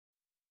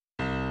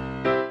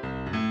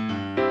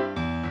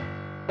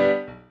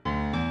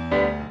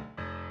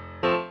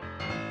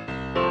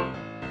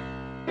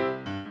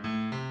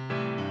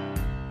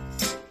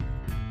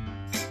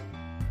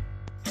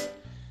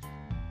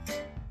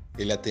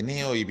El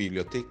Ateneo y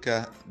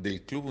Biblioteca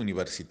del Club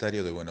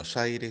Universitario de Buenos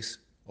Aires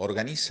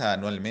organiza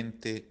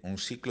anualmente un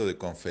ciclo de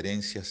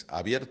conferencias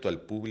abierto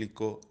al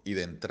público y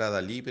de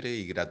entrada libre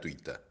y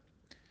gratuita.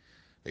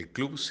 El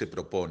club se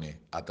propone,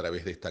 a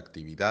través de esta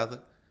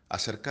actividad,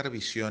 acercar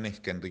visiones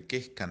que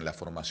enriquezcan la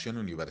formación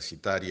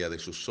universitaria de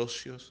sus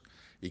socios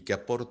y que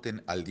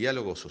aporten al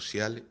diálogo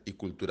social y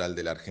cultural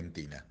de la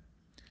Argentina.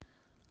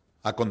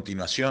 A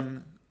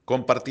continuación,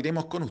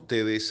 compartiremos con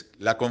ustedes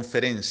la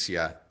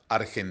conferencia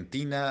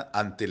Argentina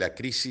ante la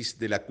crisis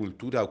de la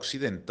cultura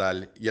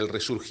occidental y el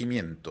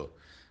resurgimiento,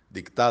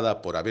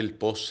 dictada por Abel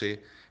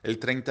Pose el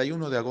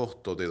 31 de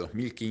agosto de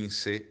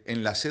 2015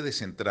 en la sede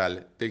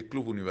central del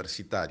Club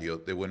Universitario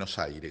de Buenos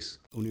Aires.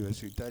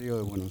 Universitario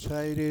de Buenos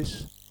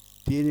Aires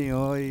tiene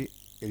hoy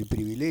el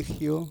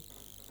privilegio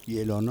y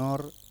el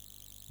honor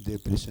de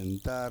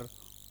presentar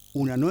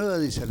una nueva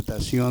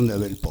disertación de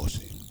Abel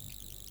Pose.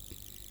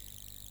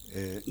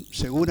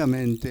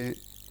 Seguramente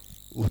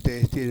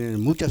ustedes tienen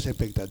muchas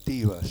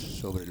expectativas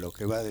sobre lo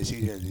que va a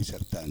decir el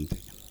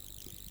disertante.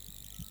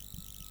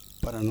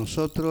 Para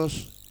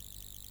nosotros,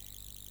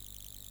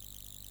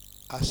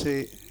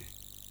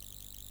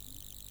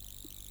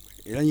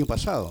 el año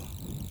pasado,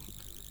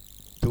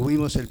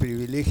 tuvimos el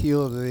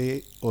privilegio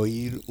de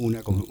oír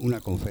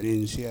una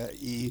conferencia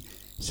y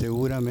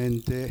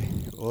seguramente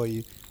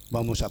hoy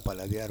vamos a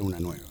paladear una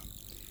nueva.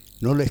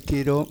 No les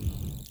quiero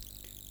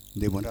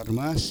demorar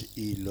más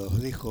y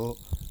los dejo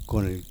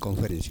con el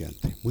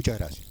conferenciante. Muchas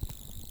gracias.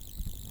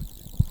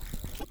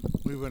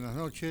 Muy buenas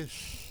noches.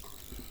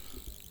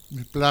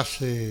 Me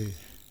place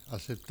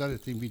aceptar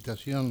esta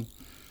invitación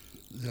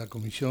de la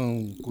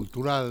Comisión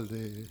Cultural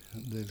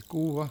del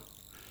Cuba,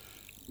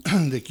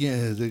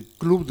 del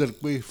club del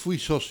que fui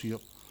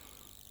socio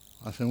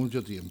hace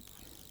mucho tiempo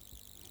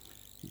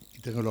y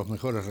tengo los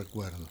mejores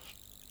recuerdos.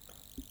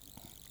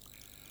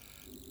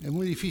 Es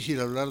muy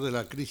difícil hablar de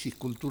la crisis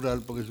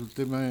cultural porque es un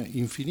tema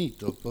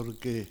infinito,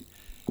 porque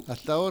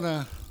hasta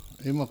ahora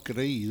hemos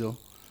creído,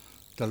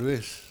 tal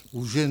vez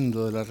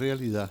huyendo de la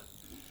realidad,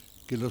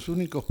 que los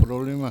únicos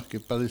problemas que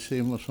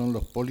padecemos son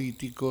los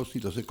políticos y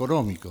los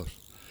económicos.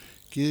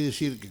 Quiere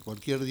decir que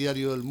cualquier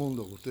diario del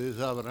mundo que ustedes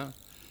abran,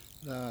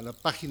 la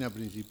página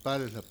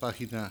principal es la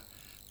página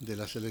de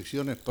las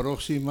elecciones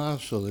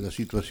próximas o de la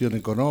situación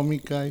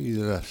económica y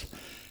de las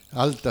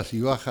altas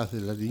y bajas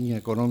de la línea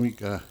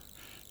económica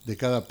de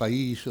cada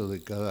país o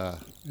de cada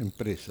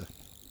empresa.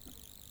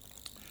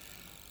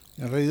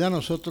 En realidad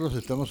nosotros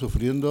estamos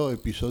sufriendo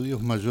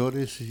episodios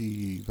mayores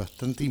y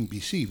bastante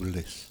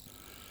invisibles.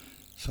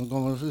 Son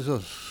como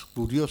esos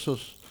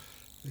curiosos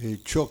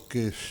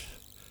choques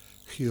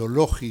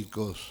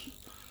geológicos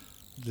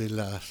de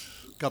las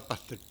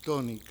capas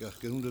tectónicas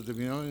que en un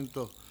determinado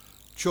momento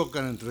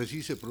chocan entre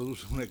sí, se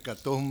produce una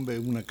hecatombe,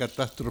 una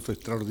catástrofe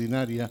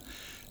extraordinaria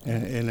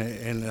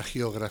en la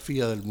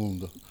geografía del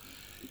mundo.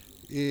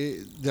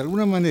 De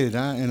alguna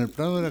manera, en el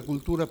plano de la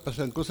cultura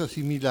pasan cosas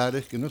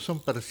similares que no son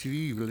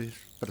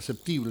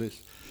perceptibles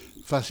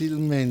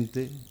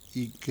fácilmente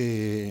y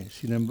que,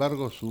 sin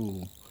embargo,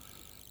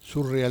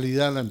 su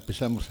realidad la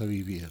empezamos a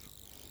vivir.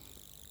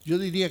 Yo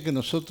diría que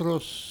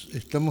nosotros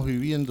estamos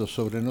viviendo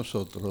sobre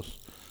nosotros,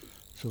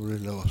 sobre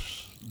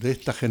los de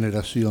esta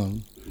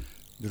generación,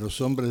 de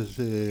los hombres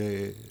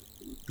de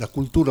la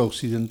cultura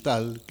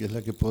occidental, que es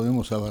la que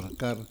podemos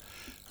abarcar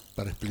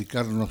para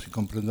explicarnos y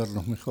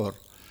comprendernos mejor.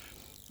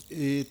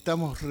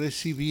 Estamos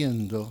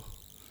recibiendo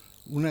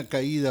una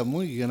caída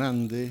muy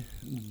grande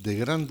de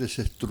grandes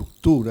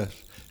estructuras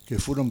que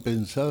fueron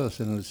pensadas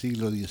en el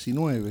siglo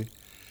XIX,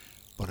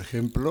 por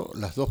ejemplo,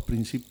 las dos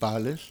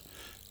principales,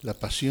 la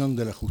pasión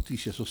de la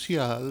justicia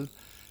social,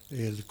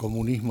 el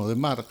comunismo de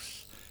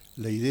Marx,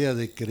 la idea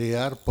de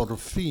crear por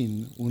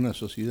fin una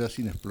sociedad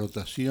sin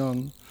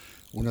explotación,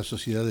 una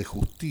sociedad de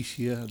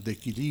justicia, de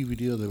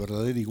equilibrio, de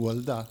verdadera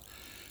igualdad,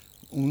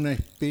 una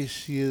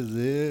especie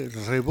de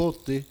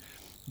rebote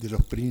de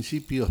los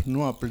principios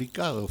no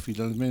aplicados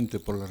finalmente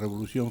por la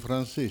Revolución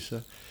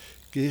Francesa,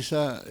 que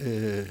esa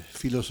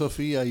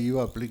filosofía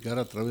iba a aplicar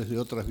a través de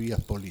otras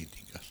vías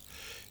políticas.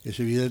 Es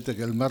evidente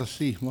que el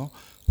marxismo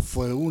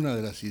fue una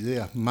de las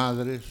ideas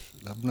madres,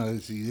 una de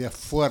las ideas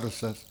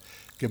fuerzas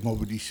que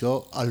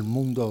movilizó al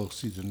mundo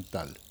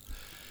occidental.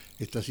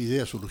 Estas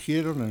ideas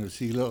surgieron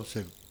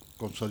se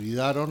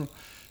consolidaron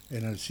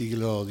en el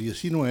siglo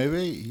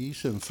XIX y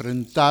se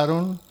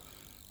enfrentaron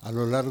a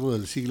lo largo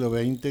del siglo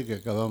XX que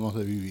acabamos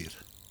de vivir.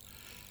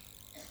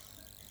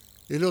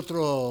 El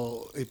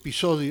otro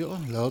episodio,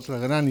 la otra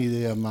gran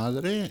idea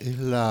madre, es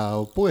la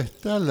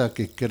opuesta, la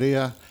que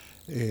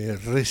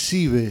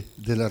recibe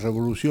de la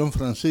Revolución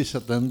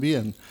Francesa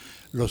también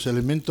los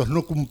elementos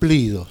no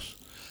cumplidos,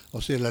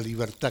 o sea, la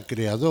libertad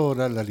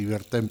creadora, la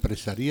libertad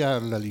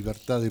empresarial, la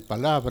libertad de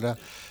palabra,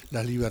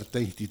 la libertad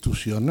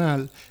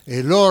institucional,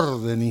 el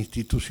orden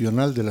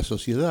institucional de las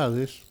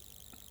sociedades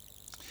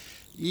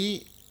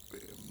y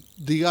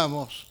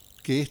digamos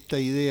que esta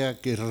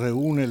idea que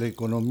reúne la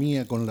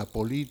economía con la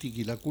política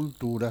y la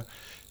cultura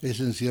es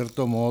en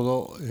cierto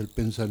modo el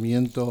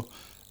pensamiento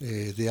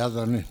de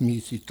Adam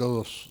Smith y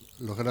todos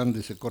los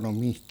grandes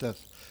economistas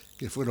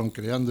que fueron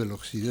creando el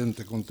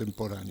Occidente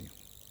contemporáneo.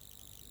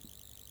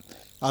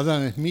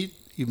 Adam Smith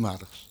y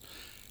Marx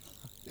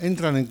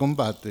entran en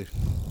combate.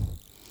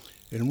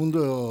 El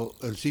mundo,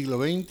 el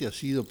siglo XX ha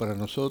sido para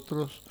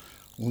nosotros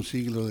un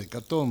siglo de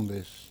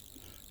hecatombes,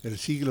 el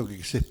siglo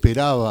que se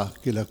esperaba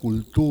que la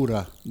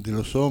cultura de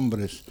los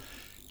hombres,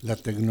 la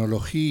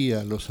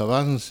tecnología, los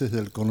avances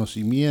del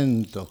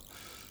conocimiento,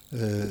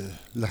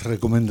 las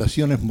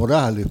recomendaciones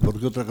morales,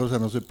 porque otra cosa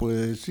no se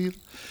puede decir,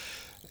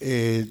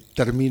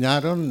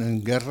 terminaron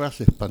en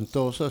guerras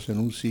espantosas en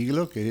un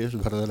siglo que es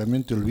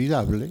verdaderamente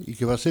olvidable y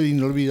que va a ser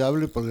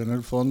inolvidable porque en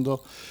el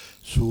fondo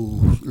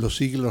los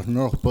siglos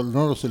no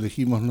los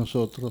elegimos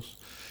nosotros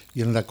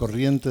y en la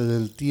corriente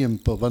del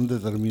tiempo van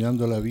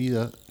determinando la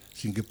vida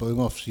sin que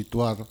podamos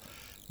situar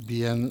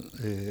bien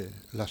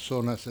las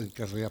zonas en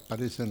que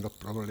reaparecen los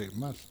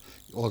problemas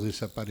o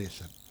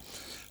desaparecen.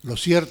 Lo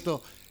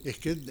cierto es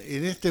que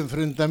en este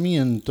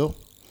enfrentamiento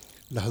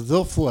las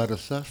dos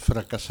fuerzas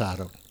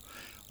fracasaron.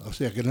 O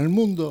sea que en el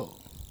mundo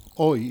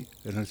hoy,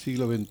 en el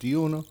siglo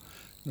XXI,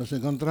 nos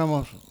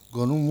encontramos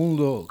con un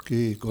mundo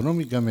que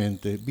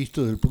económicamente, visto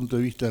desde el punto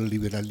de vista del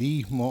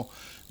liberalismo,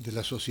 de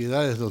las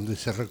sociedades donde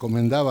se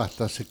recomendaba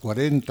hasta hace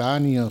 40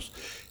 años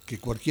que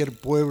cualquier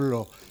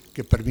pueblo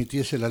que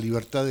permitiese la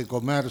libertad de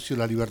comercio,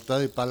 la libertad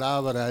de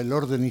palabra, el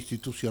orden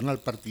institucional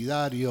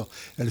partidario,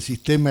 el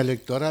sistema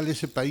electoral,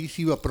 ese país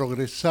iba a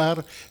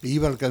progresar e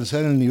iba a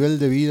alcanzar el nivel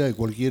de vida de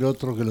cualquier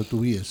otro que lo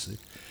tuviese,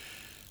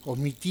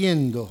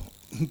 omitiendo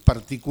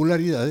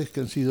particularidades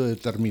que han sido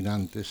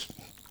determinantes.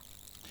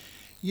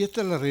 Y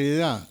esta es la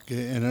realidad,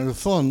 que en el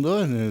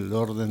fondo, en el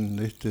orden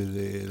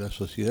de las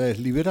sociedades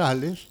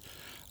liberales,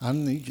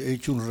 han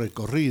hecho un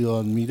recorrido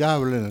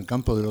admirable en el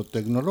campo de lo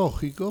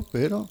tecnológico,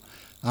 pero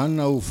han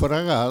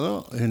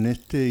naufragado en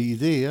esta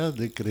idea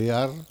de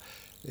crear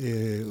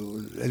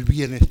el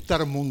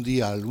bienestar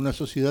mundial, una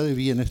sociedad de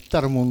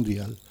bienestar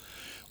mundial,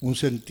 un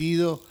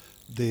sentido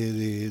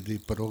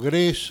de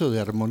progreso, de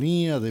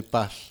armonía, de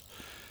paz.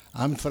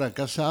 Han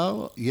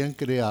fracasado y han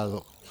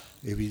creado,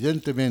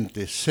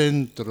 evidentemente,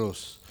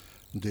 centros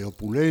de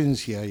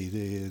opulencia y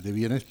de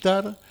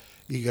bienestar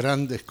y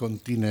grandes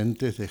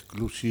continentes de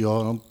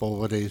exclusión,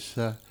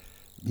 pobreza,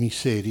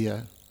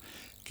 miseria,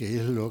 que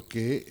es lo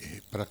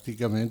que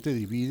prácticamente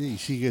divide y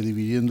sigue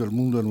dividiendo el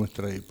mundo en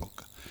nuestra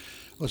época.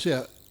 O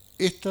sea,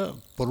 esta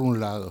por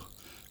un lado.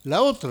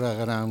 La otra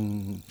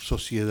gran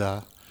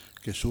sociedad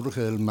que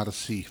surge del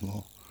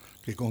marxismo,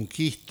 que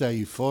conquista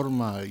y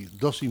forma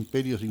dos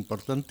imperios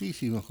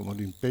importantísimos, como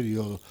el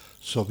imperio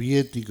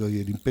soviético y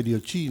el imperio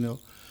chino,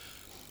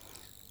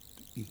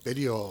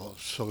 imperio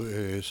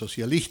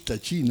socialista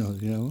chino,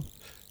 digamos,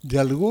 de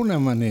alguna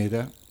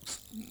manera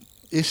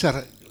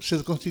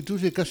se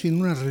constituye casi en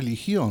una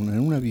religión,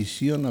 en una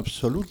visión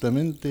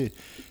absolutamente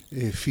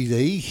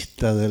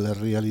fideísta de la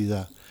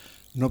realidad.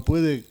 No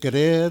puede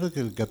creer que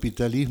el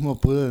capitalismo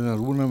pueda en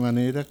alguna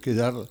manera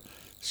quedar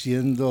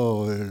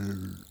siendo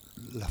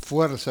la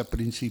fuerza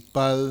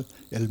principal,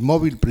 el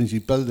móvil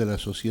principal de la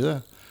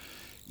sociedad,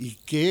 y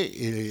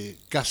que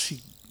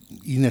casi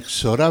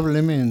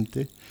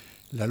inexorablemente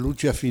la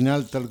lucha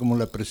final, tal como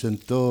la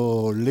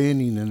presentó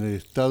Lenin en el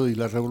Estado y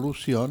la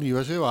Revolución,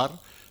 iba a llevar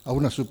a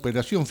una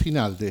superación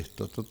final de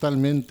esto,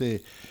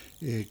 totalmente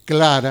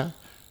clara,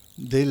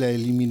 de la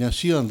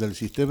eliminación del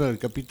sistema del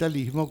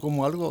capitalismo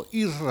como algo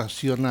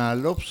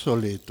irracional,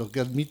 obsoleto,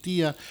 que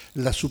admitía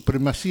la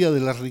supremacía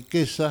de la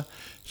riqueza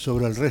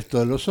sobre el resto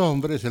de los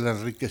hombres, el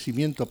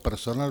enriquecimiento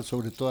personal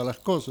sobre todas las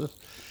cosas.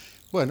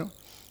 Bueno,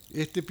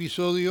 este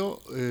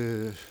episodio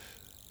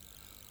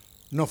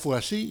no fue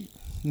así,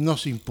 no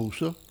se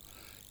impuso,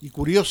 y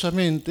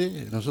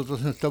curiosamente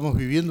nosotros estamos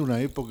viviendo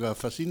una época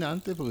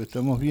fascinante porque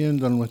estamos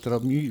viendo en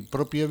nuestra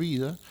propia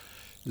vida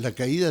la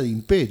caída de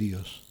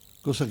imperios,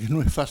 cosa que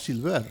no es fácil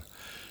ver.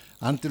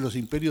 Antes los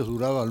imperios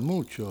duraban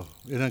mucho,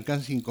 eran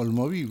casi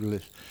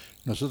inconmovibles.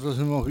 Nosotros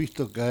hemos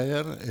visto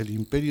caer el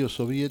imperio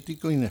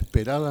soviético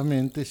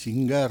inesperadamente,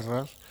 sin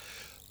guerras,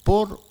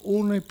 por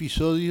un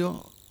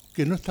episodio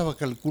que no estaba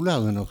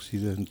calculado en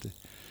Occidente,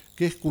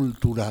 que es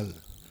cultural.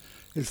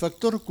 El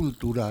factor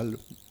cultural,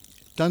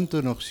 tanto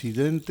en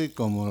Occidente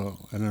como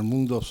en el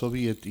mundo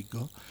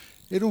soviético,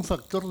 era un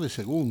factor de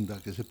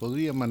segunda, que se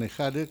podría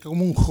manejar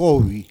como un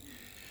hobby.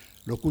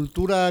 Lo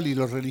cultural y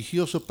lo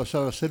religioso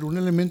pasaba a ser un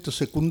elemento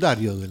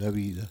secundario de la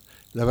vida.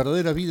 La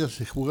verdadera vida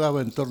se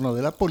jugaba en torno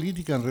de la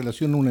política en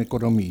relación a una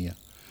economía.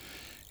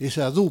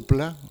 Esa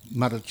dupla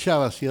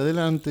marchaba hacia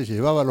adelante,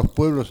 llevaba a los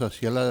pueblos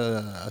hacia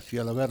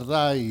la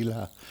verdad y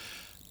la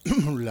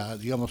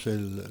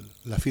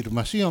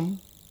afirmación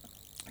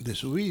de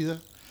su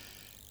vida,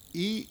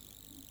 y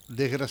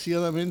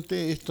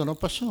desgraciadamente esto no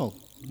pasó.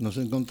 Nos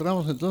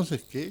encontramos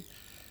entonces que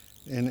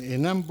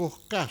en ambos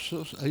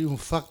casos hay un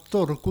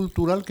factor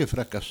cultural que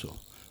fracasó.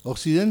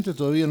 Occidente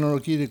todavía no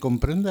lo quiere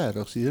comprender.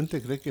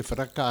 Occidente cree que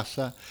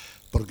fracasa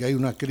porque hay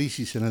una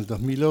crisis en el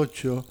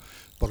 2008,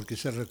 porque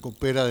se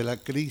recupera de la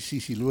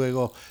crisis y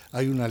luego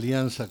hay una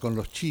alianza con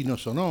los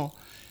chinos o no.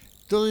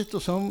 Todo esto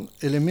son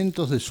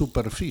elementos de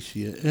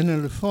superficie. En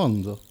el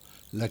fondo,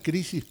 la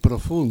crisis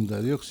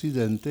profunda de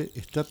Occidente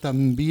está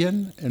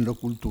también en lo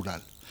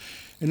cultural.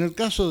 En el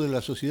caso de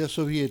la sociedad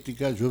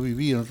soviética, yo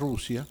viví en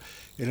Rusia,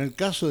 en el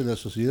caso de la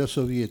sociedad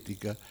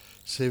soviética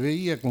se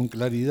veía con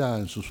claridad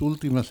en sus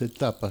últimas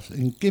etapas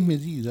en qué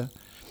medida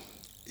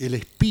el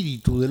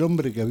espíritu del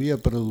hombre que había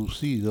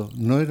producido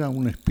no era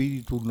un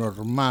espíritu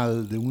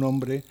normal de un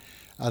hombre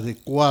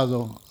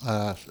adecuado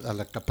a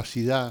la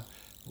capacidad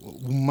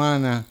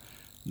humana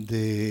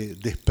de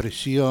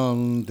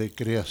expresión, de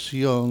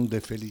creación, de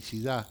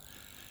felicidad.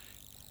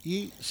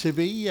 Y se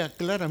veía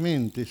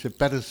claramente, se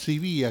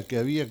percibía que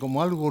había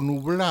como algo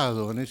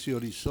nublado en ese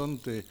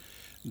horizonte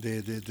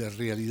de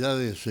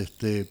realidades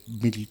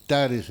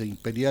militares e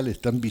imperiales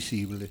tan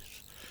visibles.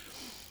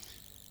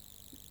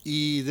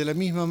 Y de la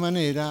misma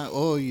manera,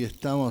 hoy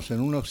estamos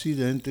en un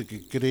Occidente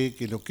que cree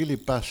que lo que le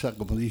pasa,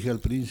 como dije al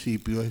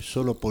principio, es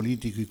solo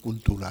político y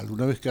cultural.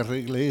 Una vez que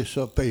arregle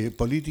eso,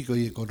 político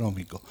y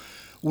económico.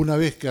 Una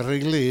vez que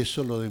arregle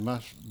eso, lo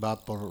demás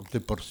va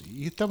de por sí.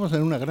 Y estamos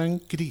en una gran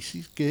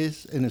crisis que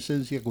es en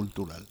esencia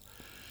cultural.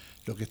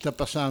 Lo que está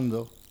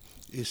pasando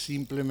es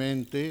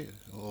simplemente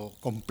o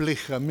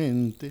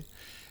complejamente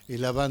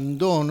el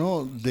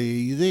abandono de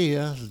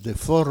ideas, de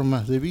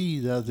formas de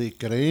vida, de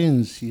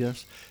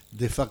creencias,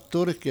 de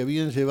factores que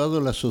habían llevado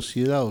a la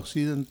sociedad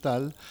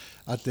occidental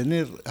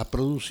a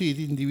producir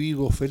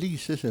individuos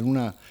felices en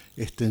una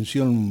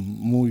extensión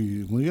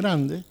muy, muy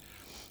grande,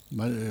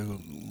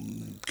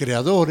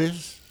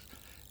 creadores,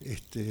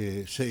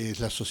 es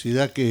la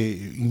sociedad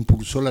que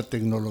impulsó la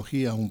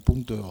tecnología a un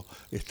punto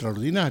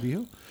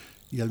extraordinario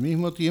y al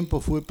mismo tiempo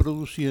fue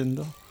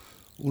produciendo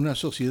una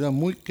sociedad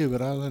muy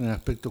quebrada en el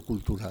aspecto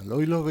cultural.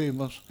 Hoy lo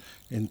vemos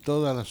en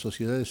todas las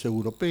sociedades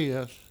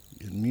europeas,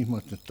 y mismo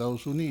en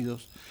Estados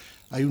Unidos,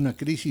 hay una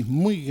crisis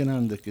muy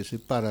grande que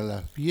separa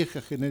las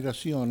viejas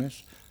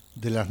generaciones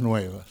de las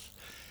nuevas.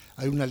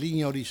 Hay una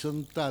línea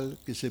horizontal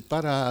que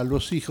separa a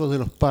los hijos de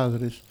los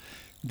padres,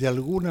 de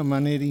alguna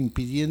manera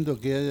impidiendo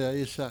que haya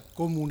esa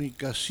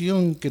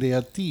comunicación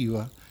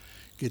creativa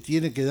que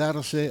tiene que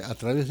darse a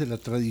través de la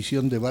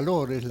tradición de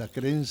valores, la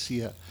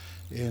creencia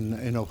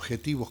en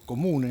objetivos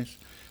comunes.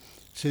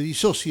 Se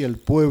disocia el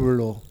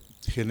pueblo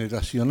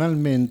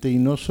generacionalmente y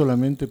no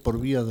solamente por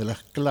vía de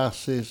las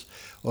clases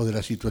o de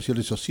las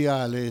situaciones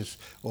sociales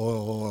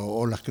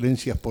o las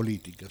creencias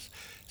políticas.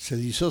 Se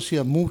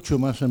disocia mucho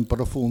más en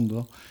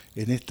profundo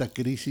en esta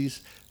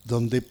crisis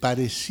donde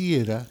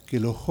pareciera que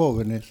los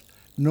jóvenes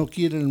no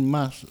quieren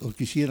más o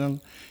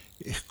quisieran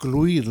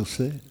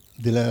excluirse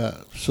de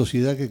la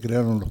sociedad que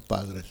crearon los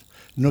padres.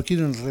 No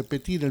quieren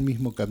repetir el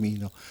mismo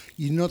camino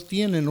y no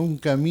tienen un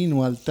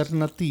camino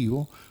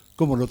alternativo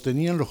como lo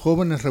tenían los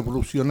jóvenes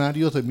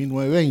revolucionarios de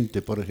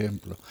 1920, por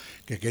ejemplo,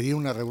 que querían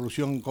una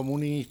revolución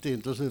comunista y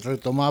entonces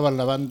retomaban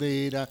la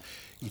bandera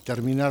y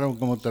terminaron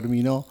como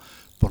terminó,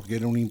 porque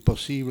era un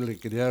imposible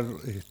crear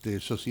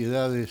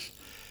sociedades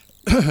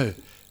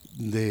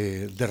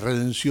de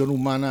redención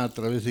humana a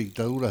través de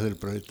dictaduras del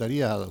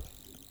proletariado.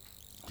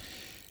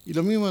 Y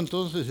lo mismo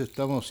entonces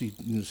estamos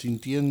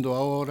sintiendo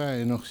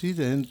ahora en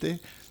Occidente,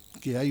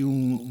 que hay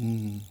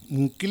un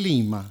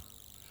clima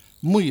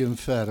muy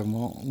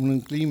enfermo,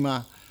 un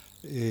clima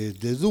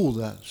de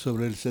duda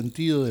sobre el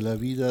sentido de la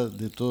vida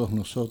de todos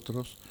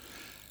nosotros.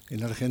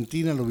 En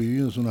Argentina lo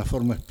vivimos de una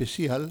forma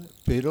especial,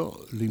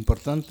 pero lo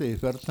importante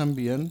es ver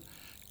también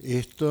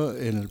esto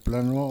en el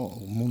plano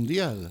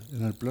mundial.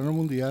 En el plano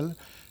mundial,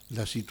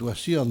 la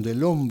situación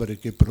del hombre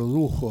que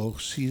produjo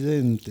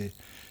Occidente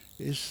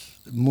es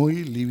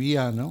muy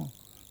liviano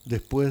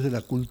después de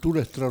la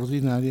cultura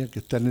extraordinaria que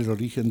está en el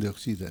origen de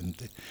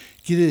Occidente.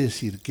 Quiere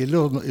decir que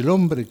el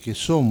hombre que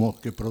somos,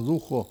 que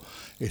produjo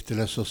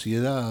la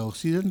sociedad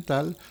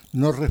occidental,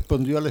 no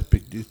respondió a las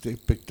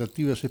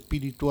expectativas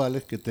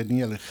espirituales que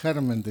tenía el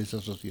germen de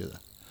esa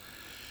sociedad.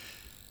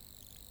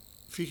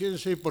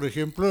 Fíjense, por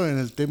ejemplo, en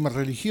el tema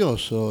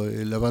religioso.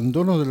 El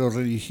abandono de lo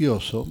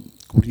religioso,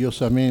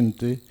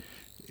 curiosamente,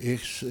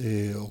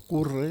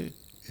 ocurre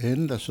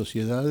en las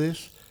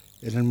sociedades,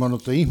 en el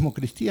monoteísmo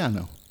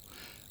cristiano.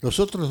 Los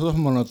otros dos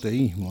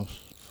monoteísmos,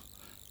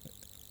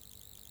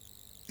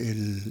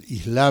 el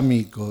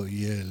islámico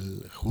y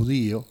el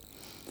judío,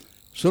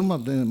 son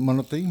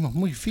monoteísmos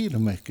muy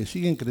firmes, que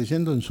siguen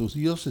creyendo en sus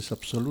dioses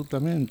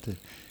absolutamente.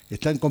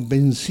 Están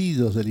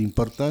convencidos de la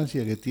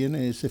importancia que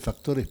tiene ese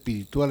factor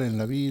espiritual en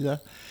la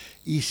vida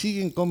y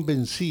siguen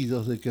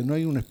convencidos de que no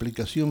hay una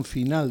explicación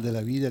final de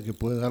la vida que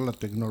pueda dar la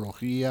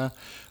tecnología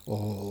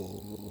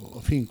o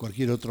en fin,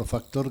 cualquier otro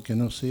factor que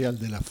no sea el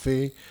de la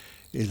fe,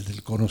 el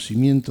del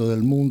conocimiento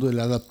del mundo, el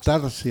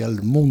adaptarse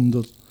al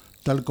mundo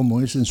tal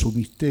como es en su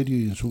misterio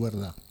y en su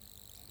verdad.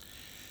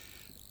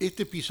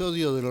 Este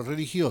episodio de lo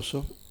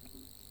religioso,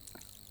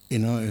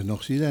 en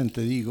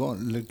Occidente digo,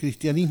 el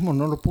cristianismo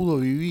no lo pudo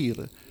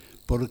vivir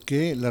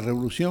porque la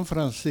Revolución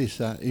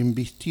Francesa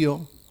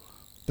embistió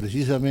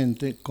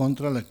precisamente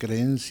contra la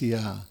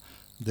creencia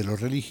de lo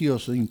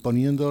religioso,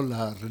 imponiendo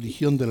la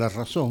religión de la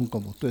razón,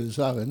 como ustedes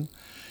saben,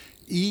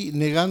 y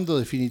negando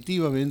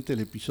definitivamente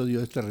el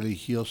episodio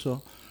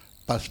religioso,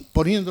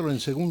 poniéndolo en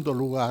segundo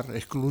lugar,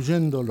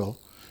 excluyéndolo,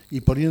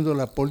 y poniendo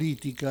la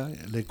política,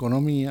 la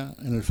economía,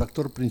 en el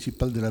factor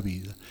principal de la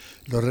vida.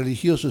 Lo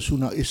religioso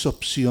es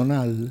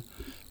opcional,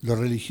 lo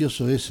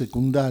religioso es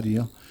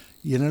secundario,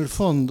 y en el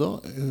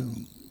fondo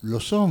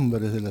los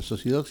hombres de la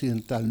sociedad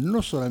occidental,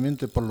 no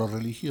solamente por lo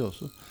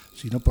religioso,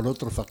 sino por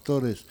otros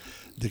factores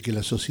de que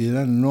la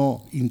sociedad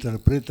no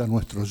interpreta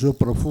nuestro yo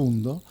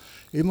profundo,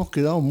 hemos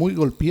quedado muy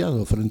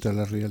golpeados frente a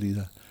la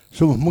realidad.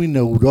 Somos muy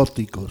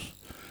neuróticos.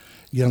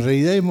 Y en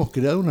realidad hemos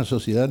creado una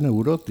sociedad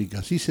neurótica.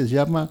 Así se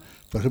llama,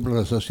 por ejemplo,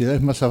 las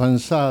sociedades más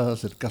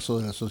avanzadas, el caso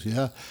de la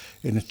sociedad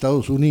en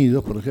Estados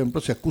Unidos, por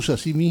ejemplo, se acusa a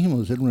sí mismo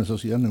de ser una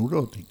sociedad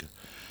neurótica.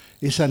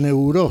 Esa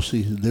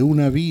neurosis de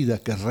una vida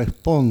que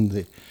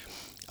responde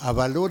a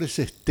valores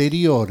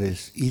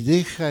exteriores y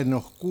deja en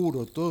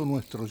oscuro todo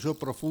nuestro yo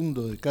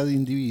profundo de cada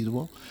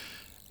individuo,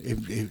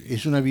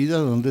 es una vida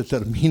donde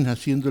termina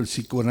siendo el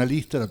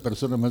psicoanalista la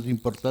persona más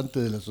importante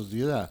de la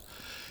sociedad.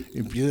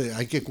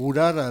 Hay que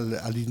curar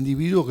al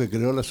individuo que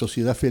creó la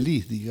sociedad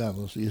feliz,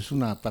 digamos, y es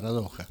una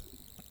paradoja.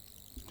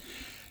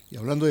 Y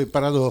hablando de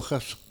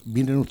paradojas,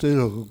 miren ustedes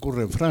lo que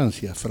ocurre en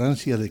Francia.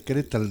 Francia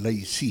decreta el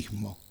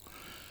laicismo.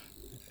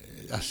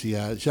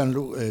 Hacia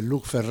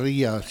Jean-Luc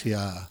Ferry,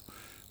 hacia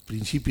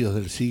principios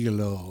del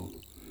siglo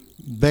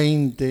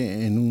XX,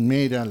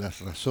 enumera las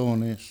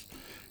razones,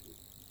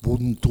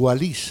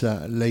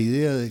 puntualiza la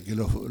idea de que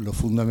lo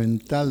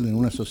fundamental en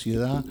una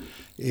sociedad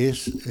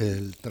es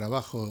el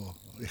trabajo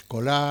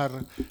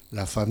escolar,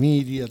 la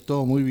familia,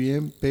 todo muy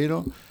bien,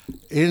 pero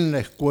en la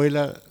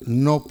escuela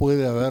no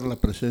puede haber la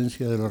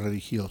presencia de lo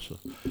religioso.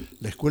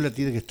 La escuela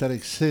tiene que estar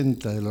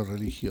exenta de lo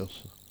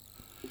religioso.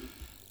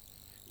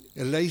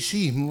 El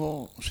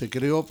laicismo se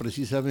creó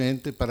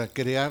precisamente para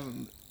crear,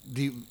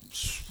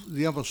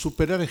 digamos,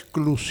 superar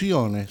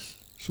exclusiones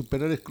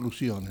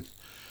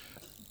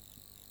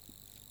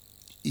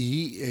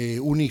y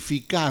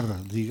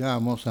unificar,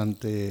 digamos,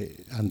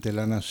 ante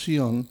la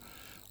nación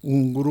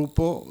un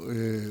grupo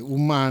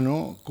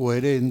humano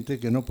coherente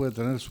que no puede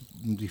tener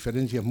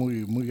diferencias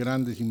muy, muy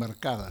grandes y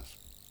marcadas.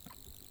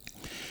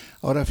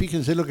 Ahora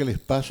fíjense lo que les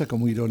pasa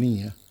como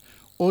ironía.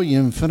 Hoy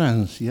en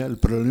Francia el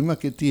problema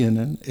que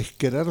tienen es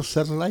querer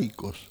ser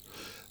laicos,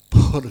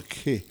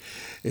 porque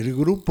el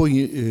grupo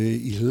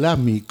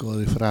islámico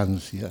de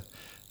Francia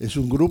es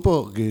un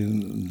grupo que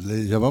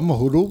le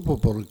llamamos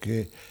grupo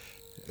porque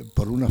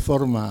por una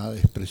forma de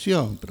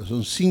expresión, pero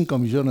son 5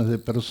 millones de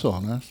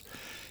personas,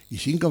 y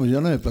 5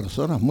 millones de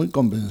personas muy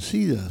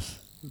convencidas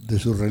de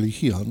su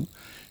religión,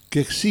 que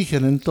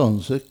exigen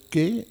entonces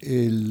que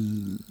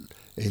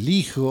el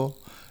hijo,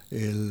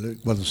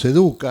 cuando se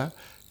educa,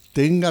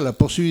 tenga la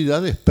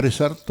posibilidad de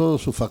expresar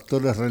todos sus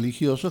factores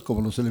religiosos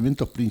como los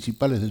elementos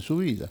principales de su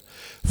vida.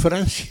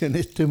 Francia en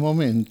este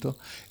momento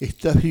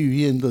está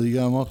viviendo,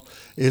 digamos,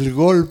 el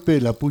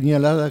golpe, la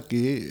puñalada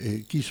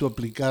que quiso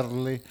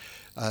aplicarle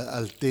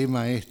al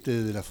tema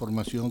de la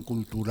formación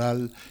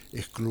cultural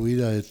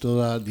excluida de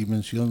toda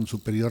dimensión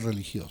superior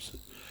religiosa.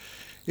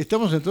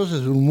 Estamos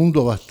entonces en un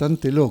mundo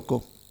bastante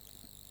loco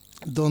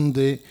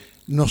donde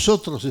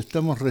nosotros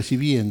estamos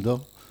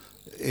recibiendo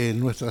en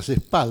nuestras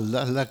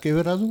espaldas la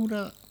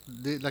quiebra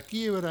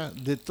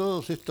de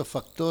todos estos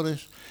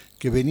factores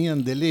que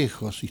venían de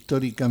lejos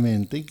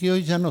históricamente y que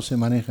hoy ya no se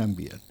manejan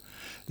bien.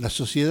 Las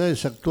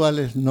sociedades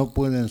actuales no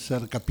pueden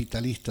ser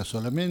capitalistas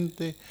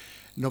solamente,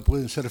 no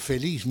pueden ser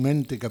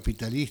felizmente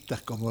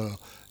capitalistas como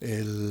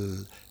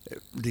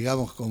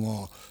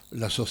como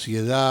la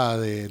sociedad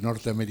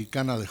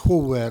norteamericana de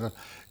Hoover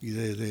y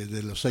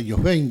de los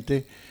años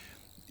 20,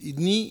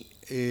 ni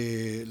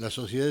las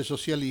sociedades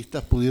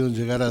socialistas pudieron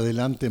llegar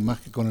adelante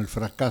más que con el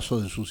fracaso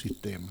de sus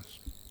sistemas.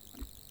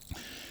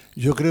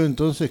 Yo creo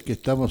entonces que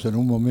estamos en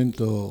un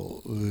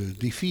momento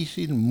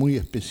difícil, muy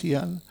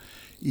especial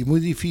y muy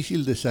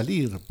difícil de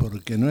salir,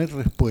 porque no hay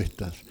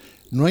respuestas.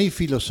 No hay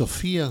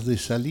filosofías de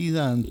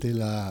salida ante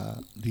la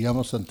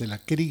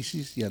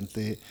crisis y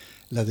ante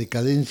la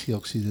decadencia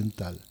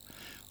occidental.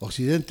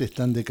 Occidente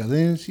está en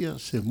decadencia,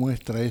 se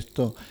muestra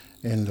esto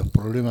en los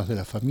problemas de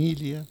la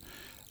familia.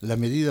 La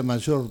medida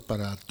mayor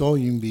para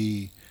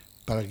Toynbee,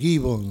 para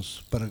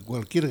Gibbons, para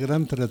cualquier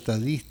gran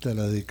tratadista de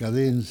la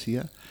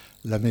decadencia,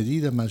 la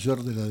medida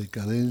mayor de la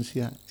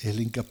decadencia es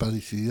la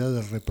incapacidad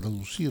de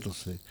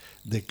reproducirse,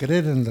 de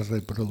creer en la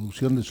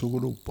reproducción de su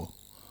grupo.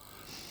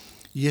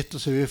 Y esto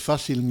se ve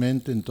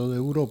fácilmente en toda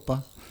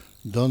Europa,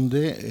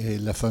 donde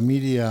la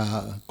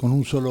familia con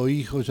un solo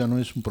hijo ya no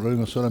es un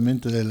problema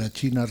solamente de la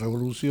China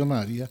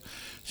revolucionaria,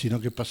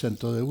 sino que pasa en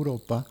toda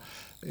Europa.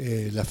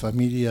 La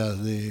familia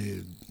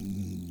de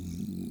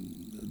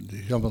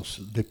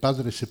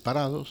padres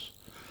separados,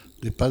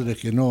 de padres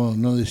que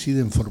no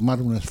deciden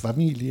formar una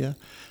familia,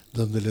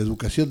 donde la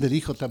educación del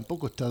hijo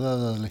tampoco está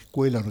dada a la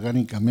escuela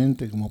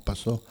orgánicamente como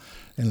pasó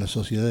en las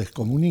sociedades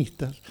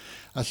comunistas.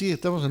 Así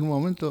estamos en un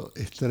momento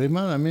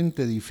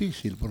extremadamente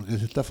difícil porque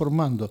se está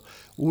formando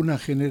una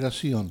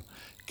generación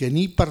que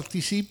ni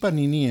participa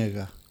ni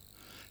niega.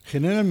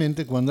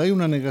 Generalmente cuando hay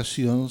una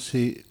negación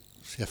se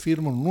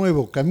afirma un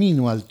nuevo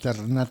camino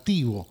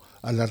alternativo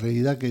a la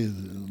realidad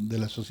de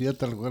la sociedad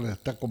tal cual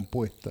está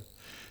compuesta.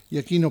 Y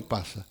aquí no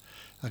pasa.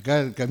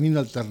 Acá el camino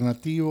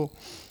alternativo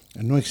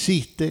no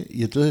existe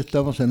y entonces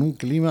estamos en un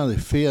clima de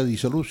fea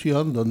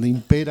disolución donde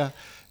impera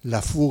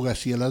la fuga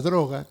hacia la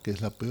droga, que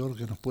es la peor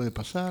que nos puede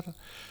pasar,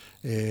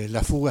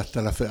 la fuga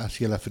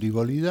hacia la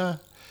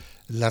frivolidad,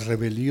 la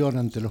rebelión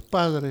ante los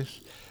padres,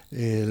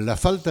 la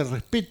falta de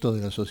respeto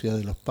de la sociedad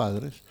de los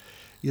padres.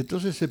 Y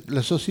entonces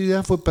la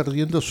sociedad fue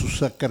perdiendo su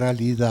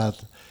sacralidad,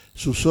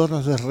 sus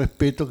zonas de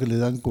respeto que le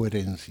dan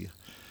coherencia.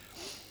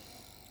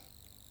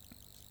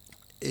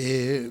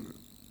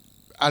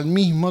 Al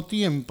mismo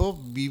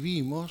tiempo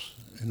vivimos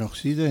en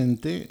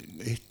Occidente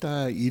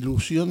esta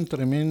ilusión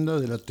tremenda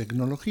de la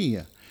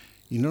tecnología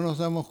y no nos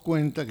damos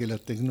cuenta que la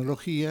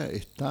tecnología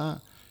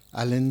está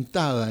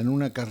alentada en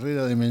una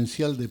carrera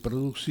demencial de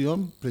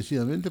producción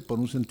precisamente por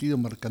un sentido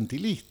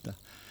mercantilista.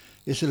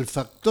 Es el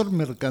factor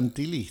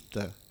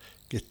mercantilista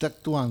que está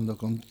actuando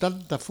con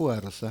tanta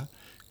fuerza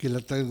que la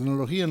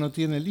tecnología no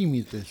tiene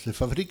límites, se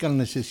fabrican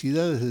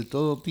necesidades de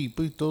todo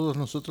tipo y todos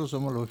nosotros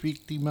somos las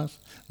víctimas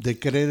de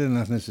creer en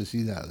las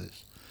necesidades,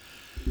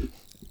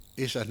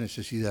 esas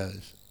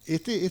necesidades.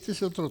 Este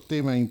es otro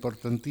tema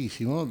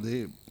importantísimo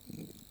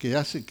que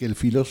hace que el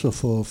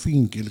filósofo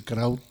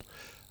Finkielkraut,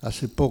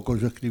 hace poco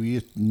yo escribí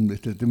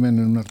este tema en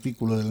un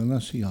artículo de La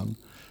Nación,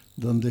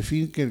 donde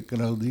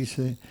Finkielkraut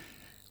dice: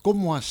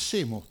 ¿cómo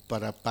hacemos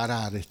para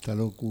parar esta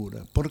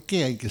locura? ¿Por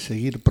qué hay que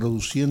seguir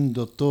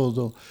produciendo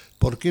todo?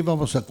 ¿Por qué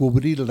vamos a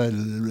cubrir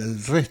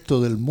el resto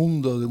del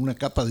mundo de una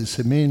capa de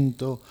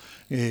cemento,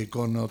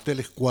 con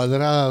hoteles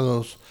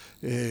cuadrados,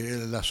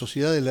 la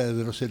sociedad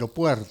de los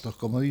aeropuertos,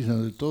 como dicen,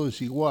 donde todo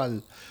es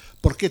igual?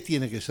 ¿Por qué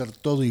tiene que ser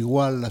todo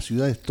igual, las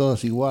ciudades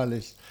todas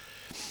iguales?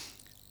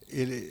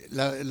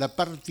 La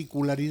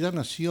particularidad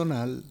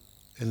nacional,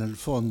 en el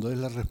fondo, es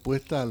la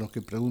respuesta a lo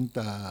que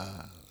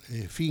pregunta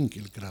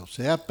Finkielkraut.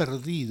 Se ha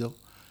perdido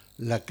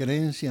la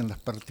creencia en las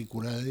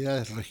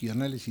particularidades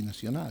regionales y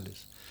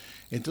nacionales.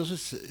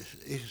 Entonces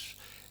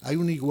hay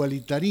un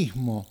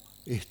igualitarismo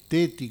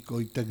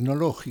estético y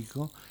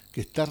tecnológico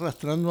que está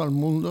arrastrando al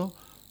mundo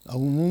a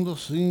un mundo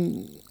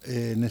sin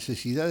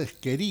necesidades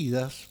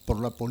queridas por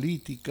la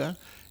política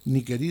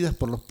ni queridas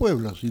por los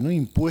pueblos, sino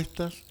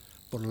impuestas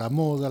por la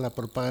moda, la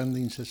propaganda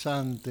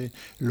incesante,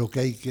 lo que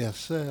hay que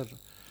hacer.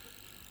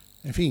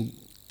 En fin,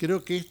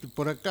 creo que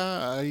por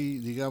acá hay,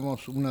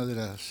 digamos, una de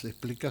las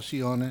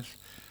explicaciones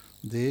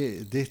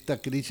de esta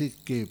crisis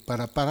que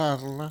para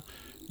pararla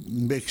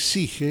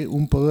exige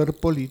un poder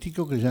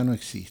político que ya no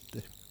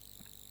existe.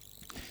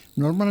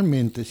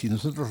 Normalmente, si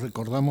nosotros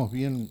recordamos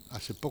bien,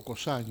 hace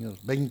pocos años,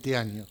 20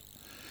 años,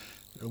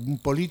 un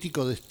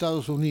político de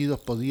Estados Unidos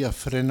podía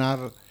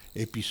frenar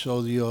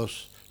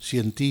episodios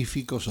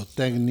científicos o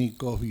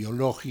técnicos,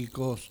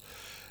 biológicos,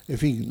 en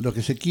fin, lo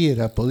que se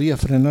quiera, podía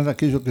frenar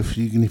aquello que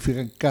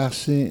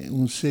significase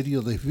un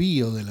serio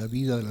desvío de la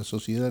vida de la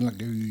sociedad en la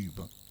que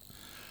vivimos.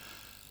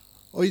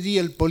 Hoy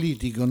día el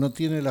político no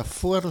tiene la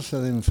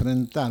fuerza de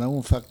enfrentar a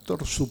un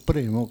factor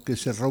supremo que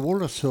se robó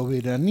la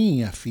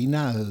soberanía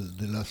final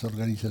de las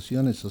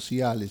organizaciones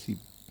sociales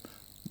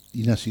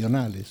y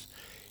nacionales,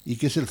 y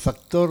que es el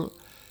factor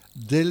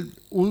del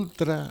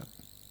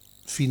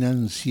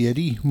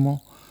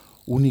ultrafinancierismo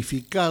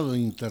unificado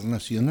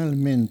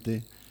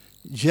internacionalmente,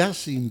 ya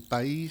sin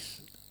país,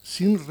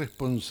 sin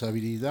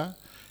responsabilidad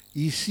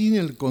y sin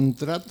el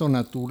contrato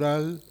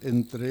natural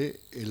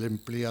entre el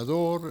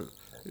empleador,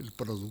 el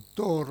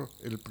productor,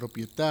 el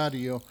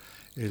propietario,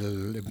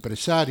 el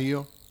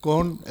empresario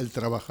con el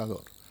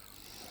trabajador.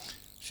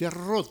 Se ha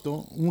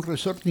roto un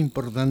resorte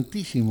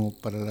importantísimo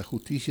para la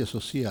justicia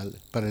social,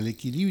 para el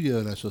equilibrio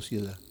de la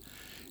sociedad.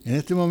 En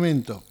este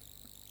momento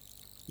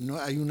no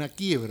hay una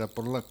quiebra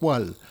por la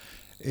cual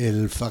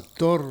el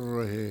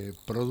factor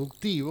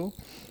productivo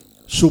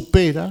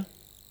supera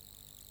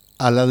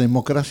a la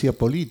democracia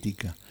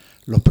política.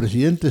 Los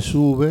presidentes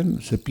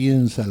suben, se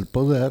piensa, al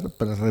poder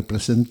para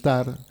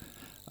representar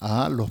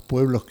a los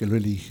pueblos que lo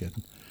eligen.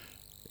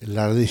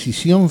 La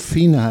decisión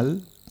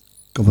final,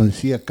 como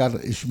decía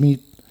Carl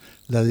Schmitt,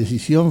 la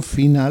decisión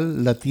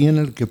final la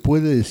tiene el que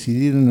puede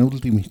decidir en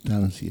última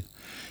instancia.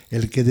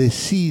 El que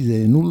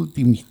decide en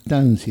última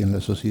instancia en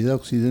la sociedad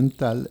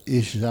occidental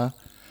es ya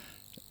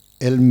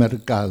el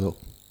mercado,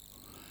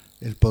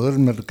 el poder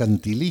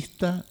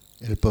mercantilista,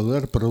 el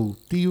poder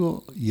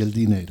productivo y el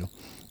dinero.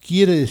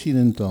 Quiere decir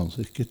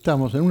entonces que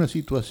estamos en una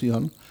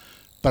situación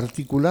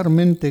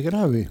particularmente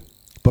grave,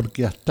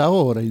 porque hasta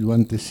ahora y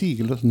durante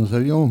siglos nos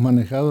habíamos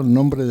manejado el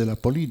nombre de la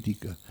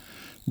política.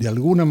 De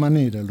alguna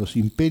manera los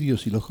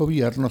imperios y los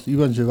gobiernos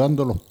iban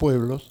llevando a los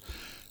pueblos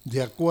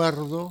de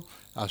acuerdo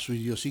a su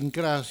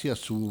idiosincrasia,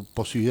 su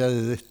posibilidad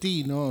de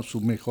destino, su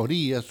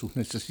mejoría, sus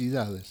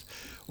necesidades.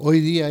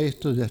 Hoy día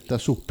esto ya está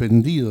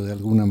suspendido de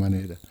alguna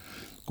manera.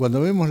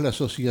 Cuando vemos la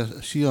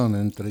asociación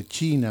entre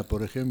China,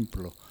 por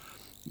ejemplo,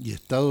 y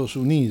Estados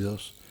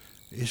Unidos,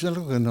 es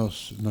algo que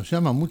nos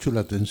llama mucho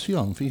la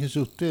atención. Fíjense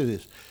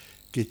ustedes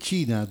que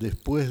China,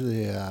 después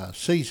de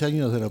 6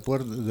 años de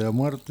la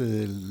muerte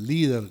del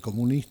líder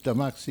comunista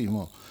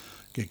máximo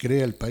que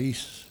crea el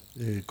país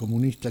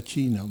comunista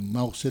chino,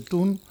 Mao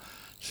Zedong,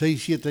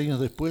 6, 7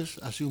 años después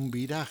hace un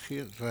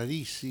viraje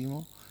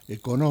rarísimo,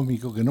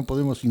 económico, que no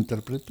podemos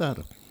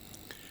interpretar.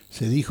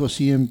 Se dijo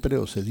siempre,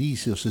 o se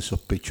dice, o se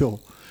sospechó,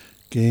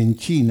 que en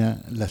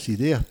China las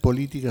ideas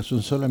políticas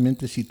son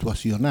solamente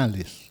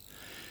situacionales.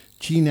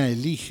 China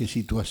elige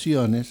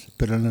situaciones,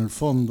 pero en el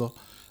fondo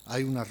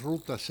hay una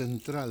ruta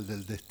central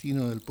del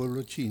destino del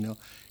pueblo chino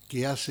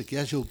que hace que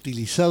haya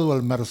utilizado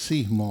al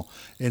marxismo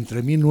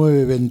entre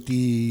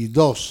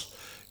 1922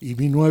 y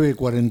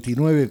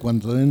 1949,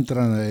 cuando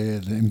entran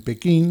en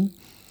Pekín,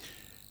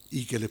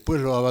 y que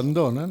después lo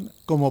abandonan,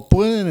 como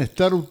pueden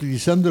estar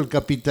utilizando el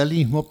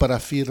capitalismo para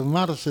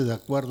afirmarse de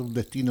acuerdo a un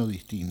destino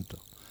distinto,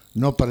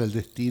 no para el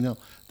destino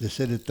de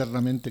ser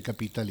eternamente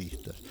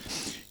capitalistas.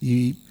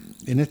 Y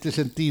en este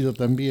sentido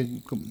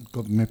también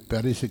me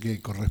parece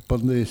que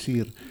corresponde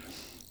decir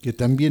que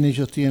también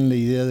ellos tienen la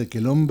idea de que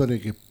el hombre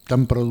que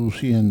están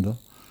produciendo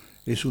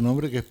es un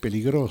hombre que es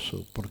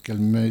peligroso, porque a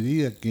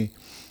medida que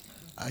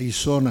hay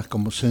zonas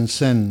como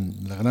Shenzhen,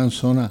 la gran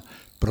zona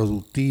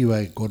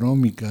productiva,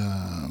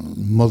 económica,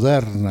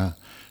 moderna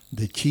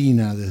de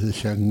China, desde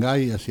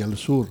Shanghái hacia el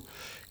sur,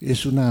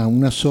 es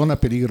una zona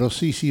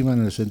peligrosísima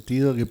en el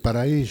sentido que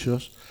para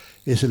ellos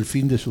es el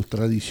fin de sus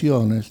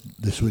tradiciones,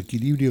 de su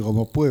equilibrio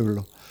como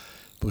pueblo,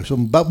 porque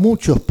son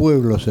muchos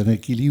pueblos en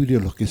equilibrio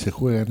los que se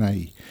juegan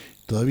ahí.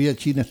 Todavía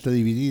China está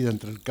dividida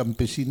entre el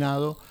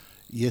campesinado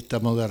y esta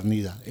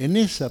modernidad. En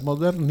esa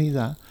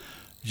modernidad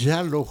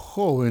ya los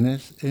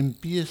jóvenes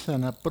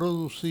empiezan a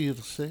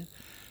producirse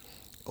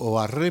o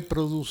a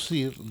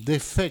reproducir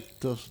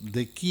defectos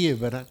de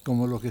quiebra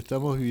como los que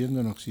estamos viviendo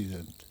en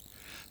Occidente.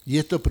 Y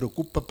esto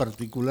preocupa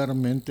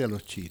particularmente a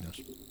los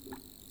chinos.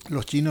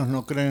 Los chinos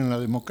no creen en la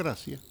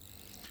democracia,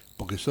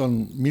 porque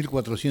son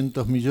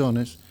 1.400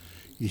 millones,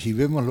 y si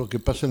vemos lo que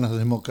pasa en las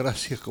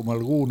democracias, como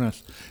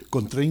algunas,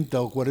 con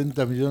 30 o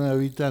 40 millones de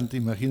habitantes,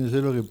 imagínense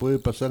lo que puede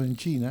pasar en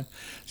China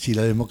si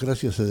la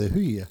democracia se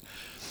desvía.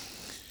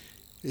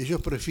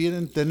 Ellos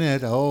prefieren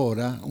tener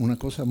ahora una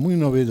cosa muy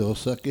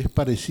novedosa que es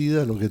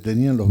parecida a lo que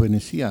tenían los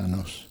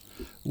venecianos,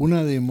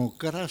 una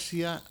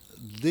democracia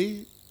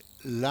de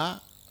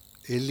la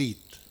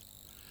élite,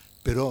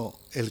 pero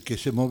el que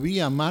se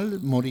movía mal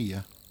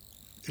moría,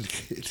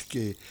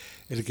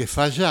 el que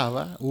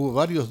fallaba, hubo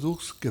varios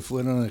duques que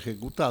fueron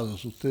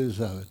ejecutados, ustedes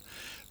saben.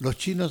 Los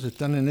chinos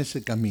están en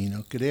ese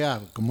camino,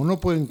 como no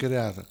pueden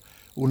crear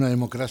una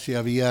democracia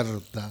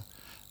abierta,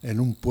 en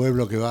un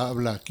pueblo que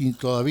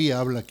todavía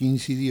habla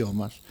 15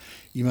 idiomas,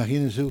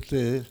 imagínense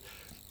ustedes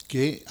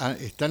que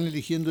están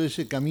eligiendo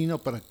ese camino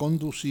para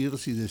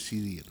conducirse y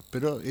decidir.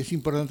 Pero es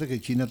importante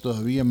que China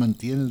todavía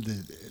mantiene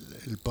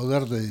el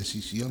poder de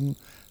decisión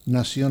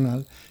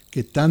nacional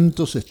que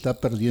tanto se está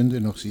perdiendo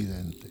en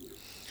Occidente.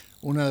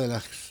 Una de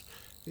las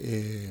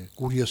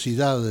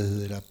curiosidades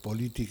de la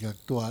política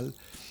actual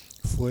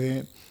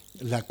fue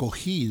la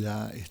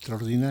acogida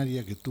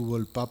extraordinaria que tuvo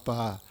el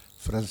Papa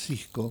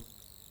Francisco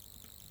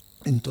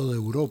en toda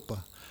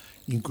Europa,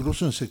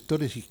 incluso en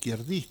sectores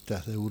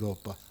izquierdistas de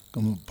Europa,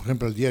 como por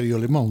ejemplo el diario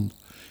Le Monde,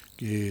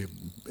 que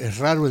es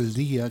raro el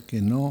día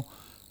que no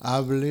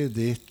hable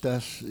de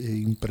estas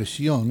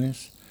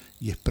impresiones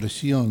y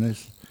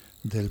expresiones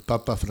del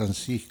Papa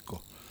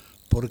Francisco,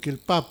 porque el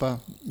Papa,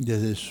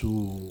 desde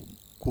su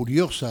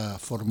curiosa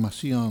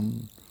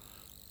formación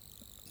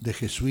de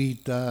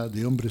jesuita,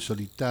 de hombre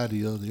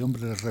solitario, de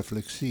hombre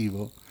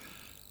reflexivo,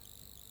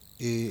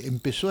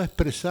 empezó a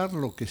expresar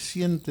lo que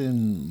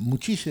sienten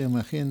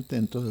muchísima gente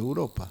en toda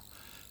Europa.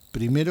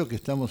 Primero, que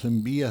estamos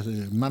en vías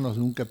de manos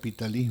de un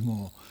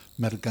capitalismo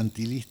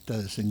mercantilista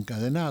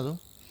desencadenado,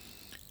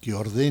 que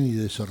ordena y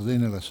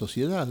desordena las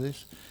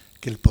sociedades,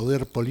 que el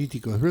poder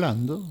político es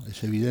blando,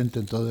 es evidente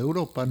en toda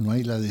Europa, no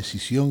hay la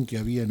decisión que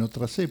había en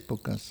otras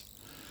épocas,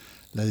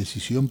 la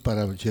decisión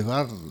para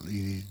llevar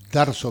y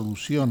dar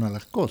solución a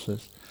las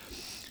cosas.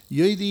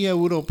 Y hoy día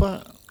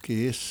Europa,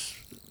 que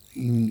es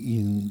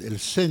el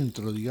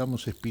centro,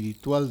 digamos,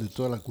 espiritual de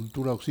toda la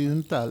cultura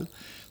occidental,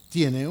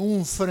 tiene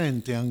un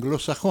frente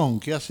anglosajón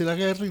que hace la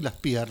guerra y las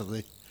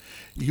pierde,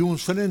 y un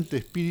frente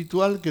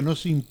espiritual que no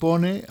se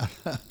impone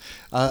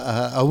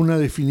a una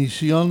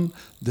definición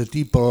de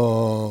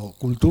tipo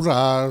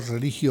cultural,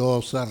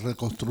 religiosa,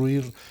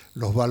 reconstruir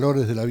los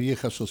valores de la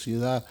vieja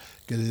sociedad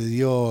que le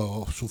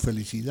dio su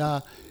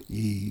felicidad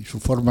y su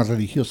forma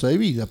religiosa de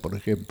vida, por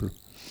ejemplo.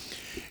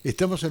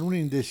 Estamos en una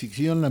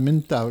indecisión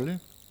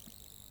lamentable,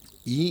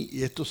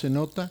 y esto se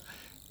nota,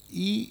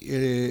 y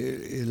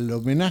el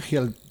homenaje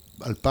al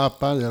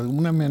Papa, de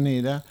alguna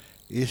manera,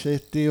 es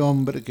este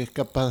hombre que es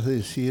capaz de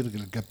decir que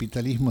el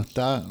capitalismo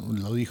está,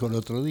 lo dijo el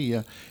otro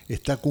día,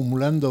 está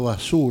acumulando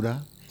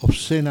basura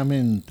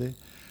obscenamente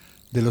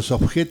de los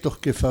objetos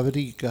que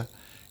fabrica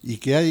y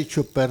que ha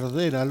hecho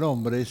perder al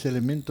hombre ese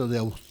elemento de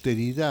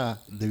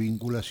austeridad, de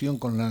vinculación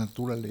con la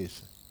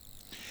naturaleza.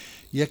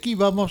 Y aquí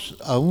vamos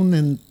a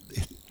un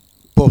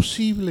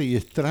posible y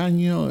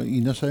extraño,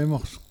 y no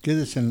sabemos qué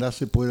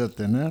desenlace pueda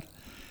tener,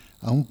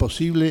 a un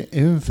posible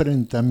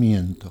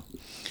enfrentamiento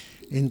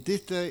entre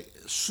esta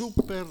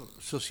super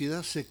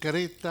sociedad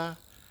secreta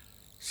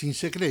sin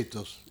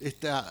secretos,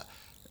 esta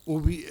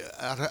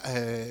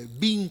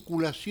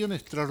vinculación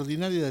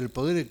extraordinaria del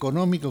poder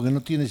económico que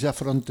no tiene ya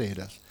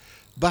fronteras.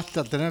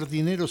 Basta tener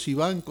dineros y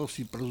bancos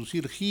y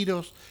producir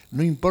giros,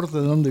 no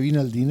importa de dónde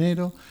viene el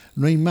dinero,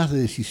 no hay más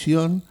de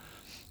decisión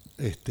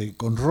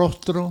con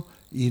rostro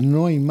y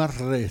no hay más,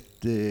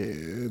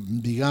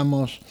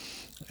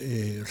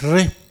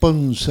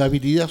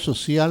 responsabilidad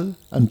social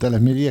ante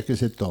las medidas que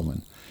se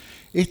toman.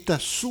 Esta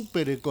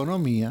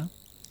supereconomía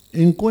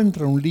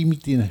encuentra un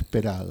límite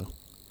inesperado.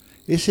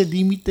 Ese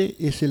límite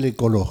es el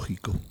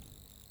ecológico.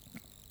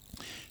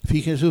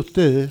 Fíjense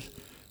ustedes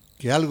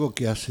que algo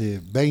que hace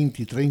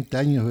 20 y 30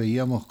 años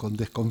veíamos con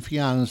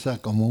desconfianza,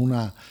 como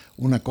una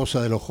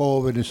cosa de los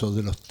jóvenes o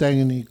de los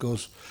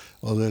técnicos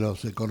o de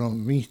los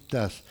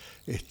economistas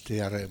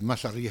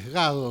más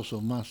arriesgados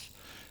o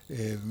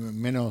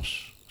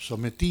menos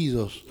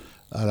sometidos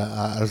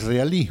al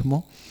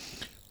realismo,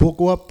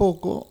 poco a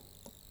poco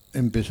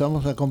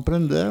empezamos a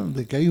comprender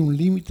de que hay un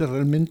límite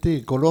realmente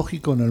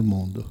ecológico en el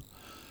mundo.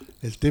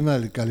 El tema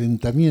del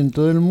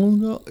calentamiento del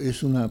mundo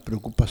es una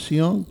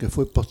preocupación que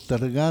fue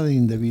postergada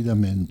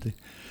indebidamente.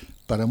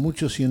 Para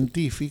muchos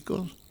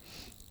científicos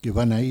que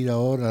van a ir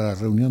ahora a la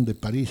reunión de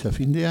París a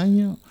fin de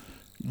año,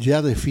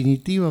 ya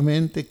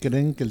definitivamente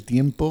creen que el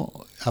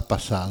tiempo ha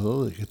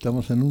pasado, de que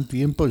estamos en un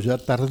tiempo ya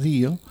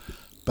tardío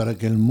para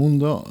que el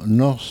mundo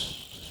no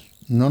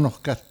nos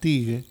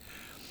castigue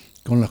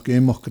con los que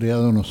hemos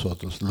creado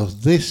nosotros,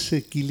 los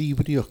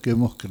desequilibrios que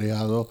hemos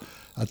creado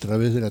a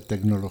través de la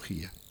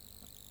tecnología.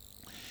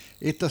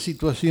 Esta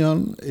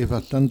situación es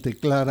bastante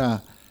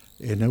clara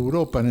en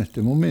Europa en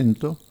este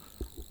momento.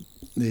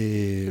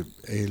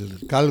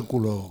 El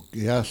cálculo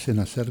que hacen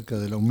acerca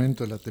del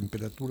aumento de la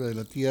temperatura de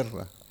la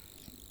Tierra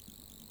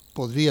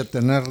podría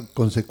tener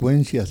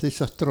consecuencias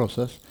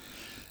desastrosas.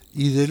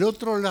 Y del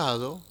otro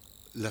lado,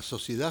 la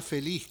sociedad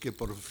feliz que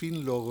por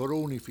fin logró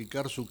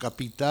unificar su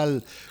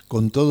capital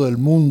con todo el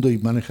mundo y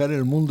manejar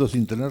el mundo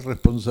sin tener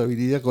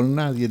responsabilidad con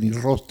nadie ni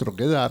rostro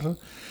que dar,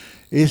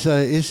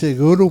 ese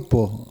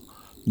grupo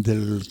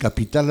del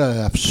capital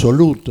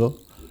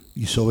absoluto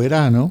y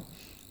soberano,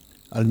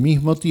 al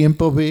mismo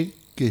tiempo ve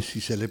que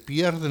si se le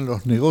pierden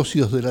los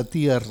negocios de la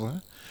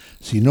tierra,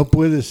 si no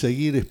puede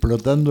seguir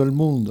explotando el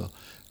mundo,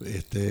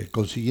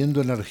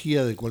 consiguiendo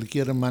energía de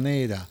cualquier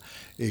manera,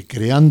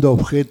 creando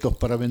objetos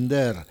para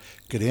vender,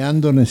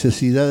 creando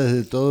necesidades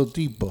de todo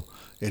tipo.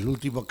 El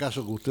último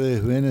caso que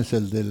ustedes ven es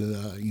el de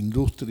la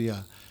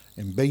industria,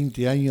 en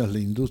 20 años la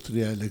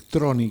industria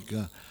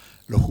electrónica,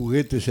 los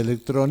juguetes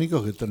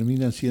electrónicos que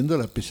terminan siendo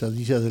la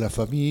pesadilla de la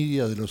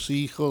familia, de los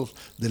hijos,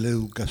 de la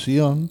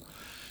educación.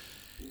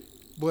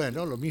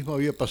 Bueno, lo mismo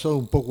había pasado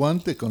un poco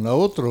antes con la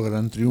otro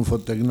gran triunfo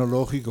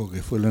tecnológico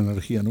que fue la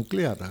energía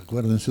nuclear.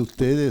 Acuérdense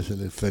ustedes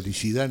la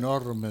felicidad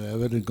enorme de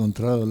haber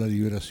encontrado la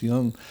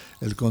liberación,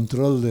 el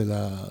control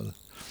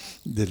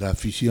de la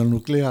fisión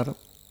nuclear,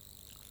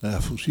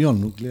 la fusión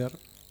nuclear,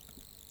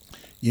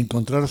 y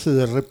encontrarse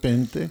de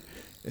repente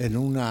en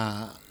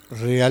una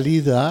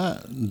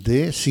realidad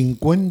de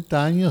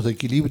 50 años de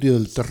equilibrio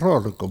del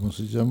terror, como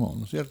se llamó,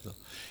 ¿no es cierto?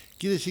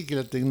 Quiere decir que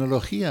la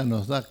tecnología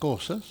nos da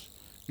cosas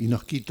y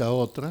nos quita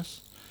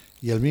otras,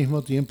 y al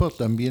mismo tiempo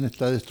también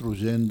está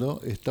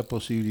destruyendo esta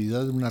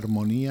posibilidad de una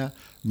armonía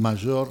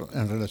mayor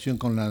en relación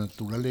con la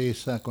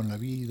naturaleza, con la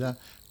vida,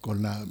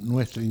 con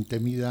nuestra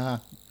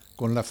intimidad,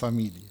 con la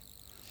familia.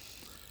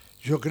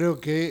 Yo creo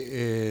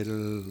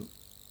que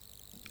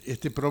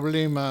este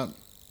problema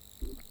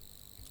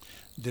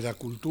de la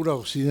cultura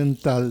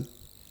occidental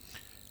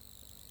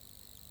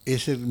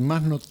es el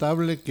más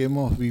notable que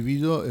hemos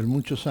vivido en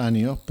muchos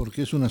años,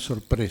 porque es una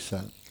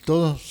sorpresa.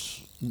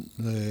 Todos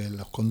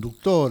los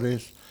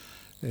conductores,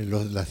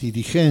 las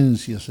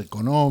dirigencias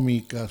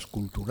económicas,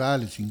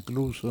 culturales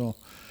incluso,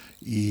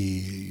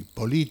 y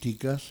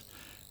políticas,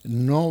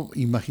 no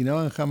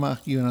imaginaban jamás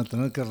que iban a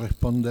tener que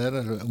responder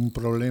a un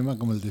problema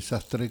como el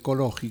desastre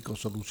ecológico,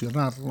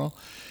 solucionarlo,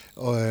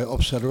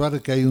 observar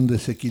que hay un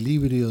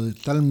desequilibrio de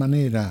tal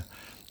manera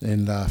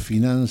en las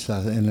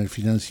finanzas, en el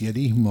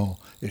financierismo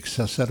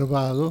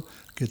exacerbado,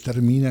 que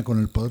termina con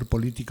el poder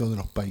político de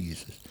los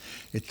países.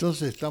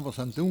 Entonces estamos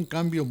ante un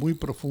cambio muy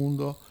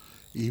profundo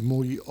y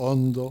muy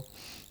hondo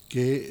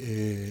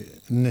que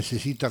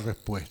necesita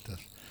respuestas.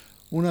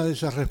 Una de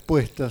esas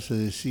respuestas se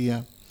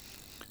decía,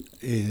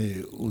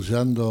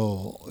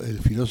 usando el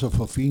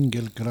filósofo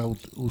Finkelkraut,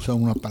 usa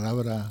una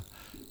palabra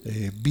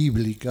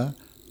bíblica,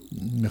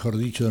 mejor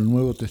dicho, del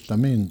Nuevo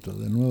Testamento,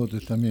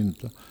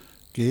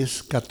 que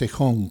es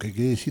katejón, que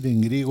quiere decir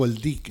en griego el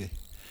dique.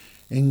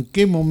 ¿En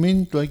qué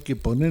momento hay que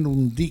poner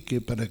un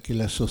dique para que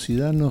la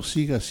sociedad no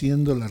siga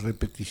siendo la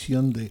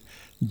repetición de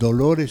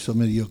dolores o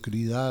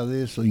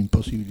mediocridades o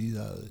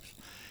imposibilidades?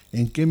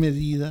 ¿En qué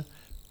medida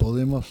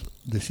podemos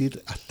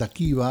decir hasta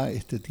aquí va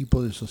este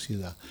tipo de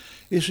sociedad?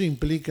 Eso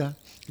implica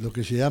lo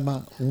que se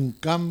llama un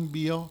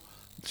cambio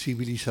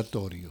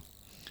civilizatorio.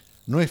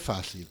 No es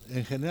fácil.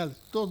 En general,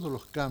 todos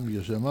los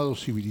cambios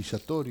llamados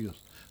civilizatorios,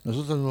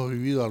 nosotros hemos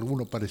vivido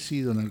alguno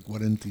parecido en el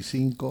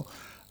 45,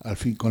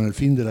 con el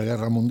fin de la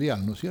Guerra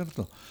Mundial, ¿no es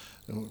cierto?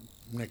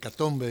 una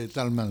hecatombe de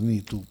tal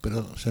magnitud,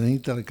 pero se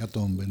necesita la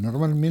hecatombe.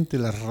 Normalmente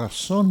la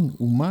razón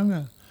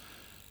humana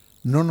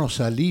no nos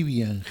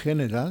alivia en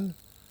general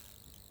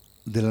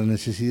de la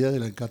necesidad de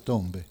la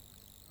hecatombe.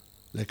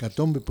 La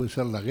hecatombe puede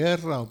ser la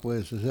guerra o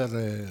puede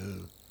ser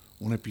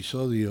un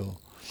episodio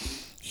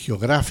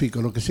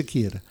geográfico, lo que se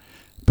quiera,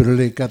 pero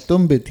la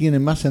hecatombe tiene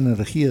más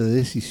energía de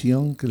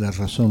decisión que la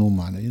razón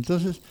humana. Y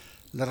entonces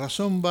la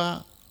razón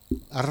va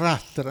a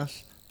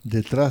rastras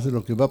detrás de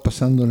lo que va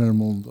pasando en el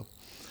mundo.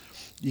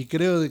 Y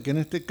creo de que en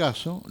este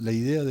caso la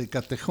idea de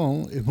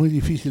Catejón es muy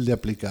difícil de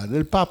aplicar.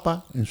 El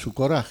Papa, en su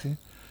coraje,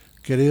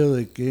 creo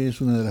de que es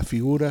una de las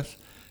figuras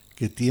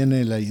que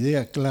tiene la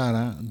idea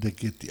clara de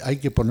que hay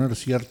que poner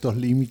ciertos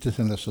límites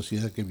en la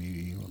sociedad que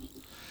vivimos,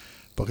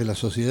 porque las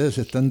sociedades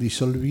se están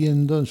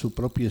disolviendo en su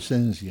propia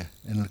esencia.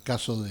 En el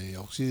caso de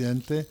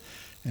Occidente,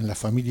 en la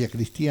familia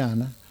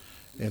cristiana,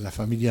 en la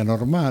familia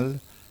normal,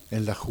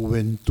 en la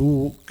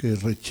juventud que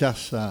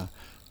rechaza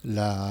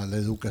la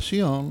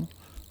educación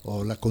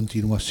o la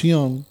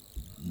continuación,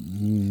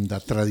 la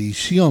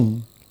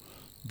tradición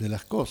de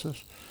las cosas,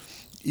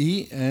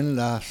 y en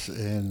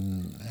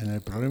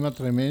el problema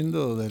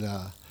tremendo de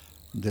la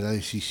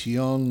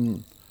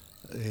decisión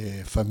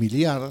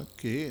familiar,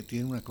 que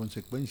tiene una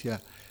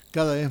consecuencia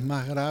cada vez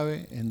más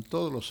grave en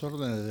todos los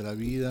órdenes de la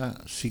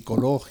vida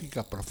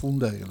psicológica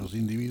profunda de los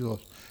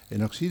individuos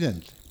en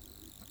Occidente.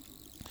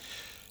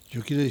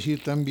 Yo quiero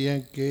decir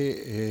también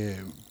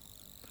que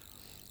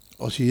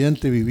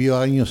Occidente vivió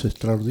años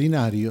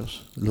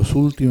extraordinarios, los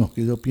últimos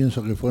que yo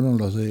pienso que fueron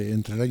los de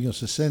entre el año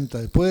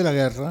 60, después de la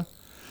guerra,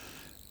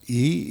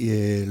 y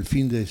el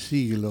fin de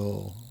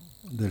siglo,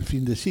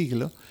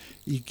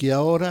 y que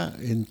ahora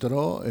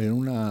entró en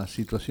una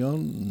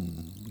situación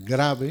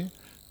grave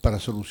para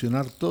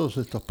solucionar todos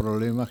estos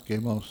problemas que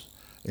hemos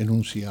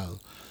enunciado.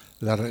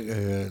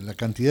 La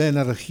cantidad de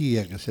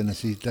energía que se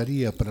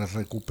necesitaría para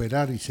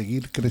recuperar y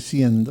seguir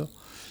creciendo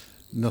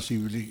nos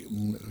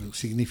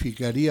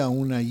significaría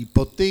una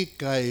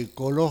hipoteca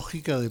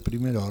ecológica de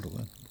primer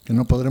orden, que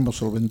no podremos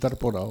solventar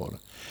por ahora.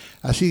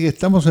 Así que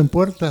estamos en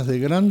puertas de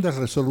grandes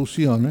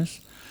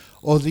resoluciones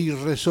o de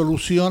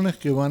irresoluciones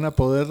que van a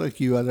poder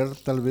equivaler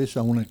tal vez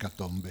a una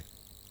hecatombe.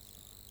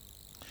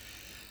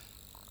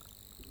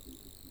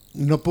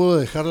 No puedo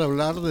dejar de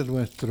hablar de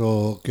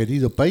nuestro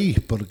querido país,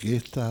 porque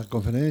esta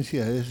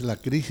conferencia es la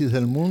crisis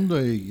del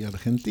mundo y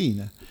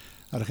Argentina.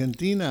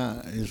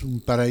 Argentina es un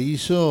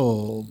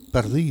paraíso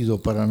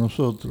perdido para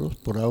nosotros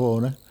por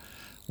ahora,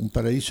 un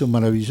paraíso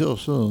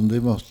maravilloso donde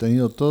hemos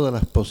tenido todas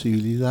las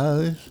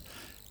posibilidades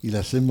y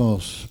las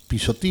hemos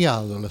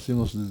pisoteado, las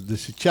hemos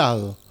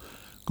desechado,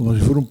 como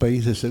si fuera un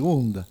país de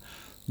segunda.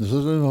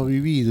 Nosotros hemos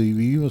vivido y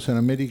vivimos en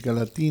América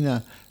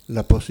Latina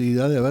la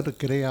posibilidad de haber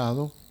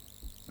creado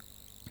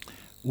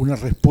una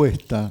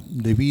respuesta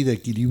de vida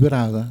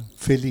equilibrada,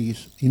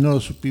 feliz, y no lo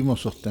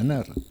supimos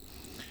sostener.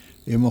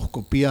 Hemos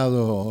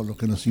copiado lo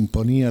que nos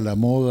imponía la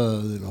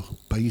moda de los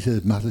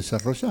países más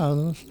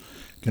desarrollados,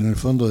 que en el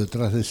fondo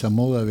detrás de esa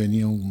moda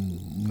venía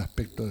un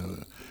aspecto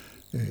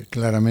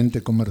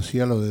claramente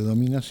comercial o de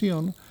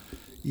dominación,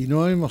 y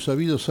no hemos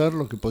sabido ser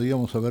lo que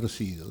podíamos haber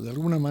sido. De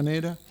alguna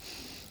manera,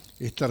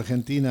 esta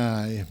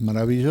Argentina es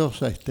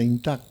maravillosa, está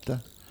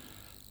intacta.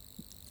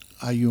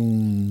 Hay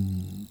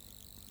un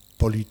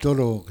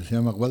politólogo que se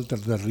llama Walter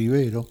de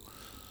Rivero,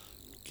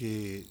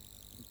 que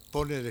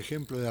pone el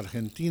ejemplo de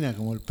Argentina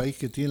como el país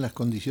que tiene las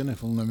condiciones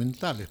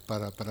fundamentales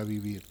para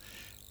vivir.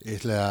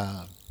 Es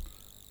la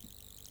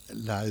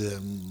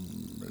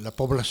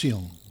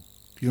población.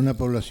 Tiene una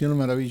población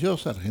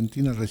maravillosa.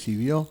 Argentina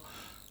recibió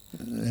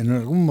en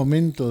algún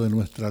momento de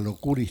nuestra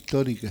locura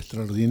histórica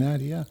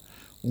extraordinaria,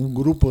 un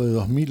grupo de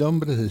 2.000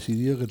 hombres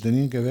decidió que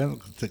tenían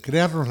que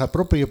crearnos la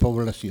propia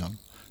población.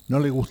 No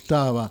le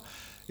gustaba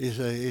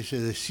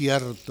ese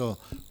desierto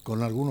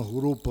con algunos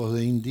grupos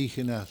de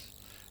indígenas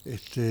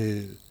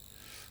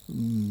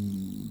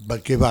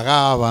que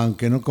vagaban,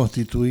 que no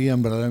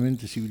constituían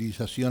verdaderamente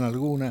civilización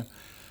alguna,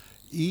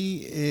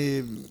 y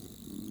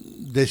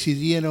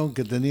decidieron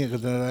que tenía que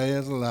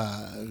traer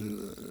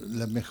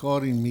la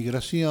mejor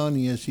inmigración,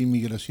 y esa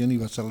inmigración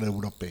iba a ser la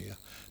europea.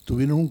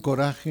 Tuvieron un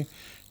coraje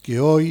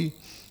que hoy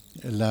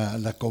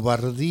la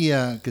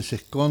cobardía que se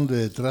esconde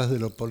detrás de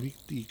lo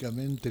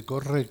políticamente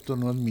correcto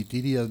no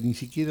admitiría ni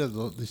siquiera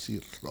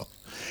decirlo.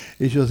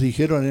 Ellos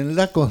dijeron en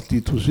la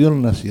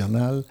Constitución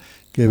Nacional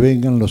que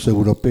vengan los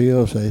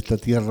europeos a esta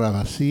tierra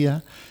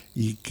vacía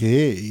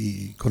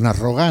y con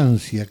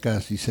arrogancia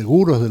casi,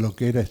 seguros de lo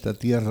que era esta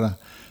tierra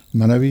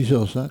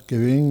maravillosa, que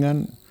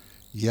vengan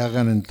y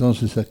hagan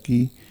entonces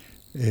aquí,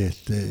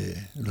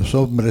 los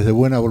hombres de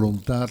buena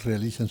voluntad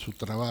realicen su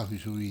trabajo y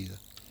su vida.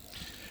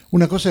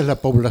 Una cosa es la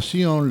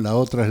población, la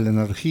otra es la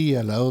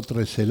energía, la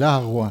otra es el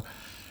agua,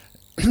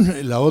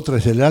 la otra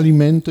es el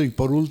alimento, y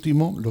por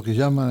último, lo que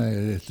llama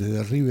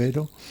de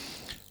Rivero,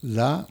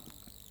 la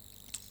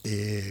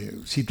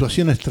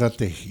situación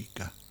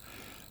estratégica,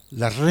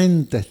 la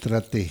renta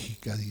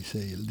estratégica,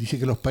 dice él. Dice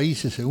que los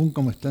países, según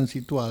cómo están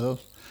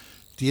situados,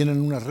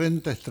 tienen una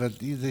renta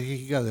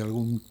estratégica de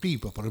algún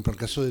tipo. Por ejemplo, el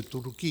caso de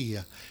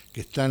Turquía,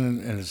 que está en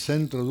el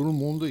centro de un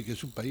mundo y que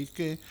es un país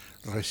que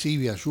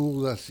recibe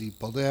ayudas y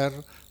poder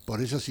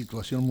por esa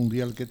situación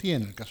mundial que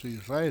tiene, el caso de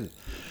Israel.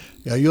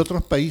 Y hay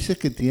otros países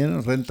que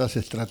tienen rentas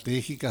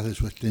estratégicas de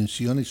su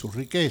extensión y sus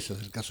riquezas,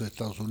 el caso de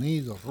Estados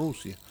Unidos,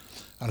 Rusia.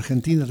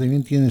 Argentina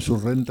también tiene su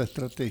renta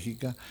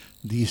estratégica,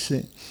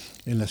 dice,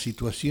 en la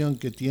situación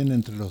que tiene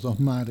entre los dos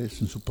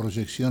mares, en su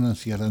proyección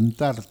hacia la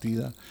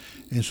Antártida,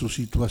 en su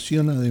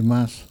situación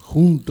además,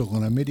 junto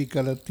con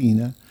América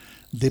Latina,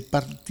 de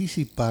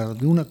participar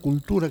de una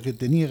cultura que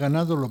tenía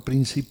ganado lo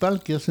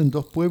principal que hacen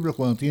dos pueblos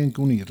cuando tienen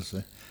que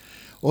unirse.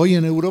 Hoy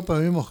en Europa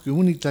vemos que a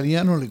un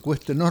italiano le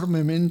cuesta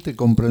enormemente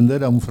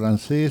comprender a un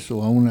francés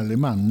o a un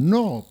alemán,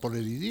 no por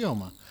el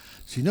idioma,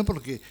 sino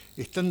porque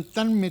están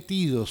tan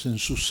metidos en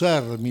su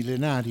ser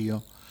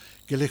milenario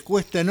que les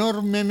cuesta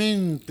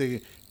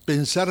enormemente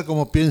pensar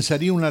como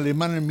pensaría un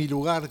alemán en mi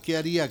lugar, qué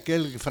haría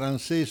aquel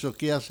francés o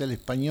qué hace el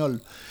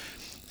español.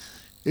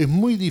 Es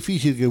muy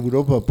difícil que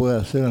Europa pueda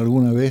hacer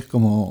alguna vez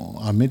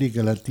como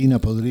América Latina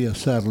podría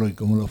hacerlo y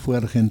como lo fue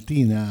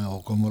Argentina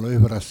o como lo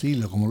es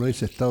Brasil o como lo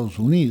es Estados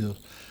Unidos,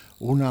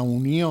 una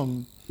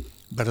unión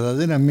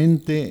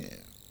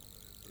verdaderamente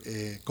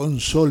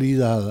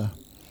consolidada.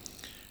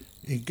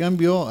 En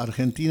cambio,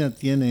 Argentina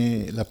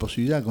tiene la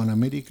posibilidad con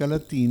América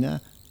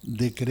Latina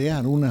de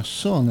crear una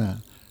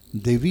zona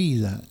de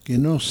vida que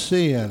no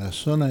sea la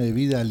zona de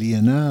vida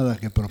alienada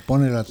que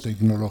propone la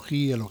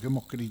tecnología, lo que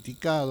hemos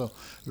criticado,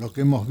 lo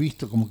que hemos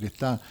visto como que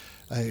está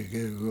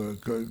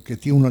que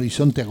tiene un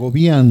horizonte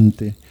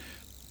agobiante,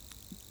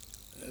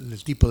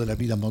 el tipo de la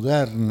vida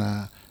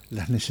moderna,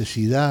 las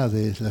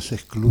necesidades, las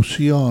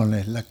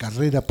exclusiones, la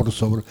carrera por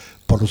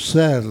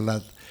ser,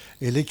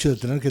 el hecho de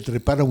tener que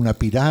trepar a una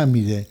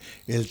pirámide,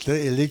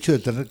 el hecho de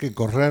tener que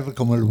correr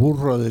como el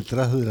burro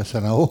detrás de la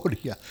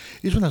zanahoria.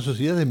 Es una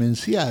sociedad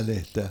demencial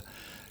esta.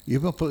 Y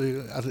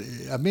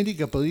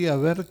América podría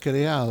haber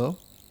creado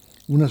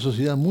una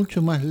sociedad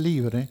mucho más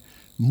libre,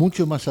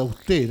 mucho más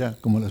austera,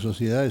 como las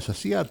sociedades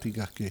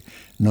asiáticas, que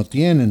no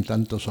tienen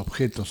tantos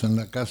objetos en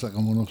la casa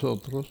como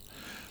nosotros,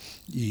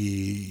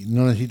 y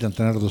no necesitan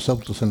tener 2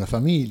 autos en la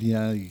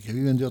familia, y que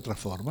viven de otra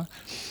forma.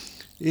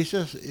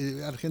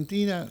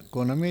 Argentina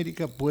con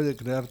América puede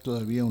crear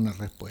todavía una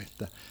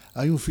respuesta.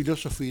 Hay un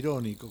filósofo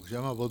irónico que se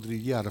llama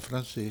Baudrillard,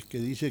 francés, que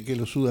dice que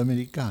los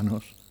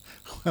sudamericanos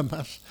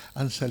jamás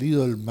han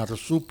salido del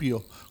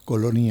marsupio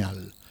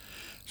colonial.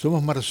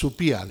 Somos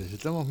marsupiales,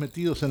 estamos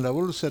metidos en la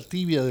bolsa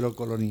tibia de lo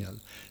colonial.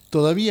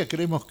 Todavía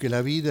creemos que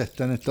la vida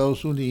está en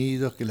Estados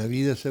Unidos, que la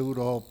vida es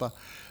Europa.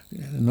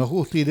 Nos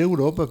gusta ir a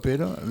Europa,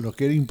 pero lo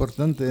que era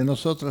importante de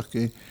nosotros es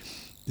que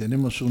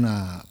tenemos un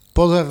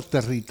poder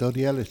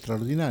territorial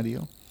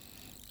extraordinario.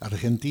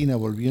 Argentina,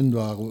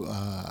 volviendo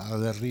a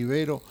de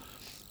Rivero,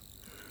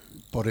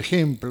 por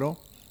ejemplo,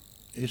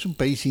 es un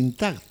país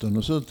intacto.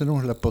 Nosotros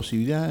tenemos la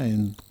posibilidad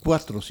en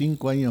 4 o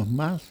 5 años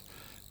más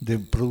de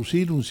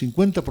producir un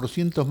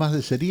 50% más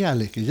de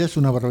cereales, que ya es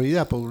una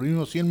barbaridad.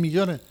 Producimos 100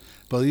 millones,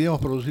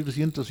 podríamos producir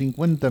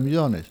 150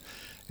 millones.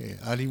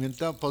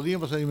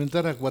 Podríamos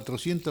alimentar a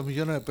 400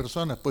 millones de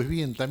personas, pues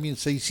bien, también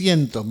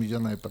 600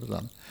 millones de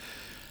personas.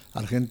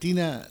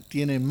 Argentina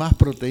tiene más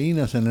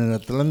proteínas en el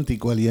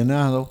Atlántico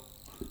alienado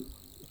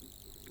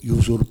y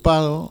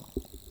usurpado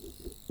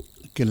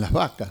que en las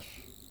vacas.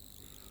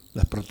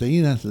 Las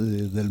proteínas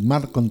del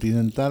mar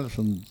continental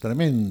son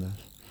tremendas.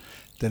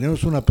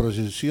 Tenemos una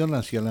proyección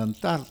hacia la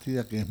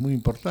Antártida que es muy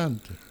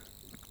importante.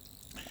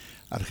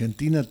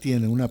 Argentina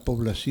tiene una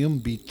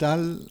población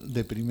vital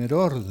de primer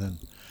orden.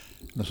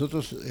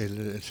 Nosotros,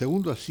 el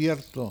segundo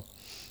acierto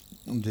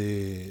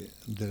de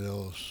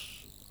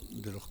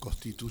los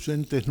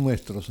constituyentes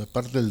nuestros,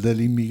 aparte del de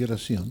la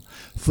inmigración,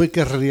 fue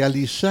que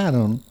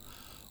realizaron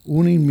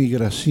una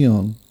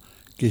inmigración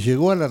que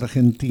llegó a la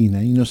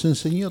Argentina y nos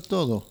enseñó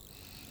todo.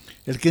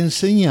 El que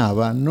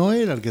enseñaba no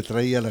era el que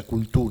traía la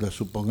cultura,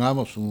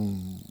 supongamos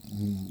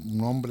un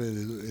hombre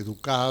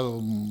educado,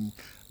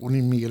 un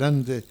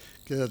inmigrante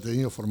que haya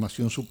tenido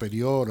formación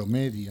superior o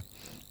media.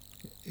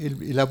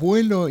 El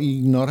abuelo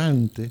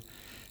ignorante,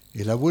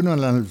 el abuelo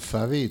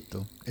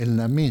analfabeto, en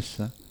la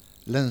mesa,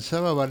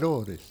 lanzaba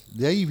valores.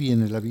 De ahí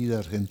viene la vida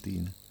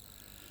argentina.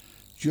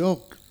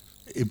 Yo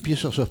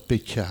empiezo a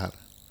sospechar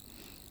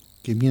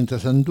que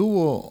mientras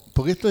anduvo,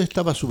 porque esto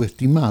estaba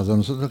subestimado,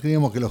 nosotros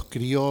creíamos que los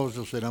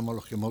criollos éramos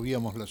los que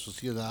movíamos la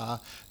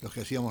sociedad, los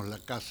que hacíamos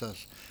las casas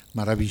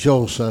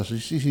maravillosas,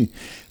 sí,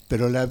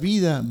 pero la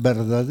vida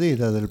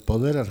verdadera del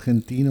poder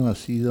argentino ha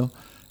sido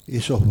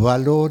esos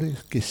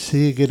valores que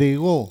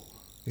segregó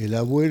el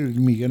abuelo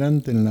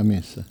inmigrante en la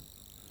mesa,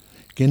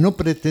 que no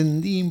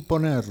pretendía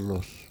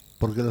imponerlos,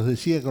 porque los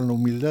decía con la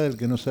humildad del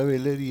que no sabe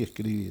leer y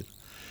escribir,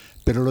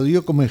 pero lo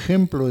dio como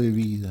ejemplo de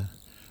vida.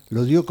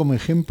 Lo dio como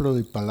ejemplo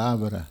de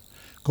palabra,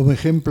 como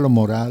ejemplo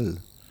moral,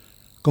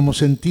 como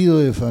sentido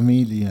de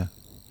familia,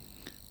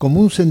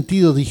 como un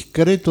sentido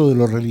discreto de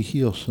lo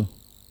religioso,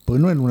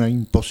 porque no era una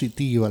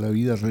impositiva la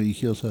vida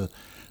religiosa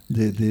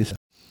de esa.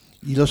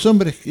 Y los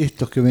hombres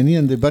estos que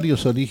venían de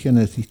varios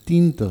orígenes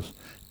distintos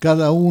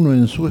cada uno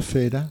en su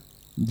esfera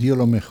dio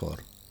lo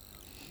mejor.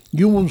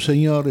 Y hubo un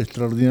señor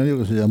extraordinario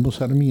que se llamó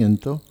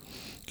Sarmiento,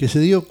 que se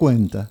dio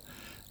cuenta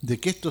de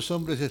que estos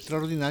hombres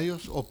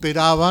extraordinarios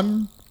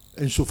operaban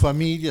en sus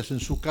familias,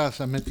 en su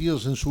casa,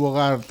 metidos en su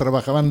hogar,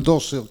 trabajaban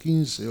 12 o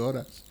 15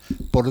 horas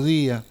por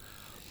día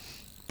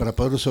para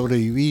poder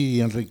sobrevivir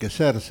y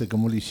enriquecerse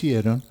como lo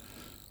hicieron,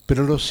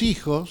 pero los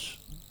hijos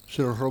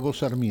se los robó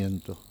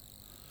Sarmiento.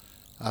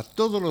 A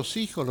todos los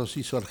hijos los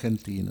hizo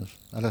argentinos.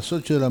 A las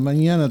 8 de la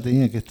mañana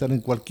tenían que estar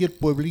en cualquier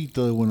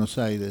pueblito de Buenos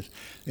Aires,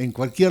 en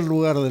cualquier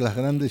lugar de las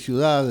grandes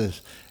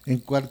ciudades, en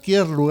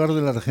cualquier lugar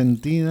de la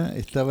Argentina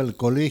estaba el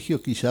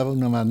colegio que izaba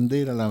una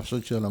bandera a las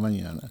 8 de la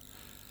mañana,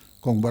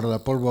 con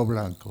guardapolvo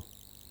blanco.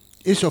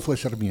 Eso fue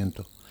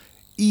Sarmiento.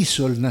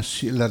 Hizo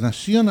la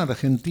nación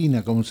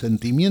argentina con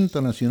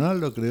sentimiento nacional,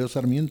 lo creó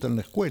Sarmiento en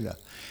la escuela.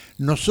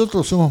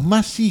 Nosotros somos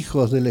más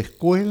hijos de la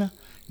escuela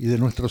y de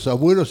nuestros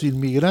abuelos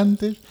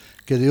inmigrantes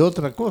que de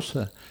otra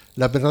cosa.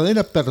 La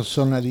verdadera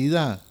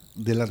personalidad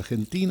del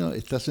argentino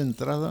está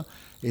centrada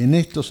en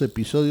estos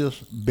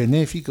episodios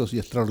benéficos y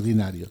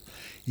extraordinarios.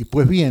 Y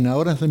pues bien,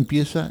 ahora se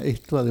empieza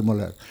esto a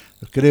demoler.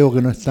 Creo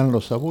que no están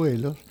los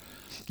abuelos,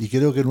 y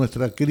creo que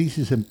nuestra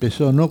crisis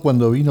empezó no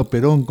cuando vino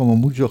Perón, como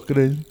muchos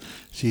creen,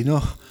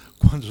 sino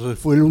cuando se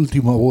fue el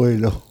último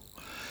abuelo.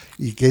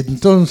 Y que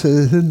entonces,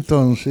 desde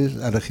entonces,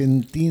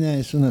 Argentina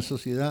es una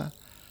sociedad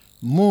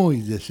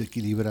muy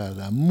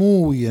desequilibrada,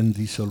 muy en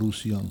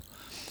disolución.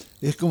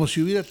 Es como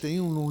si hubiera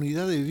tenido una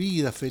unidad de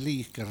vida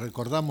feliz que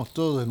recordamos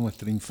todos de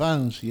nuestra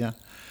infancia,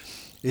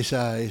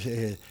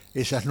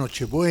 esas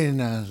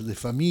nochebuenas de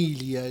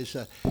familia,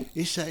 esa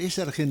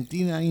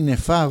Argentina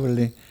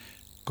inefable,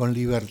 con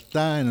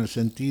libertad en el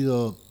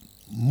sentido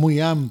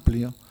muy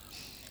amplio,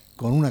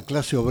 con una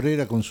clase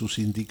obrera con sus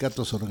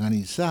sindicatos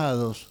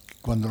organizados.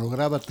 Cuando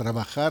lograba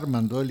trabajar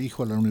mandó el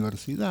hijo a la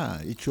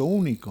universidad, hecho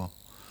único.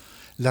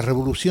 La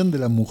revolución de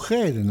la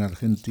mujer en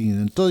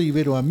Argentina, en toda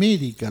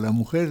Iberoamérica, la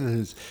mujer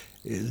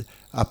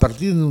a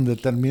partir de un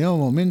determinado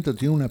momento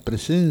tiene una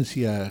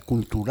presencia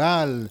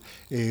cultural,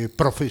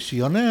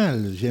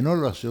 profesional, llenó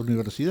las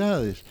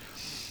universidades.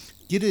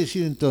 Quiere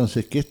decir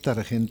entonces que esta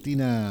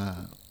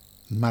Argentina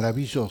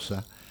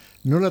maravillosa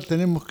no la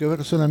tenemos que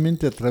ver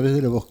solamente a través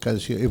de la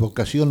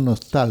evocación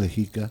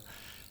nostálgica,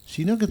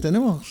 sino que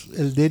tenemos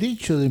el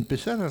derecho de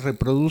empezar a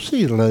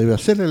reproducirla, de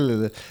hacer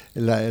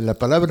la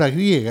palabra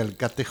griega, el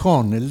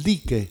catejón, el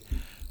dique.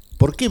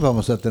 ¿Por qué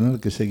vamos a tener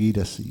que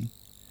seguir así?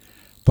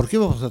 ¿Por qué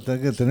vamos a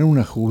tener que tener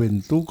una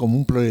juventud como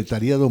un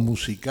proletariado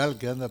musical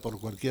que anda por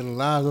cualquier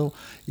lado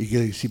y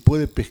que si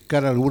puede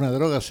pescar alguna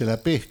droga se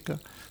la pesca?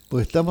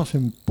 Pues estamos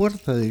en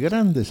puerta de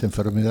grandes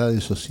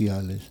enfermedades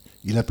sociales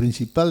y la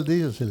principal de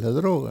ellas es la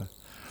droga.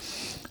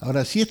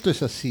 Ahora, si esto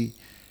es así,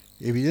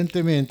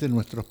 evidentemente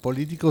nuestros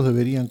políticos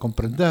deberían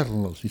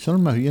comprenderlo, y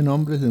son más bien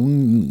hombres de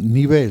un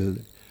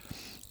nivel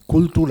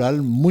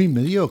cultural muy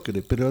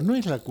mediocre, pero no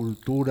es la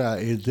cultura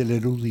del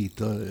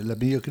erudito, la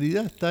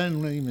mediocridad está en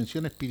una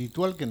dimensión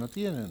espiritual que no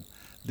tienen,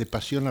 de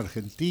pasión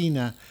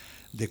argentina,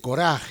 de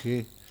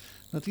coraje.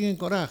 No tienen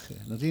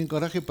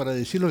coraje para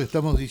decir lo que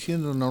estamos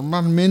diciendo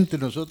normalmente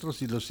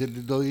nosotros, y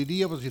lo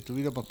diríamos si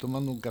estuviéramos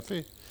tomando un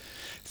café.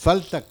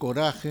 Falta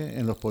coraje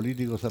en los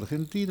políticos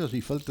argentinos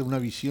y falta una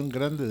visión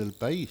grande del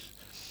país.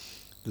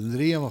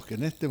 Tendríamos que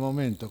en este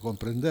momento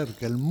comprender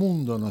que el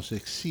mundo nos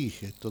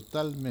exige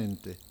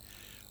totalmente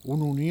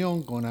una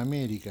unión con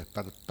América,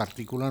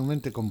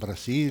 particularmente con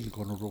Brasil,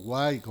 con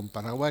Uruguay, con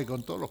Paraguay,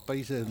 con todos los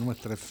países de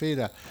nuestra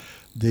esfera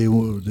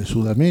de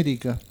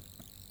Sudamérica,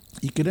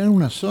 y crear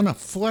una zona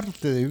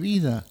fuerte de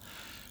vida,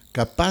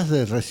 capaz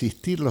de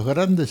resistir los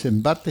grandes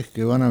embates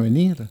que van a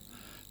venir,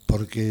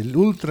 porque el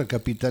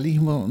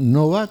ultracapitalismo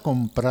no va a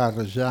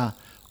comprar ya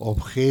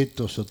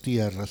objetos o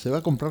tierras, se va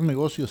a comprar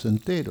negocios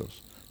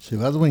enteros, se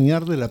va a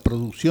adueñar de la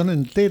producción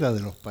entera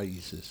de los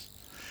países.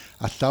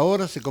 Hasta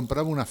ahora se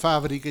compraba una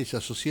fábrica y se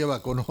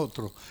asociaba con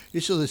otro,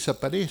 eso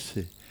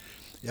desaparece.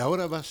 Y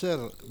ahora va a ser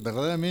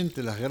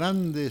verdaderamente las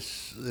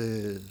grandes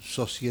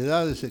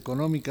sociedades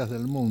económicas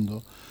del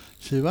mundo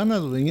se van a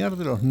adueñar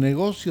de los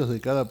negocios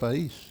de cada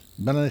país,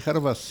 van a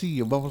dejar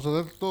vacíos, vamos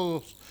a ser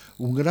todos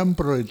un gran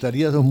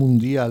proletariado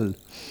mundial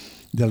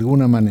de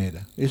alguna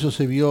manera. Eso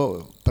se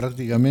vio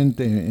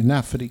prácticamente en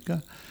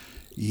África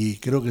y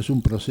creo que es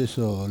un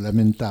proceso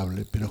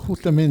lamentable, pero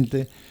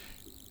justamente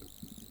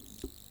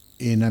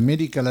en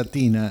América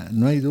Latina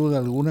no hay duda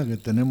alguna que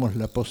tenemos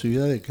la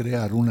posibilidad de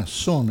crear una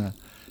zona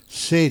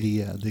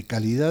seria de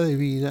calidad de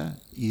vida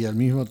y al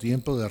mismo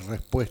tiempo de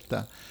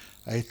respuesta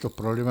a estos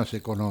problemas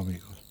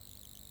económicos.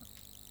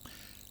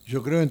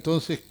 Yo creo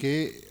entonces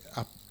que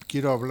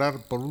quiero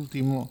hablar por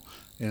último,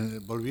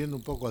 volviendo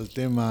un poco al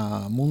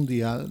tema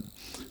mundial,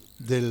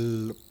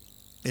 del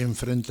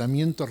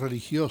enfrentamiento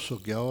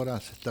religioso que ahora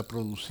se está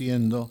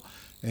produciendo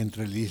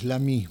entre el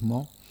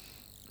islamismo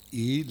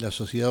y la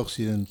sociedad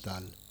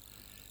occidental.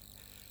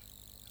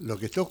 Lo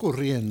que está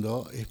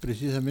ocurriendo es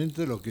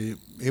precisamente lo que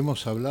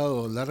hemos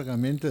hablado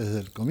largamente desde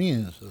el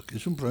comienzo, que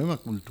es un problema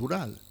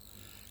cultural.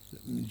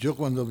 Yo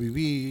cuando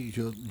viví,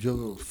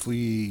 yo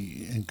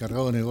fui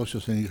encargado de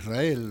negocios en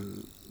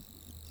Israel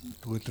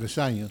tuve 3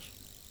 años,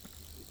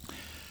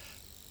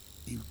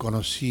 y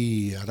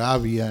conocí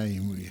Arabia y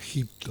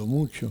Egipto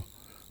mucho,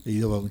 he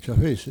ido muchas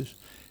veces,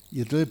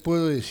 y entonces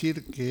puedo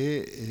decir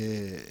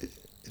que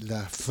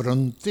la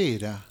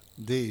frontera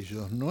de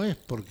ellos no es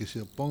porque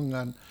se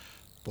opongan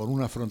por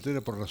una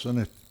frontera por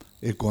razones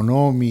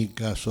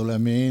económicas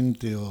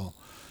solamente o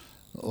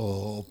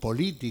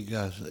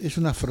políticas, es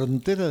una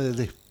frontera de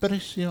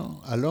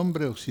desprecio al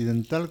hombre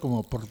occidental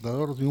como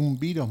portador de un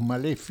virus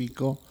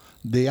maléfico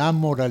de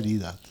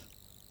amoralidad.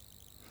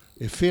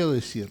 Es feo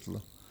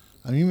decirlo.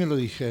 A mí me lo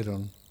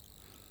dijeron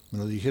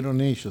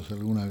ellos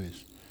alguna vez.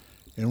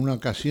 En una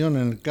ocasión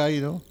en el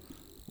Cairo,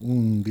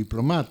 un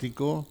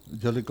diplomático,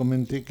 yo le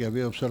comenté que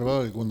había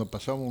observado que cuando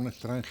pasaba un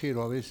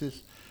extranjero a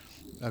veces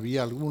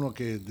había alguno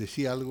que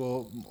decía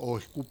algo o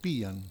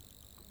escupían,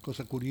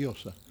 cosa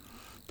curiosa,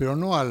 pero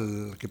no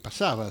al que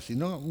pasaba,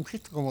 sino un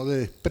gesto como de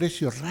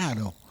desprecio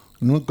raro,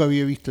 nunca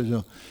había visto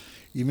yo.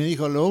 Y me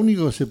dijo, lo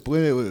único que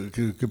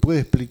puede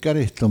explicar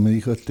esto, me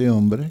dijo este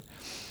hombre,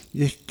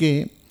 es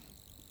que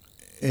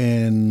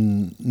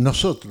en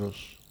nosotros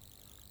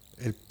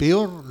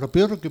lo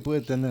peor que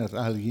puede tener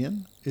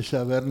alguien es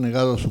haber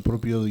negado a su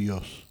propio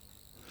Dios.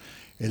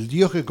 El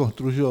Dios que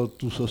construyó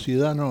tu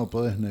sociedad no lo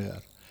podés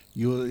negar.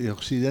 Y el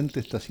Occidente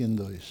está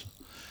haciendo eso.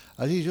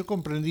 Allí yo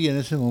comprendí en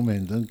ese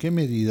momento en qué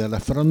medida la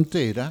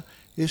frontera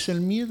es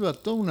el miedo a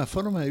toda una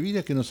forma de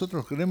vida que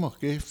nosotros creemos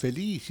que es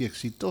feliz y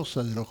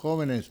exitosa de los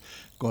jóvenes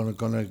con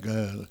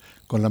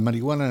la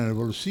marihuana en el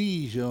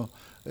bolsillo,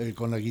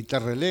 con la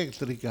guitarra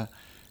eléctrica.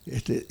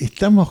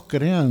 Estamos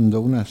creando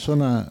una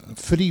zona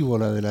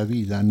frívola de la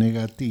vida,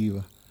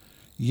 negativa,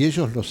 y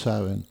ellos lo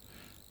saben.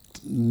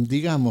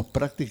 Digamos,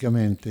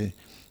 prácticamente,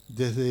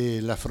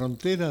 desde la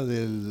frontera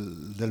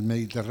del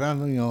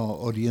Mediterráneo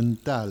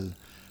oriental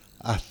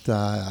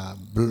hasta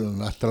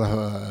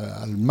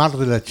el mar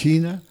de la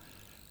China,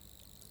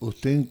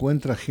 usted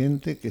encuentra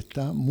gente que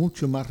está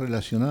mucho más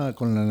relacionada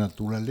con la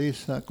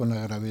naturaleza, con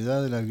la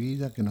gravedad de la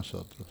vida que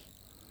nosotros.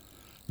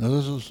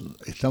 Nosotros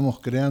estamos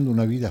creando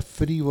una vida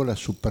frívola,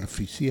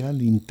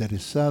 superficial,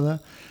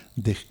 interesada,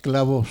 de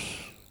esclavos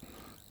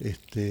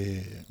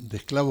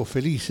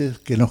felices,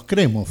 que nos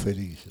creemos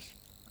felices.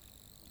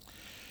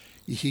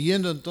 Y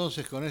siguiendo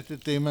entonces con este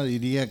tema,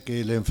 diría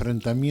que el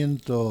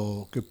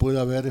enfrentamiento que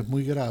pueda haber es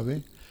muy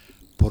grave,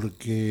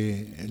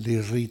 porque la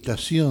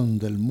irritación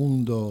del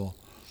mundo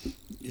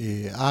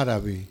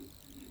árabe,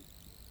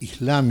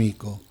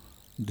 islámico,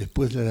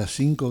 después de las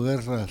 5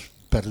 guerras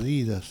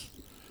perdidas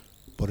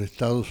por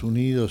Estados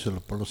Unidos,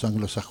 por los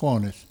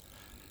anglosajones,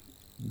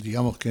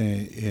 digamos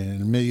que en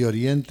el Medio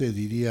Oriente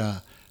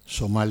diría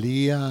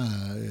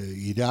Somalia,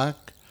 Irak,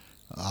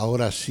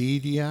 ahora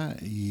Siria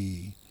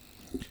y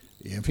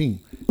en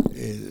fin,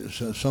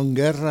 son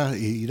guerras,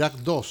 Irak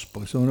 2,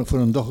 porque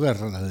fueron 2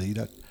 guerras las de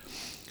Irak.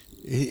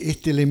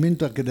 Este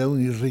elemento ha creado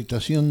una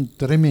irritación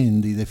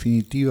tremenda y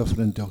definitiva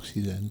frente a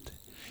Occidente.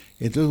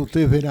 Entonces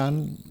ustedes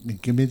verán en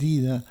qué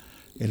medida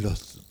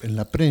en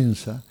la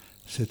prensa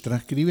se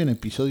transcriben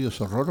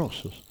episodios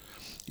horrorosos.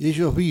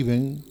 Ellos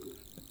viven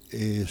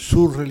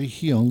su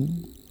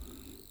religión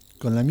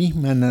con la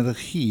misma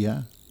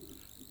energía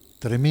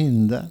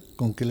tremenda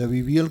con que la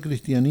vivió el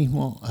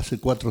cristianismo hace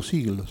 4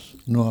 siglos,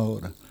 no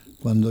ahora,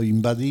 cuando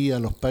invadía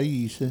los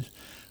países,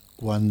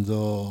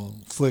 cuando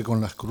fue con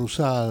las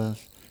cruzadas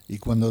y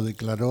cuando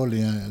declaró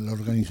la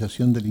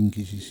organización de la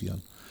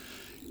Inquisición.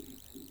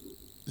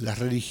 Las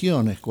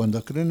religiones,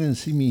 cuando creen en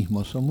sí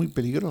mismos, son muy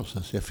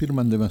peligrosas, se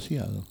afirman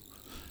demasiado.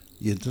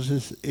 Y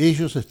entonces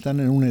ellos están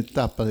en una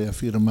etapa de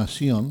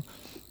afirmación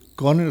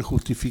con el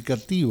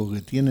justificativo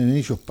que tienen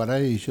ellos para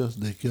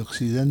ellos de que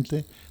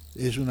Occidente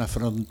es una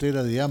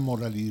frontera de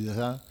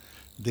amoralidad,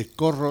 de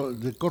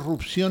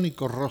corrupción y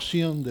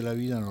corrosión de la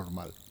vida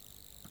normal.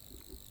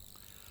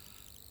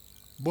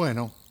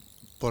 Bueno,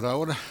 por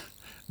ahora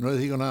no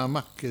les digo nada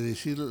más que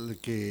decirle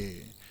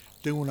que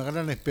tengo una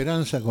gran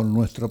esperanza con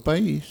nuestro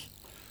país.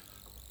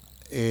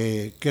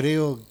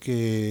 Creo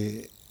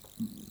que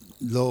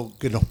lo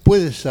que nos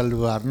puede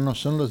salvar no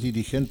son los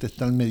dirigentes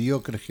tan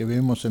mediocres que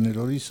vemos en el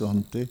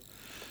horizonte,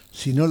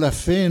 sino la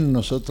fe en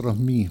nosotros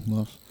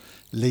mismos,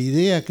 la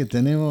idea que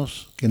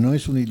tenemos, que no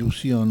es una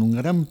ilusión, un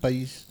gran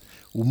país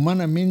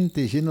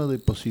humanamente lleno de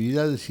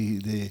posibilidades y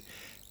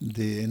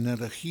de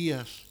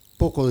energías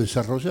poco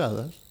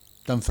desarrolladas,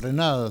 tan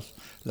frenadas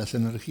las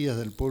energías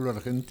del pueblo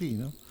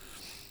argentino,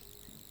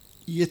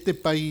 y este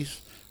país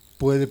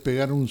puede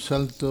pegar un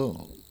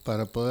salto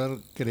para poder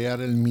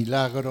crear el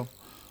milagro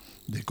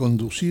de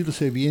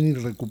conducirse bien y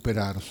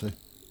recuperarse.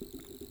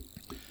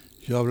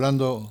 Yo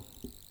hablando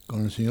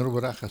con el señor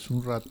Braja hace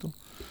un rato,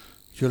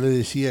 yo le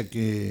decía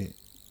que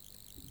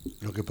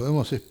lo que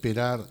podemos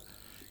esperar,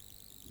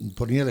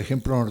 ponía el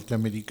ejemplo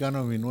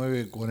norteamericano en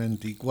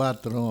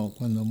 1944,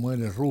 cuando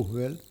muere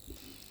Roosevelt,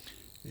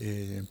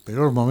 el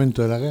peor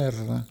momento de la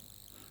guerra,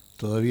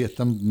 todavía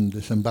están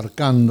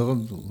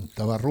desembarcando,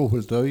 estaba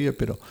Roosevelt todavía,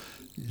 pero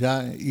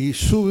ya, y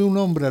sube un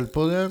hombre al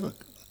poder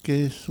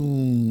que es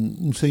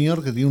un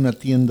señor que tiene una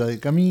tienda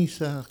de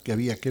camisas, que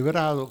había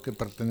quebrado, que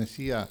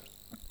pertenecía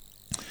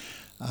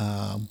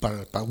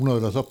para uno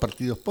de los dos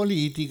partidos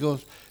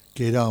políticos,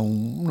 que era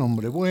un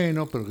hombre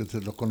bueno, pero que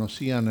se lo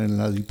conocían en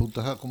la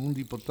diputada como un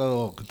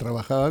diputado que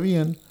trabajaba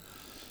bien,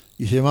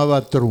 y se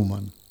llamaba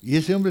Truman. Y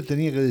ese hombre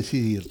tenía que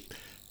decidir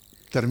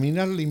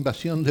terminar la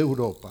invasión de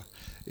Europa,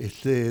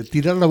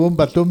 tirar la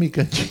bomba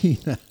atómica en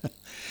China.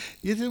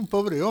 Y ese es un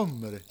pobre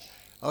hombre.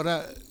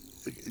 Ahora,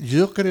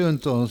 yo creo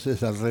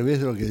entonces, al revés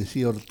de lo que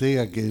decía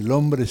Ortega, que el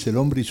hombre es el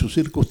hombre y su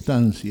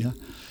circunstancia,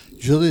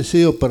 yo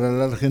deseo para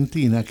la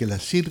Argentina que la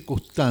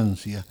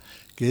circunstancia,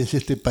 que es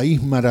este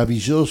país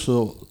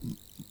maravilloso,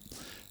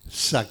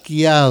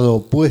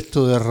 saqueado,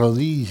 puesto de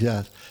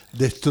rodillas,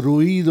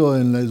 destruido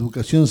en la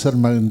educación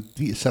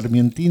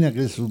sarmientina,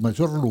 que es su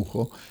mayor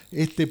lujo,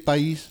 este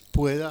país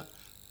pueda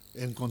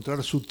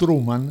encontrar su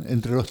Truman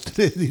entre los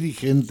tres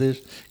dirigentes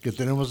que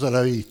tenemos a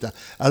la vista.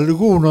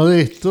 Alguno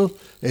de estos,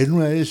 en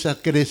una de esas,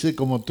 crece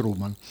como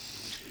Truman.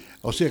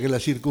 O sea que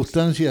las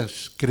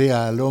circunstancias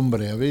crea al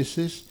hombre a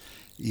veces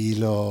y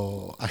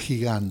lo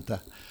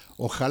agiganta.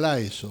 Ojalá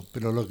eso,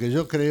 pero lo que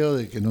yo creo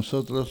de que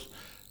nosotros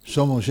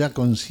somos ya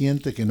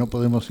conscientes que no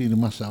podemos ir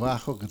más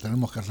abajo, que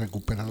tenemos que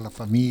recuperar la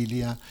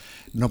familia,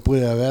 no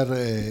puede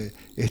haber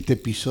este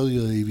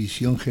episodio de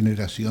división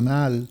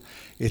generacional,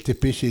 esta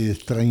especie de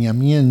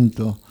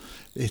extrañamiento,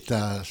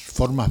 estas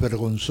formas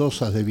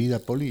vergonzosas de vida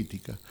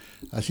política.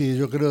 Así que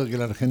yo creo que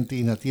la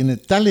Argentina tiene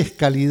tales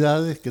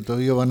calidades que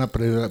todavía van a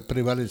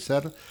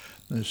prevalecer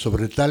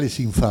sobre tales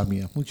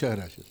infamias. Muchas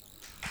gracias.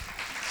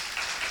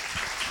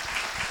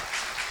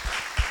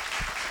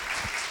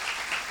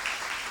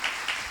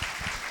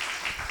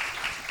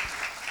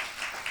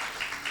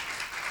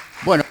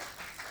 Bueno,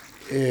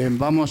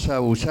 vamos a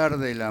abusar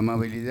de la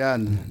amabilidad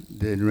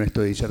de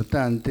nuestro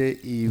disertante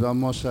y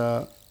vamos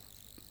a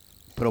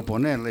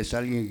proponerles a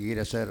alguien que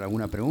quiera hacer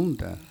alguna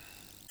pregunta.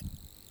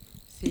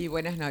 Sí,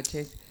 buenas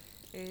noches.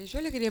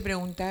 Yo le quería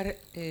preguntar,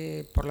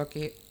 por lo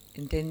que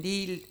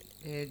entendí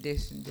de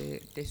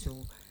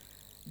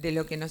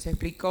lo que nos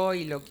explicó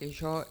y lo que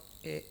yo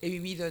he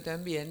vivido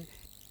también,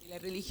 la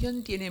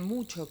religión tiene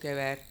mucho que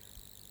ver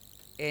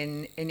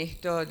en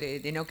esto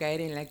de no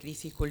caer en la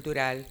crisis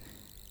cultural.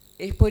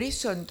 ¿Es por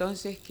eso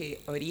entonces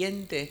que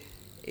Oriente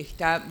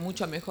está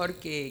mucho mejor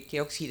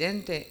que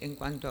Occidente en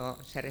cuanto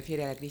se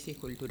refiere a la crisis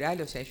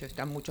cultural? O sea, ellos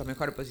están mucho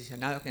mejor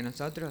posicionados que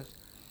nosotros.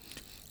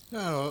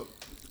 Claro,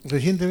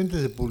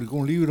 recientemente se publicó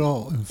un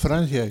libro en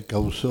Francia que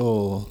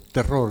causó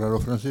terror a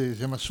los franceses,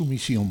 se llama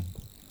Sumisión,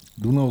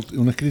 de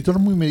un escritor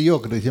muy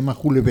mediocre, se llama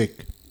Jules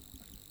Beck.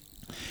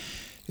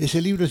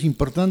 Ese libro es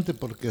importante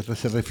porque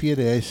se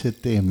refiere a ese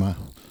tema.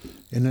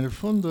 En el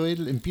fondo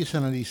él empieza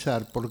a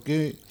analizar por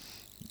qué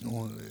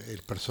el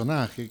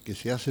personaje que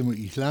se hace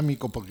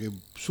islámico porque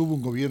sube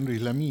un gobierno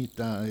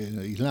islámico al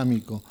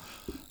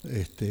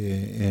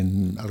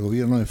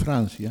gobierno de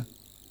Francia,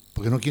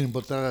 porque no quieren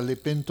votar a Le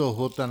Pen, todos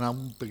votan a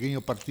un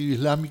pequeño partido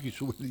islámico y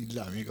sube el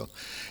islámico.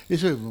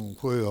 Eso es un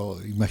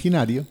juego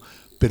imaginario,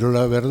 pero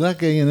la verdad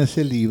que hay en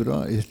ese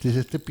libro es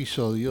este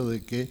episodio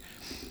de que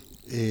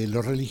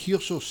lo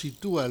religioso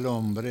sitúa al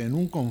hombre en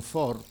un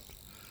confort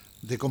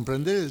de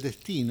comprender el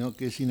destino,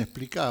 que es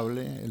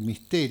inexplicable, el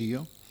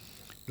misterio.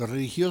 Lo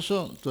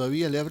religioso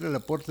todavía le abre la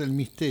puerta del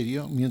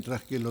misterio,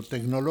 mientras que lo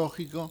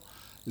tecnológico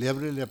le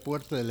abre la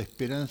puerta de la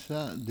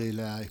esperanza de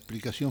la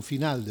explicación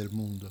final del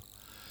mundo.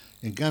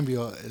 En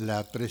cambio,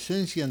 la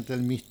presencia ante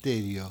el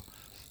misterio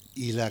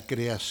y la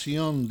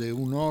creación de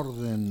un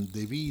orden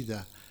de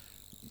vida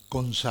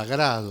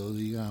consagrado,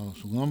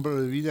 digamos, un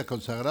orden de vida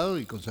consagrado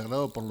y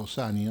consagrado por los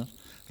años,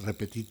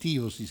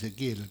 repetitivo si se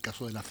quiere, el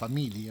caso de la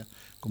familia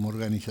como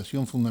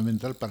organización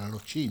fundamental para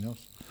los chinos.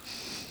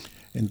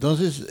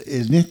 Entonces,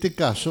 en este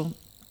caso,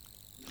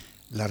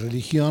 la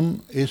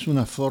religión es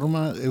una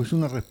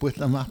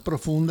respuesta más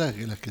profunda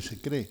que las que se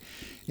cree.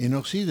 En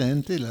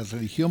Occidente, la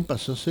religión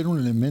pasó a ser un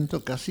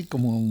elemento casi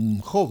como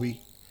un hobby,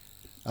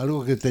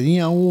 algo que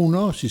tenía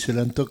uno si se le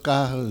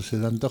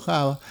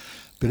antojaba,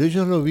 pero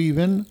ellos lo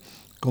viven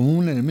como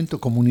un elemento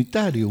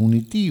comunitario,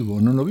 unitivo,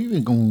 no lo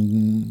viven como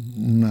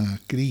una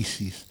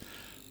crisis.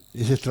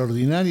 Es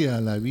extraordinaria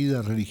la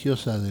vida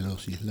religiosa de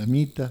los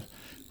islamitas,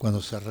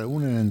 cuando se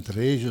reúnen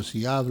entre ellos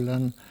y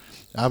hablan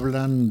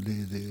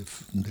de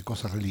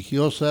cosas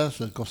religiosas,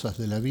 de cosas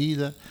de la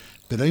vida,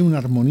 pero hay una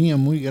armonía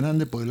muy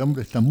grande porque el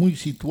hombre está muy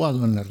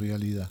situado en la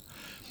realidad.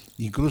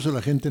 Incluso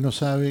la gente no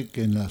sabe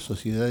que en las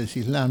sociedades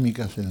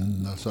islámicas,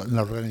 en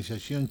la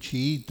organización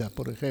chiita,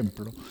 por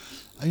ejemplo,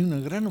 hay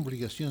una gran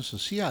obligación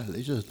social.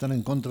 Ellos están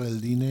en contra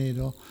del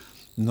dinero,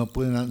 no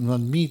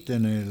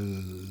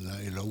admiten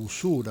la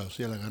usura, o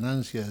sea, la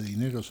ganancia de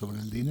dinero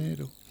sobre el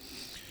dinero.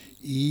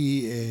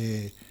 Y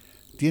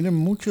tienen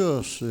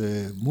muchas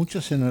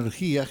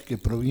energías que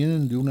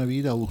provienen de una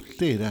vida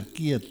austera,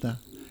 quieta,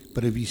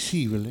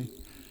 previsible.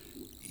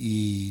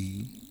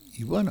 Y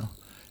bueno,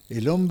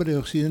 el hombre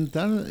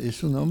occidental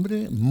es un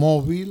hombre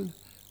móvil,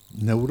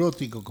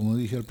 neurótico, como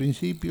dije al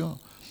principio,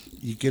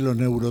 y que lo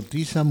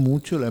neurotiza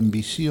mucho la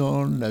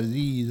ambición, la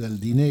vida, el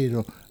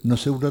dinero,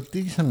 nos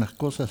neurotizan las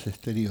cosas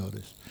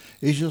exteriores.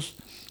 Ellos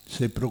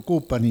se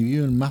preocupan y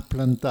viven más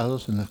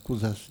plantados en las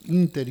cosas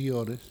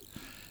interiores,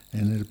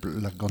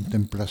 la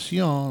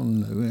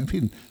contemplación, en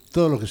fin,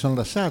 todo lo que son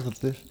las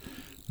artes,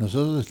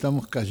 nosotros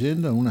estamos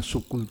cayendo en una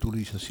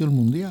subculturización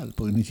mundial,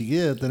 porque ni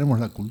siquiera tenemos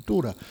la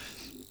cultura.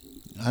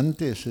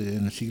 Antes,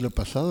 en el siglo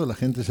pasado, la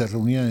gente se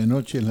reunía de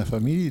noche en la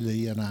familia y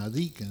leían a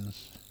Dickens.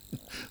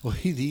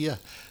 Hoy día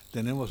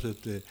tenemos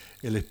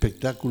el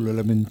espectáculo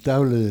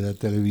lamentable de la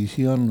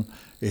televisión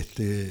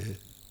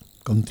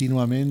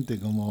continuamente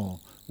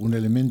como un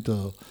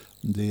elemento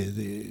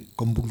de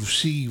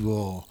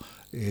convulsivo,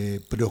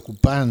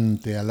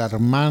 preocupante,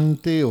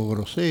 alarmante o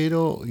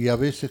grosero, y a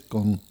veces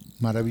con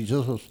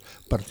maravillosos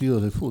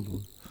partidos de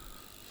fútbol.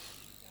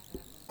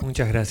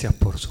 Muchas gracias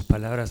por sus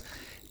palabras.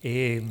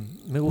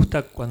 Me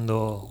gusta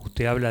cuando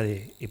usted habla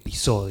de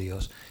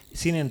episodios,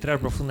 sin entrar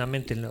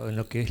profundamente en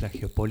lo que es la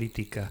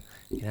geopolítica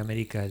en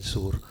América del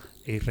Sur,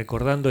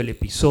 recordando el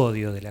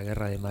episodio de la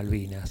Guerra de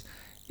Malvinas.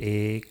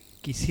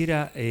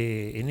 Quisiera,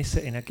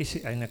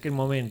 en aquel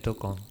momento,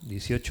 con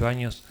 18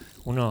 años,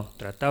 uno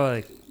trataba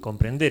de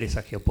comprender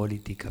esa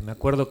geopolítica. Me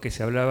acuerdo que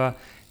se hablaba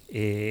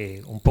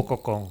un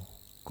poco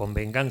con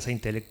venganza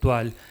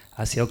intelectual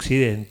hacia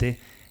Occidente,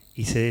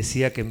 y se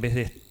decía que en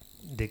vez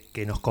de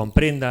que nos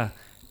comprenda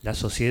la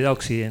sociedad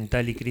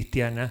occidental y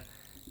cristiana,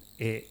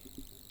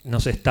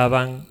 nos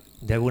estaban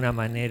de alguna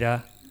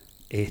manera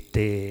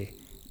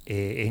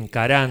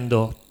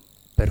encarando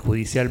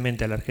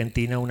perjudicialmente a la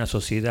Argentina una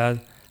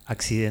sociedad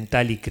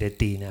accidental y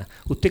cretina.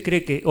 ¿Usted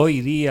cree que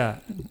hoy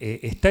día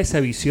está esa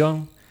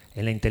visión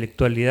en la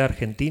intelectualidad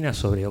argentina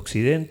sobre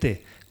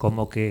Occidente,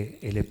 como que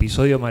el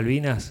episodio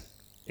Malvinas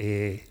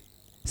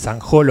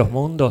zanjó los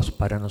mundos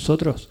para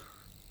nosotros?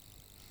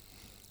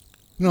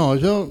 No,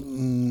 yo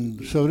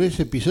sobre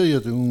ese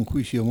episodio tengo un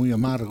juicio muy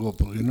amargo,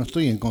 porque no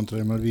estoy en contra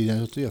de Malvinas,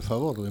 yo estoy a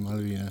favor de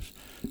Malvinas.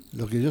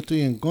 Lo que yo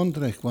estoy en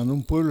contra es cuando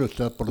un pueblo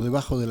está por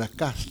debajo de la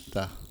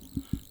casta.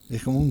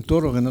 Es como un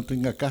toro que no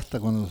tenga casta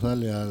cuando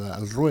sale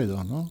al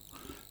ruedo, ¿no?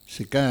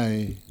 Se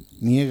cae,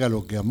 niega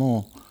lo que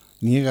amó,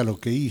 niega lo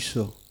que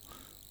hizo,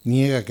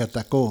 niega que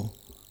atacó,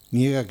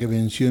 niega que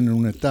venció en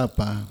una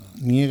etapa,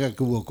 niega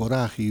que hubo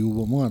coraje y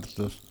hubo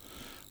muertos.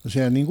 O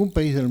sea, en ningún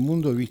país del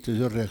mundo he visto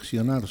yo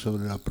reaccionar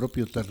sobre el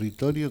propio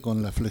territorio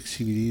con la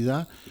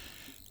flexibilidad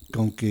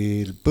con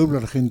que el pueblo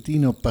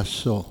argentino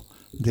pasó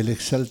de la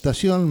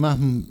exaltación más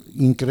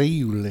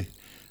increíble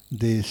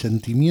de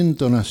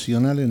sentimiento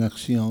nacional en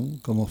acción,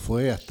 como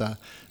fue hasta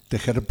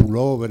tejer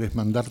pulóveres,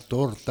 mandar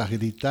tortas,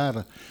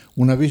 gritar.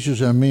 Una vez yo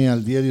llamé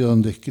al diario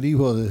donde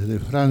escribo desde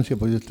Francia,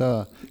 porque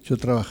yo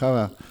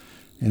trabajaba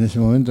en ese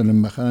momento en la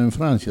embajada en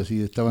Francia, así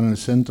estaba en el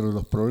centro de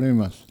los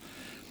problemas.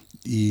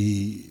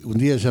 Y un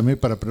día llamé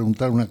para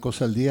preguntar una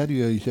cosa al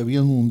diario y se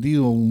habían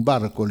hundido un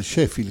barco, el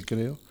Sheffield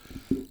creo,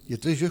 y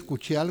entonces yo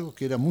escuché algo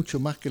que era mucho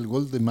más que el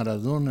gol de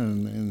Maradona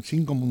en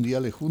 5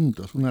 mundiales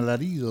juntos, un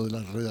alarido de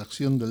la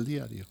redacción del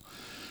diario.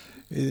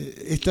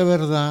 Esta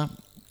verdad,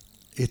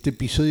 este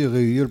episodio que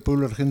vivió el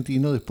pueblo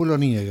argentino, después lo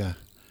niega,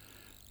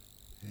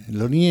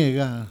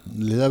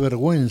 le da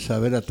vergüenza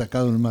haber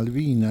atacado en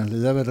Malvinas, le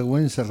da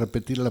vergüenza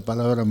repetir la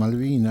palabra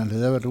Malvinas, le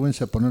da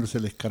vergüenza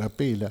ponerse la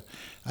escarapela.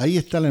 Ahí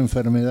está la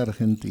enfermedad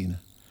argentina.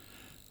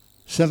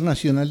 Ser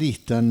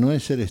nacionalista no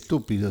es ser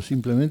estúpido,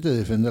 simplemente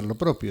defender lo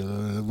propio.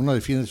 Uno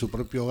defiende su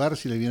propio hogar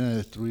si le viene a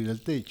destruir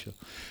el techo.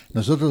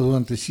 Nosotros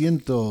durante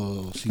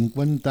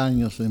 150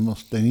 años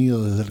hemos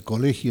tenido desde el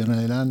colegio en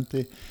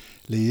adelante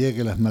la idea de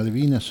que las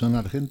Malvinas son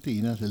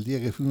argentinas. El día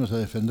que fuimos a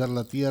defender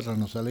la tierra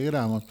nos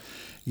alegramos.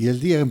 Y el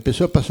día que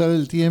empezó a pasar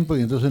el tiempo,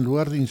 y entonces en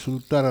lugar de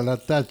insultar a la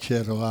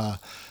Thatcher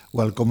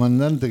o al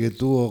comandante que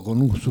tuvo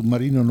con un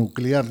submarino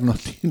nuclear,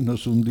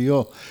 nos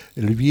hundió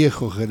el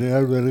viejo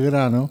general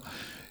Belgrano,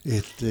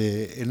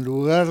 en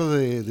lugar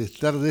de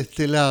estar de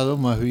este lado,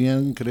 más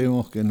bien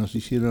creemos que nos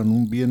hicieron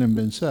un bien en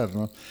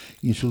vencernos.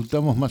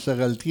 Insultamos más a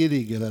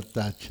Galtieri que a la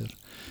Thatcher.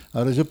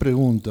 Ahora yo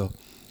pregunto,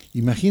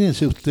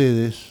 imagínense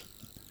ustedes,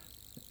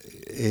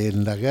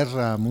 en la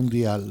guerra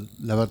mundial,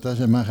 la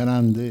batalla más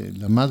grande,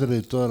 la madre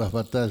de todas las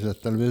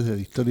batallas, tal vez de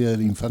la historia de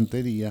la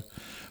infantería,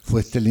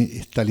 fue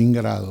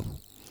Stalingrado.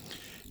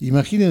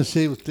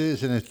 Imagínense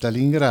ustedes en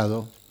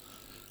Stalingrado,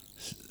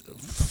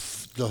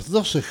 los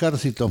 2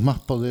 ejércitos más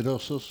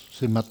poderosos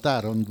se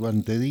mataron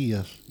durante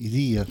días y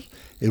días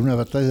en una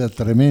batalla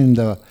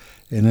tremenda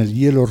en el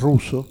hielo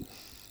ruso,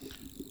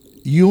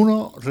 y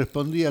uno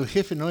respondía, el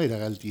jefe no era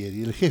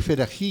Galtieri, el jefe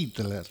era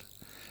Hitler,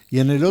 y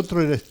en el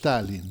otro era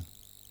Stalin.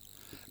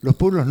 Los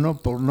pueblos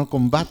no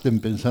combaten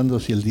pensando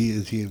si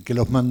el que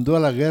los mandó a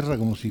la guerra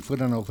como si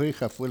fueran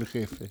ovejas fue el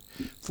jefe.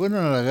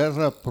 Fueron a la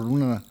guerra por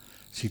una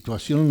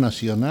situación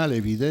nacional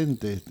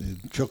evidente,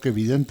 choque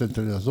evidente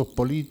entre las dos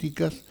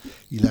políticas,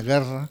 y la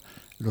guerra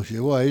los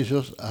llevó a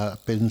ellos a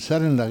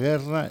pensar en la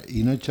guerra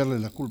y no echarle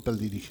la culpa al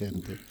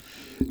dirigente.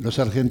 Los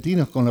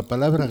argentinos con la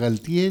palabra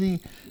Galtieri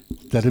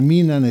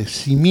terminan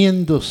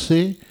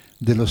eximiéndose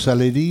de los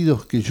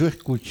alaridos que yo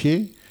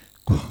escuché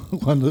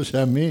cuando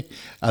llamé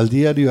al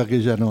diario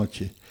aquella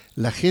noche.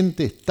 La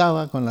gente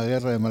estaba con la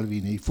guerra de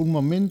Malvinas y fue un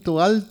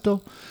momento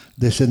alto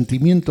de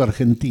sentimiento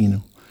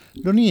argentino.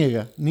 Lo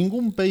niega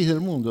ningún país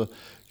del mundo.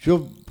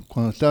 Yo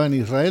cuando estaba en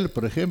Israel,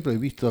 por ejemplo, he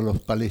visto a los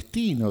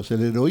palestinos,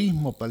 el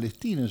heroísmo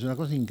palestino, es una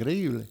cosa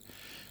increíble.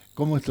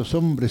 Cómo estos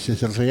hombres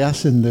se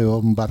rehacen de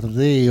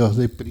bombardeos,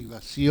 de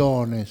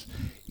privaciones,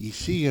 y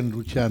siguen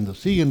luchando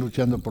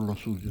por lo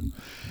suyo.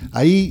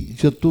 Ahí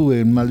yo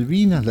tuve en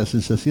Malvinas la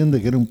sensación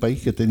de que era un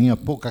país que tenía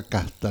poca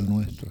casta el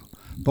nuestro,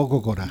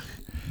 poco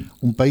coraje,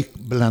 un país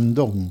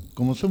blandón,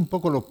 como son un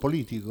poco los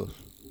políticos.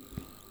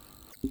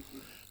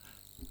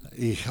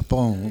 Y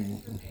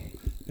Japón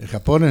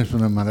es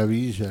una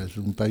maravilla, es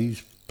un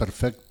país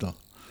perfecto,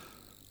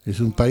 es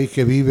un país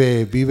que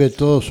vive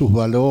todos sus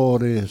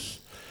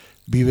valores,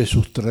 vive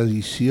sus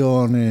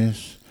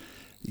tradiciones,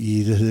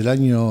 y desde el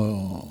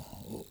año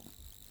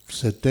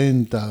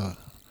 70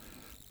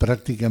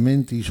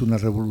 prácticamente hizo una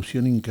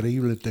revolución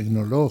increíble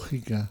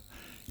tecnológica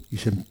y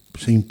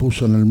se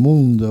impuso en el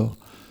mundo.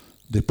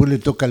 Después le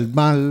toca el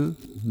mal,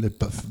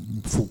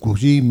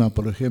 Fukushima,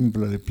 por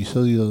ejemplo, el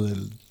episodio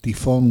del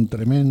tifón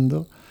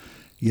tremendo,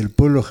 y el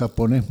pueblo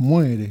japonés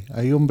muere.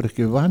 Hay hombres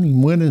que van y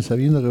mueren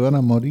sabiendo que van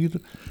a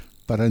morir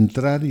para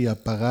entrar y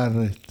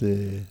apagar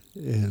el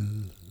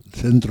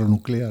centro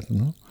nuclear,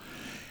 ¿no?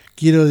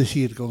 Quiero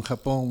decir, con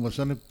Japón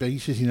son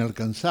países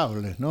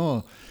inalcanzables,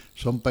 ¿no?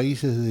 Son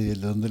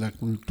países donde la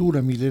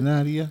cultura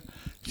milenaria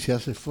se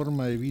hace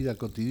forma de vida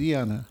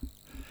cotidiana,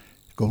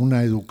 con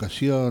una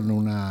educación,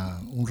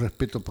 un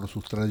respeto por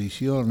sus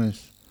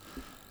tradiciones,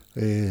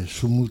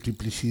 su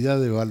multiplicidad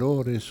de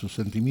valores, su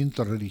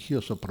sentimiento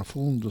religioso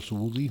profundo, su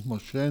budismo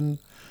zen,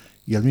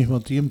 y al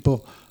mismo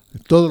tiempo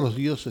todos los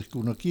dioses que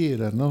uno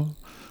quiera, ¿no?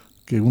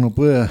 Que uno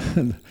pueda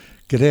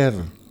creer,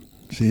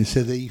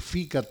 se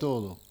deifica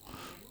todo.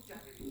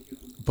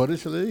 Por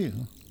eso le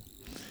digo,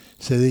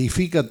 se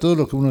deifica todo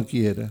lo que uno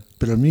quiera,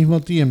 pero al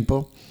mismo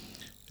tiempo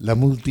la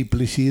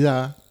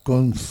multiplicidad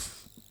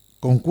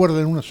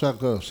concuerda en una sola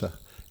cosa: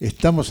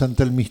 estamos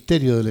ante el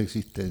misterio de la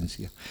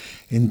existencia,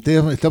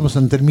 estamos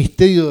ante el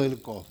misterio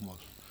del cosmos.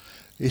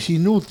 Es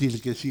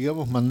inútil que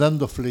sigamos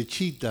mandando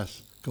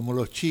flechitas como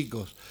los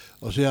chicos,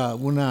 o sea,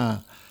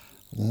 una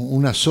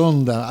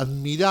sonda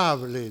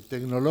admirable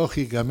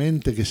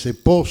tecnológicamente que se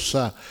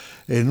posa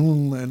en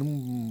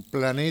un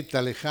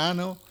planeta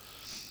lejano,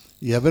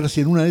 y a ver si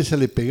en una de esas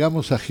le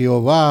pegamos a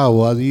Jehová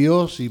o a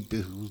Dios y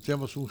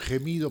escuchamos un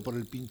gemido por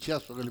el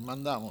pinchazo que le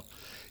mandamos,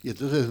 y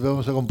entonces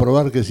vamos a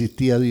comprobar que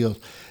existía Dios.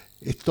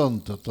 Es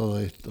tonto todo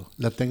esto.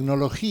 La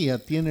tecnología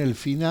tiene el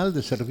final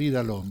de servir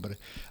al hombre.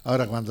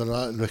 Ahora, cuando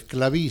lo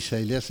esclaviza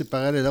y le hace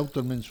pagar el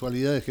auto en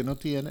mensualidades que no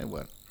tiene,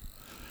 bueno,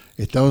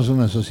 estamos en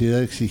una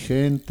sociedad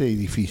exigente y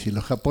difícil.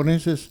 Los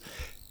japoneses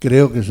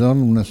creo que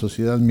son una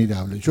sociedad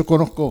admirable. Yo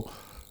conozco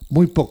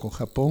muy poco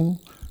Japón,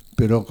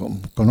 pero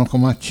conozco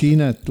más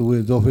China.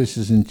 Estuve 2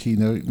 veces en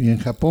China. Y en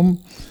Japón,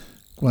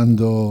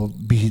 cuando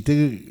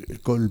visité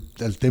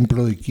el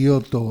templo de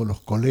Kioto,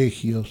 los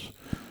colegios,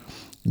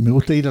 me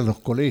gusta ir a los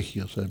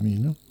colegios a mí,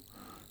 ¿no?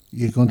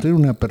 Y encontré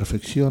una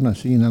perfección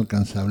así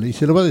inalcanzable. Y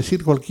se lo va a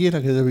decir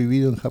cualquiera que haya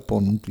vivido en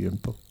Japón un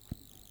tiempo.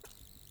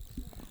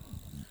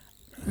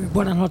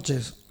 Buenas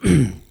noches.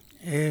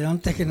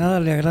 Antes que nada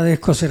le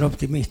agradezco ser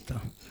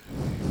optimista.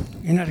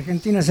 En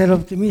Argentina ser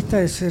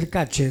optimista es ser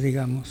cache,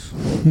 digamos.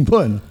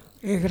 Bueno.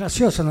 Es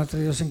graciosa nuestra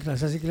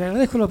idiosincrasia, así que le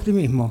agradezco el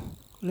optimismo.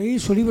 Leí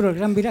su libro El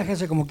Gran Viraje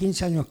hace como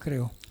 15 años,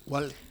 creo.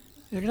 ¿Cuál?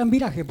 El Gran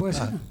Viraje, puede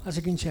ser,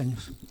 hace 15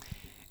 años.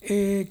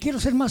 Quiero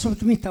ser más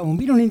optimista aún.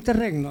 Vino un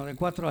interregno de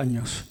 4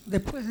 años.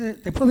 Después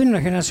vino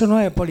una generación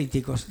nueva de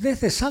políticos.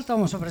 Desde Salta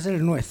vamos a ofrecer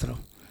el nuestro,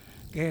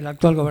 que es el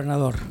actual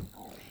gobernador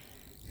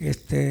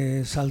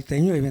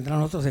salteño, y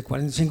vendrán otros de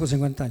 45 o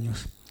 50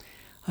 años.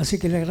 Así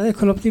que le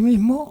agradezco el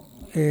optimismo.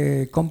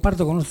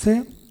 Comparto con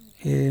usted.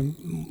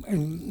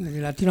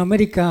 En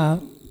Latinoamérica,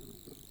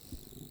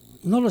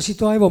 no lo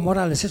citó a Evo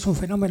Morales, es un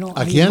fenómeno.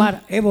 ¿A quién?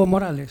 Evo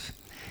Morales.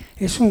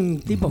 Es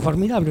un tipo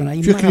formidable.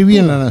 Yo escribí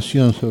en La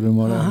Nación sobre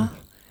Morales. Ajá.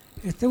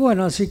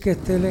 Bueno, así que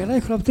le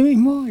agradezco el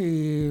optimismo,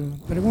 y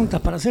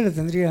preguntas para hacerle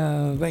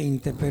tendría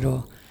 20,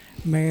 pero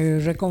me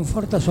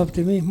reconforta su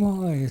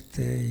optimismo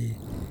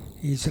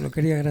y se lo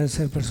quería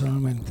agradecer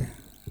personalmente.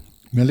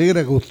 Me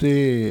alegra que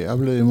usted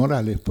hable de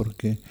Morales,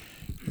 porque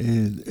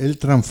él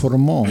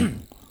transformó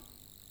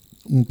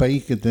un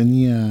país que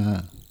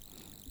tenía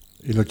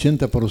el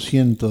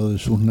 80% de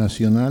sus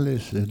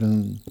nacionales,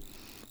 eran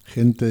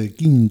gente de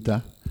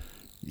quinta,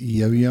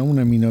 y había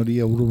una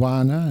minoría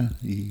urbana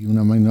y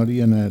una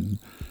minoría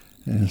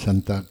en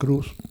Santa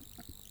Cruz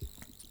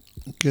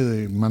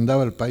que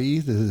mandaba el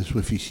país desde su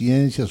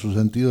eficiencia, su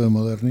sentido de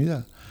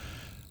modernidad.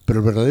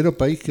 Pero el verdadero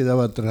país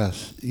quedaba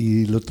atrás,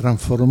 y lo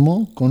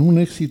transformó con un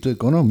éxito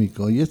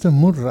económico, y esto es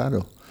muy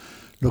raro.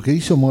 Lo que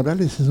hizo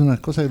Morales es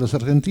una cosa que los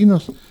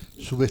argentinos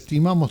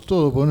subestimamos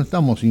todo porque no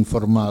estamos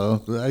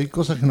informados. Hay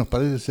cosas que nos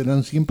parecen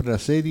serán siempre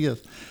las serias.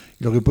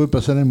 Lo que puede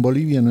pasar en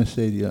Bolivia no es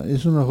seria.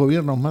 Es uno de los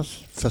gobiernos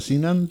más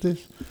fascinantes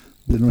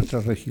de nuestra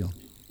región,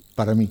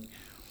 para mí.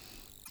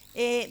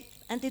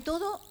 Ante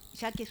todo,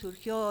 ya que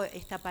surgió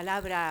esta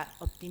palabra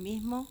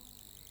optimismo,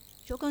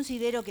 yo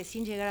considero que,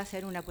 sin llegar a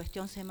ser una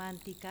cuestión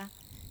semántica,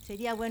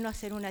 sería bueno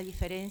hacer una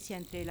diferencia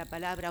entre la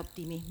palabra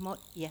optimismo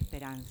y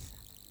esperanza.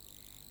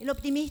 El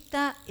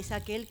optimista es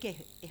aquel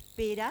que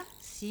espera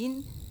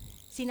sin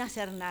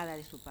hacer nada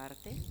de su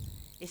parte.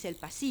 Es el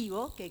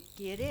pasivo que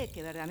quiere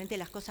que verdaderamente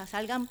las cosas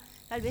salgan.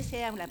 Tal vez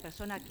sea una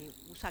persona que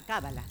usa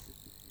cábalas.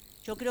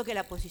 Yo creo que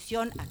la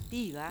posición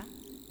activa,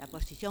 la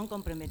posición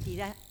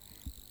comprometida,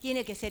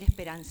 tiene que ser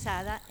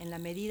esperanzada en la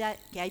medida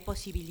que hay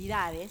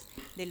posibilidades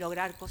de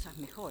lograr cosas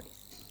mejores.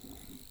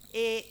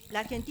 La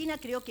Argentina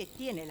creo que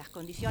tiene las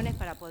condiciones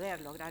para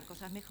poder lograr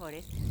cosas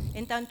mejores,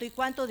 en tanto y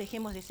cuanto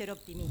dejemos de ser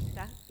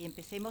optimistas y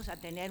empecemos a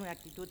tener una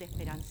actitud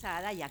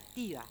esperanzada y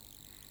activa.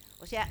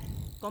 O sea,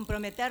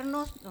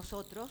 comprometernos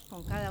nosotros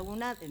con cada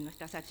una de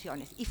nuestras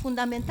acciones. Y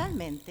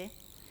fundamentalmente,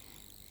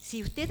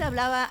 si usted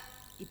hablaba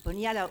y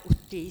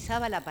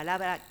utilizaba la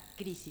palabra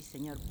crisis,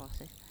 señor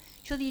Poses,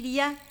 yo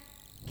diría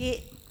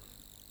que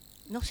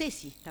no sé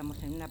si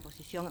estamos en una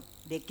posición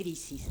de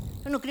crisis.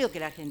 Yo no creo que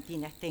la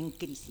Argentina esté en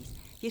crisis.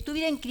 Si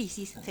estuviera en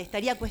crisis, se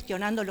estaría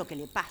cuestionando lo que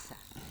le pasa.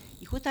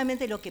 Y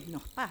justamente lo que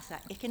nos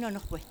pasa es que no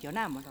nos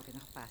cuestionamos lo que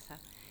nos pasa.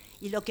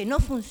 Y lo que no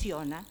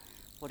funciona,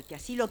 porque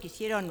así lo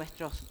quisieron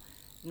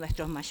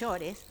nuestros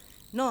mayores,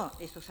 no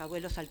esos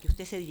abuelos al que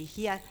usted se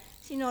dirigía,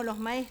 sino los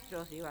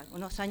maestros de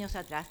unos años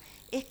atrás,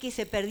 es que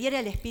se perdiera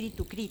el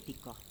espíritu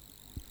crítico.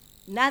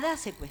 Nada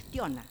se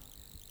cuestiona,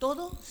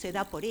 todo se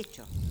da por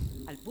hecho,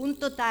 al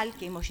punto tal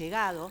que hemos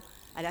llegado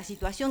a la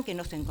situación que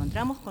nos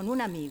encontramos con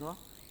un amigo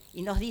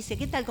y nos dice,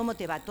 ¿qué tal, cómo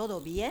te va?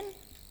 ¿Todo bien?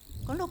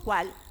 Con lo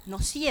cual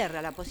nos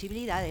cierra la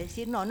posibilidad de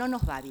decir, no, no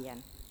nos va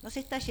bien, nos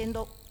está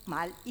yendo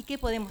mal, ¿y qué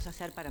podemos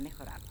hacer para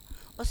mejorarlo?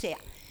 O sea,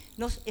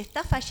 nos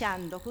está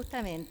fallando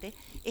justamente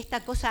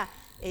esta cosa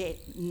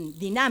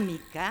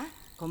dinámica,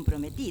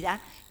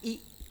 comprometida,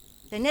 y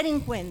tener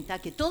en cuenta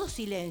que todo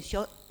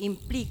silencio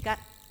implica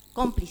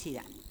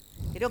complicidad.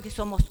 Creo que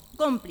somos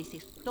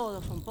cómplices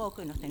todos un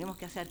poco y nos tenemos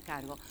que hacer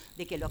cargo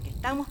de que lo que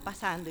estamos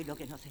pasando y lo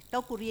que nos está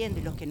ocurriendo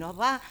y lo que nos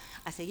va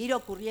a seguir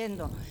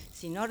ocurriendo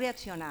si no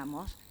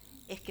reaccionamos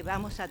es que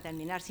vamos a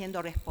terminar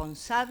siendo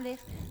responsables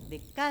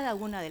de cada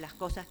una de las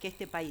cosas que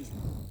este país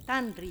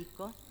tan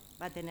rico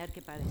va a tener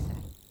que padecer.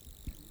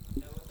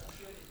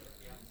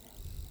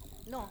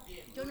 No,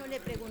 yo no le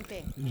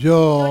pregunté.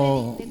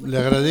 Yo le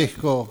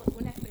agradezco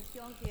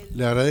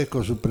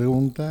su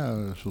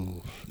pregunta, sus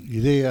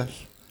ideas,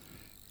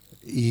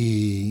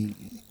 y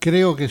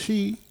creo que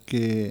sí,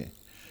 que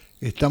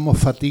estamos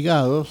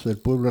fatigados, el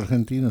pueblo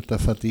argentino está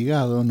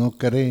fatigado, no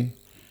cree,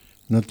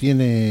 no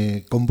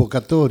tiene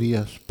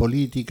convocatorias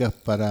políticas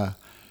para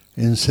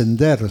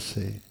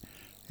encenderse.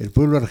 El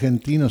pueblo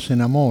argentino se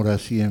enamora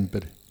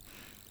siempre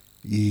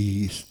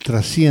y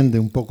trasciende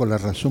un poco la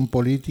razón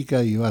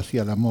política y va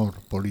hacia el amor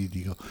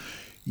político.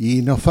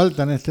 Y nos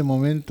falta en este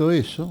momento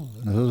eso.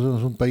 Nosotros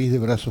somos un país de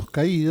brazos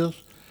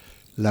caídos.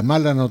 La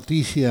mala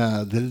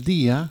noticia del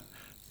día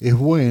es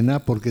buena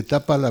porque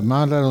tapa la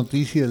mala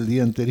noticia del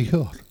día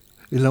anterior.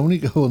 Es la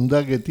única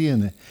bondad que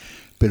tiene.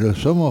 Pero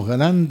somos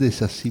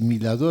grandes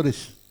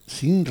asimiladores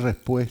sin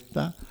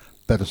respuesta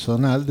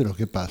personal de lo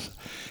que pasa.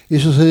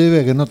 Eso se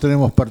debe a que no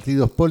tenemos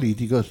partidos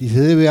políticos y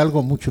se debe a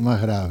algo mucho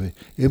más grave.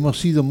 Hemos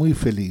sido muy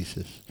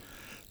felices.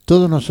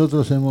 Todos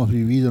nosotros hemos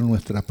vivido en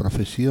nuestra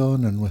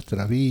profesión, en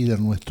nuestra vida,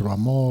 en nuestro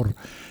amor,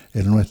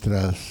 en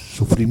nuestros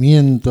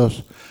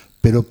sufrimientos,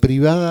 pero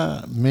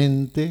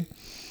privadamente,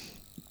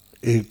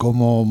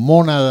 como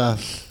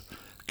mónadas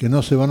que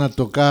no se van a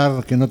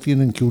tocar, que no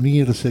tienen que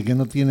unirse, que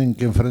no tienen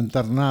que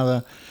enfrentar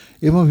nada.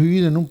 Hemos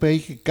vivido en un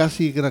país que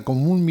casi era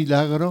como un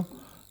milagro,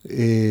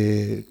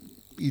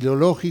 y lo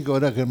lógico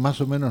era que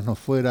más o menos nos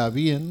fuera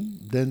bien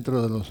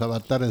dentro de los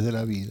avatares de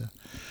la vida.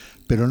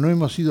 Pero no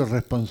hemos sido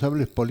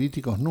responsables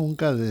políticos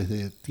nunca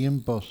desde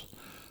tiempos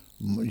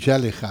ya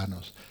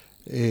lejanos.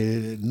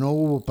 No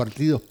hubo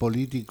partidos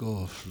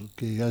políticos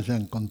que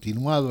hayan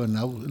continuado en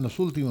los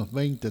últimos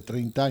 20,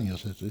 30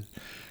 años,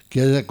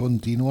 que haya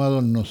continuado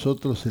en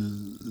nosotros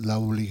la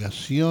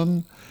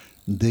obligación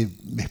de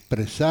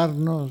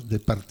expresarnos, de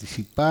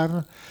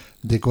participar,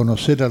 de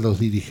conocer a los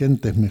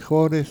dirigentes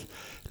mejores.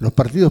 Los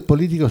partidos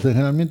políticos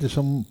generalmente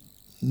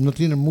no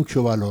tienen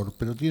mucho valor,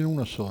 pero tienen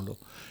uno solo,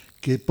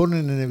 que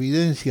ponen en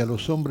evidencia a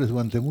los hombres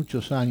durante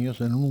muchos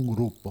años en un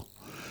grupo.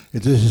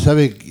 Entonces se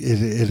sabe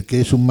el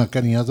que es un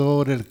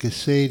macaneador, el que es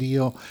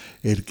serio,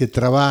 el que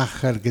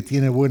trabaja, el que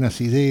tiene buenas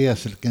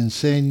ideas, el que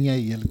enseña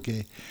y el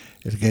que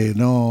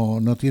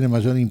no tiene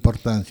mayor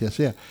importancia. O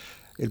sea,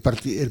 el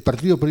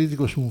partido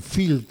político es un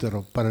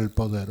filtro para el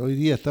poder. Hoy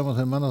día estamos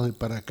en manos de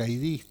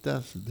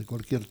paracaidistas de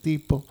cualquier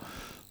tipo,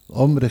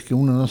 hombres que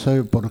uno no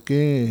sabe por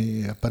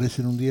qué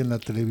aparecen un día en la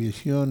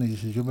televisión y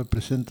dicen yo me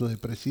presento de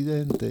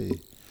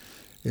presidente,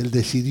 él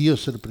decidió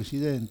ser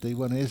presidente, y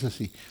bueno, es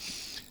así.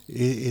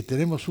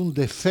 Tenemos un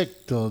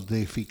defecto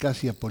de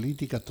eficacia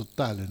política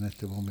total en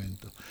este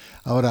momento.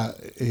 Ahora,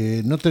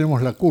 no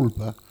tenemos la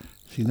culpa,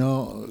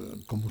 sino,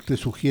 como usted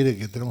sugiere,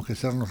 que tenemos que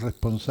sernos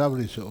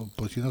responsables, o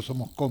pues si no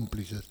somos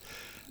cómplices.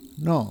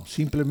 No,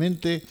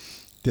 simplemente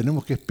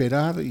tenemos que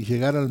esperar y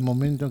llegar al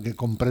momento en que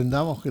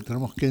comprendamos que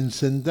tenemos que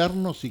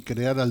encendernos y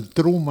crear al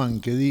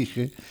Truman que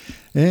dije,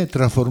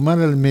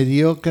 transformar al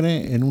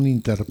mediocre en un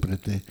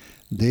intérprete.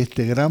 de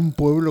este gran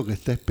pueblo que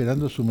está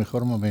esperando su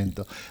mejor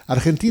momento.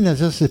 Argentina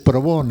ya se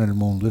probó en el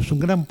mundo, es un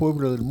gran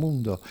pueblo del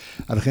mundo.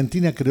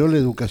 Argentina creó la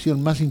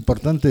educación más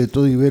importante de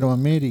toda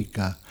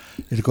Iberoamérica.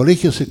 El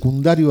colegio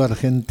secundario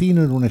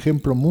argentino era un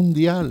ejemplo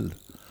mundial.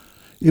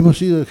 Hemos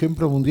sido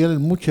ejemplo mundial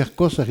en muchas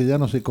cosas que ya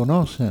no se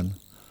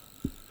conocen.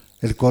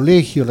 El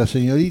colegio, la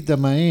señorita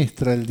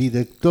maestra, el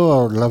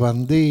director, la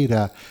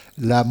bandera,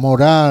 la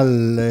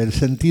moral, el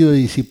sentido de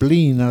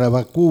disciplina, la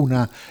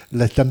vacuna,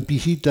 la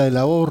estampillita del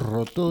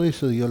ahorro, todo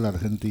eso dio la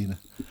Argentina.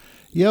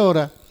 Y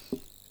ahora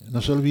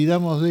nos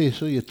olvidamos de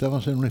eso y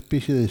estamos en una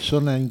especie de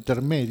zona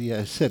intermedia,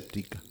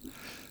 escéptica.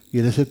 Y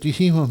el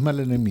escepticismo es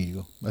mal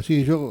enemigo. Así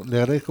que yo le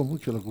agradezco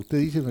mucho lo que usted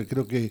dice, me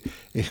creo que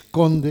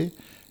esconde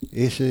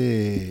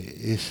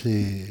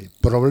ese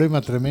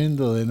problema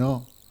tremendo de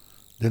no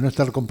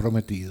estar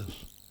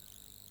comprometidos.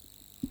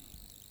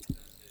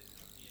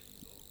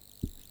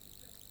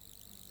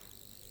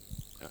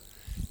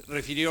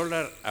 Refirió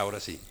ahora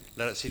sí,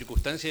 la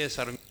circunstancia de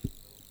Sarmiento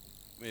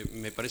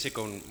me parece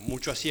con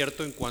mucho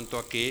acierto en cuanto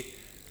a que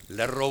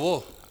le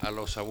robó a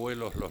los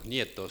abuelos los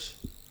nietos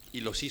y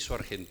los hizo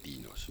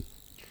argentinos.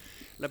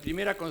 La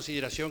primera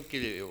consideración,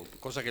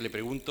 cosa que le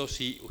pregunto,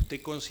 si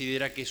usted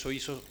considera que eso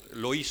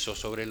lo hizo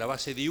sobre la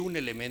base de un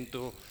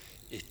elemento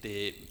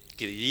que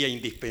diría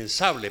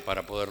indispensable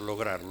para poder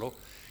lograrlo,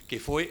 que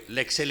fue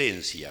la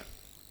excelencia.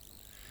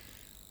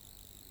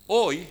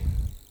 Hoy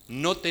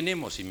no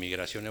tenemos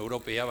inmigración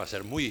europea, va a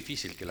ser muy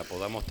difícil que la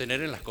podamos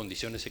tener en las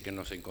condiciones en que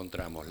nos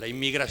encontramos. La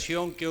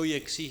inmigración que hoy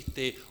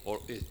existe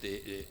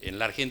en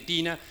la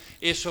Argentina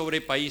es sobre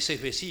países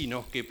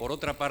vecinos que por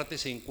otra parte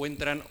se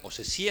encuentran o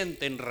se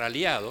sienten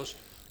raleados,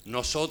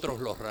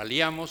 nosotros los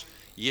raleamos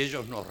y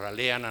ellos nos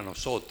ralean a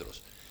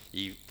nosotros.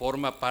 Y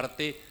forma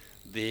parte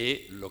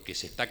de lo que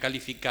se está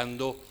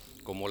calificando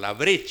como la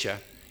brecha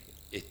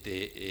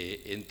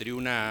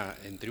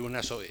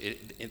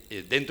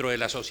dentro de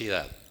la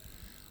sociedad.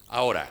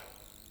 Ahora,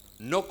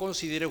 ¿no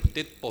considera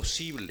usted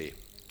posible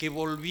que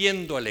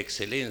volviendo a la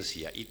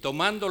excelencia y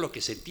tomando lo que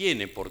se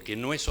tiene, porque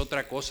no es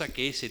otra cosa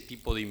que ese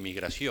tipo de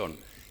inmigración,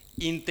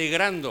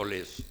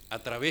 integrándoles a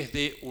través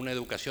de una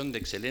educación de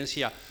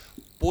excelencia,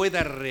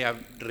 pueda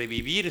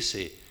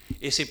revivirse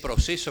ese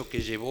proceso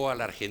que llevó a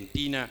la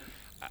Argentina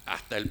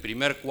hasta el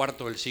primer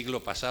cuarto del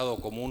siglo pasado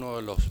como uno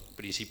de los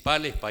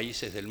principales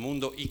países del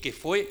mundo y que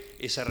fue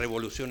esa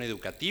revolución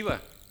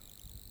educativa?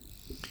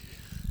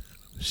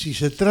 Si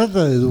se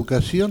trata de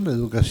educación, la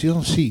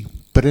educación sí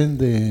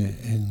prende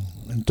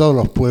en todos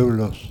los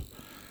pueblos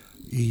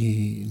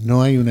y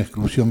no hay una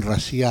exclusión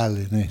racial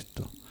en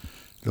esto.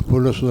 Los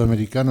pueblos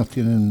sudamericanos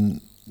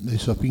tienen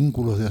esos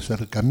vínculos de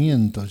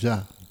acercamiento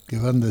ya, que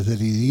van desde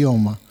el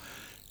idioma,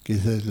 que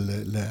es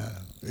el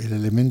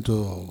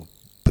elemento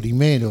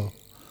primero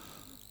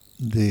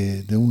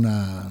de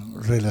una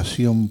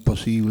relación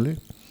posible,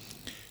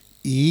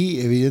 y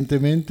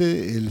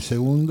evidentemente el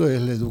segundo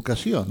es la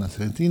educación.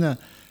 Argentina,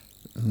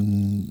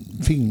 en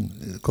fin,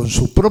 con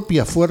su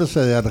propia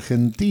fuerza de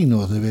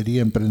argentinos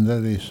debería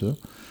emprender eso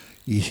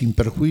y sin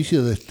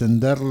perjuicio de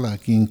extenderla a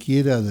quien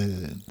quiera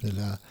de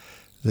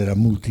la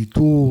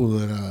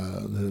multitud,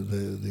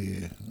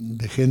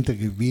 de gente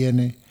que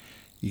viene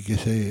y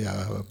que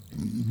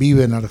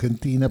vive en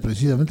Argentina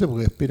precisamente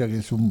porque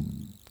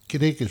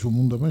cree que es un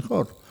mundo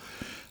mejor.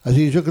 Así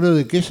que yo creo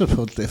de que eso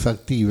es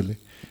factible.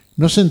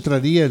 No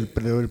centraría el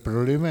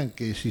problema en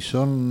que si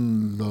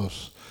son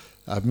los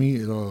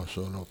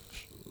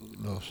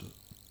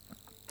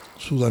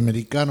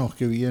sudamericanos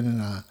que vienen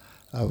a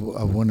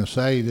Buenos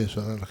Aires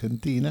o a la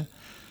Argentina,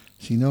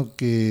 sino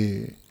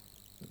que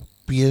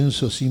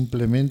pienso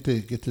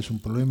simplemente que este es un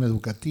problema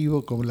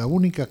educativo, como la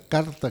única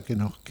carta que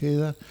nos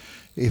queda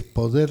es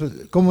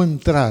cómo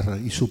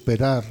entrar y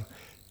superar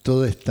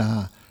toda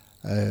esta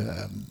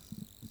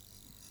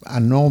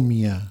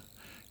anomia,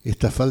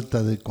 esta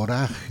falta de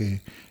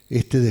coraje,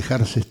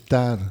 dejarse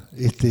estar,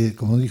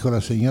 como dijo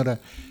la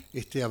señora,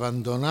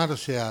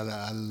 abandonarse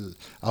a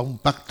un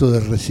pacto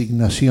de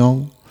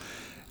resignación.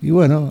 Y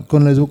bueno,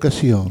 con la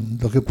educación,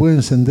 lo que puede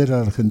encender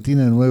a la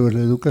Argentina de nuevo es la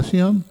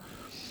educación.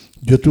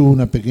 Yo tuve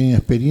una pequeña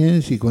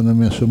experiencia y cuando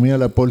me asumí a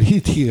la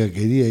política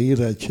quería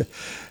ir a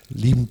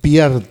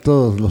limpiar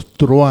todos los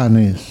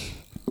truanes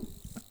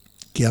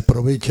que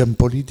aprovechan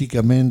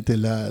políticamente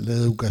la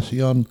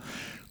educación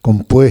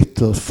con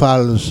puestos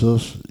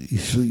falsos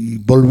y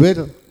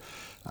volver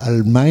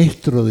al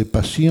maestro de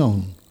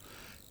pasión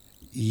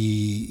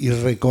y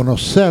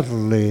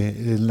reconocerle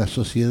en la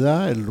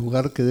sociedad el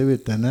lugar que debe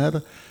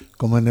tener,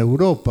 como en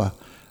Europa.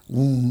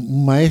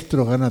 Un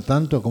maestro gana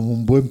tanto como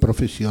un buen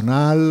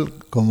profesional,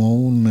 como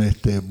un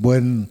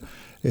buen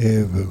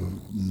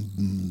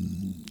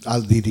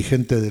al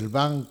dirigente del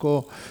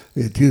banco,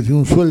 tiene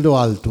un sueldo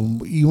alto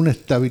y una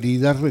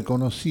estabilidad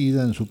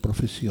reconocida en su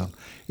profesión.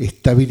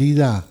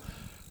 Estabilidad,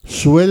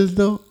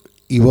 sueldo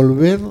y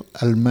volver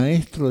al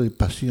maestro de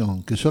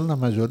pasión, que son la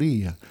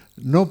mayoría.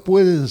 No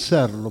pueden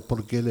serlo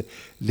porque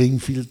la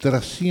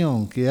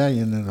infiltración que hay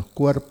en los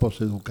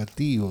cuerpos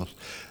educativos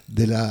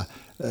de la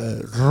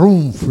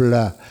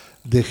runfla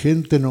de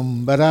gente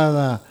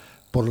nombrada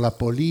por la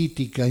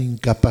política,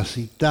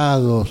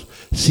 incapacitados,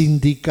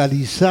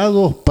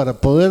 sindicalizados para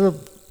poder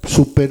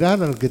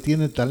superar al que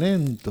tiene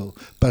talento,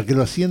 para que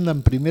lo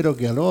asciendan primero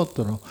que al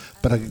otro,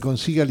 para que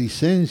consiga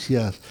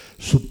licencias,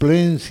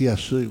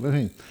 suplencias. En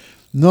fin.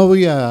 No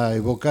voy a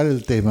evocar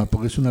el tema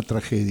porque es una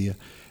tragedia,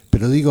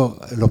 pero digo,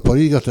 los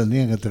políticos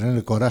tendrían que tener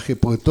el coraje,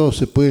 porque todo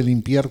se puede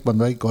limpiar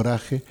cuando hay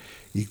coraje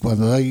y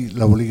cuando hay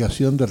la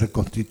obligación de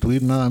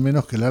reconstituir nada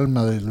menos que el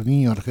alma del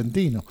niño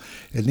argentino.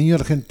 El niño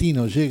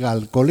argentino llega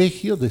al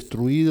colegio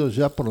destruido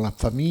ya por la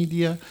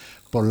familia,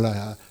 por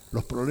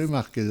los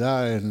problemas que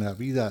da en la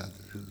vida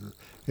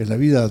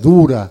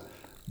dura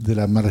de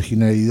la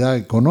marginalidad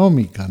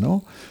económica,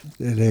 ¿no?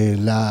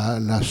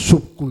 La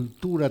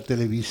subcultura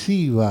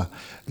televisiva,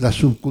 la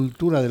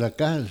subcultura de la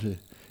calle.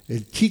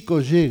 El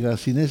chico llega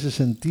sin ese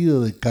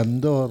sentido de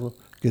candor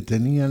que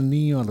tenía el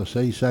niño a los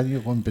 6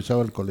 años cuando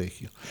empezaba el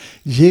colegio.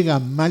 Llega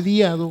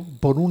maleado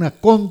por una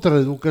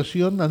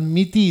contraeducación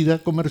admitida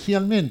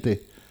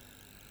comercialmente.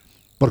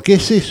 Porque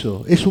es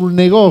eso, es un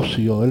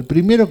negocio. El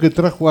primero que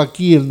trajo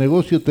aquí el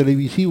negocio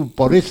televisivo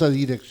por esa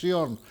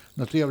dirección,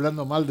 no estoy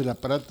hablando mal del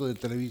aparato de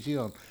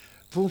televisión,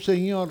 fue un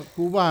señor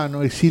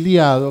cubano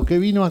exiliado que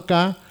vino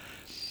acá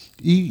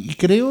y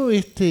creó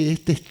este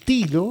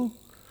estilo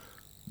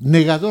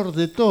negador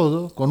de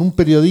todo, con un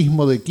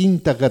periodismo de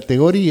quinta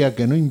categoría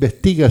que no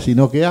investiga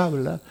sino que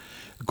habla,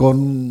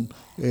 con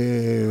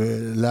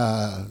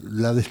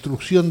la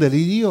destrucción del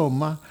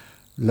idioma,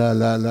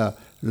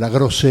 la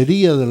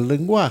grosería del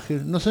lenguaje.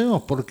 No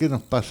sabemos por qué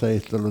nos pasa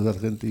esto a los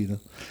argentinos.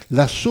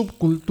 La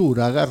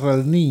subcultura agarra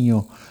al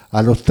niño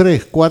a los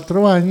 3,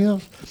 4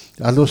 años,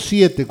 a los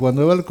 7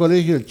 cuando va al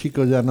colegio el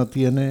chico ya no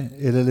tiene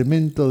el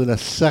elemento de la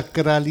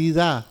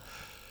sacralidad.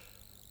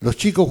 Los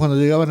chicos cuando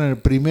llegaban en el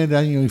primer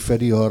año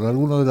inferior,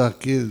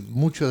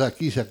 muchos de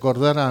aquí se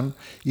acordarán,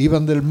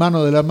 iban del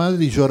mano de la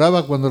madre y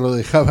lloraba cuando lo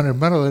dejaban en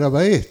mano de la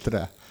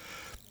maestra.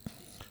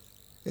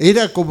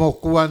 Era como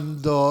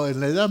cuando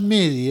en la Edad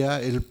Media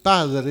el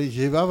padre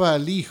llevaba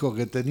al hijo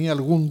que tenía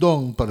algún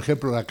don, por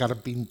ejemplo la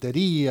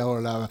carpintería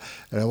o las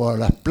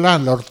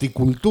plantas, la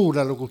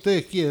horticultura, lo que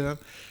ustedes quieran,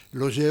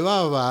 lo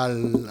llevaba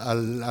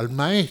al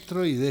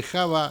maestro y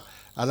dejaba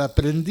al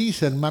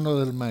aprendiz en manos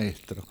del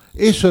maestro.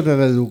 Eso era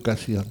la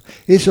educación.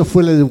 Eso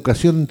fue la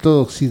educación en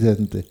todo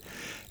Occidente.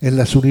 En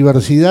las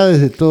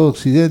universidades de todo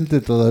Occidente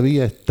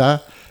todavía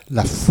está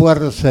la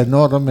fuerza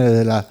enorme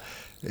de la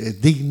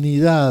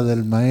dignidad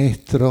del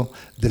maestro,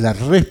 de la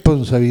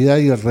responsabilidad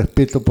y el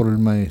respeto por el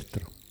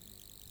maestro.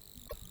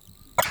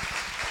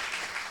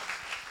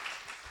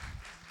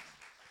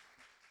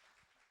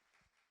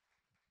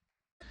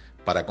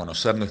 Para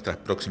conocer nuestras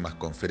próximas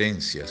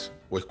conferencias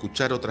o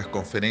escuchar otras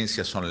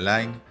conferencias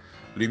online,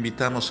 lo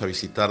invitamos a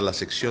visitar la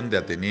sección de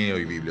Ateneo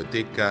y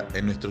Biblioteca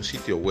en nuestro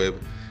sitio web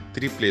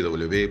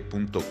www.cuba.org.ar.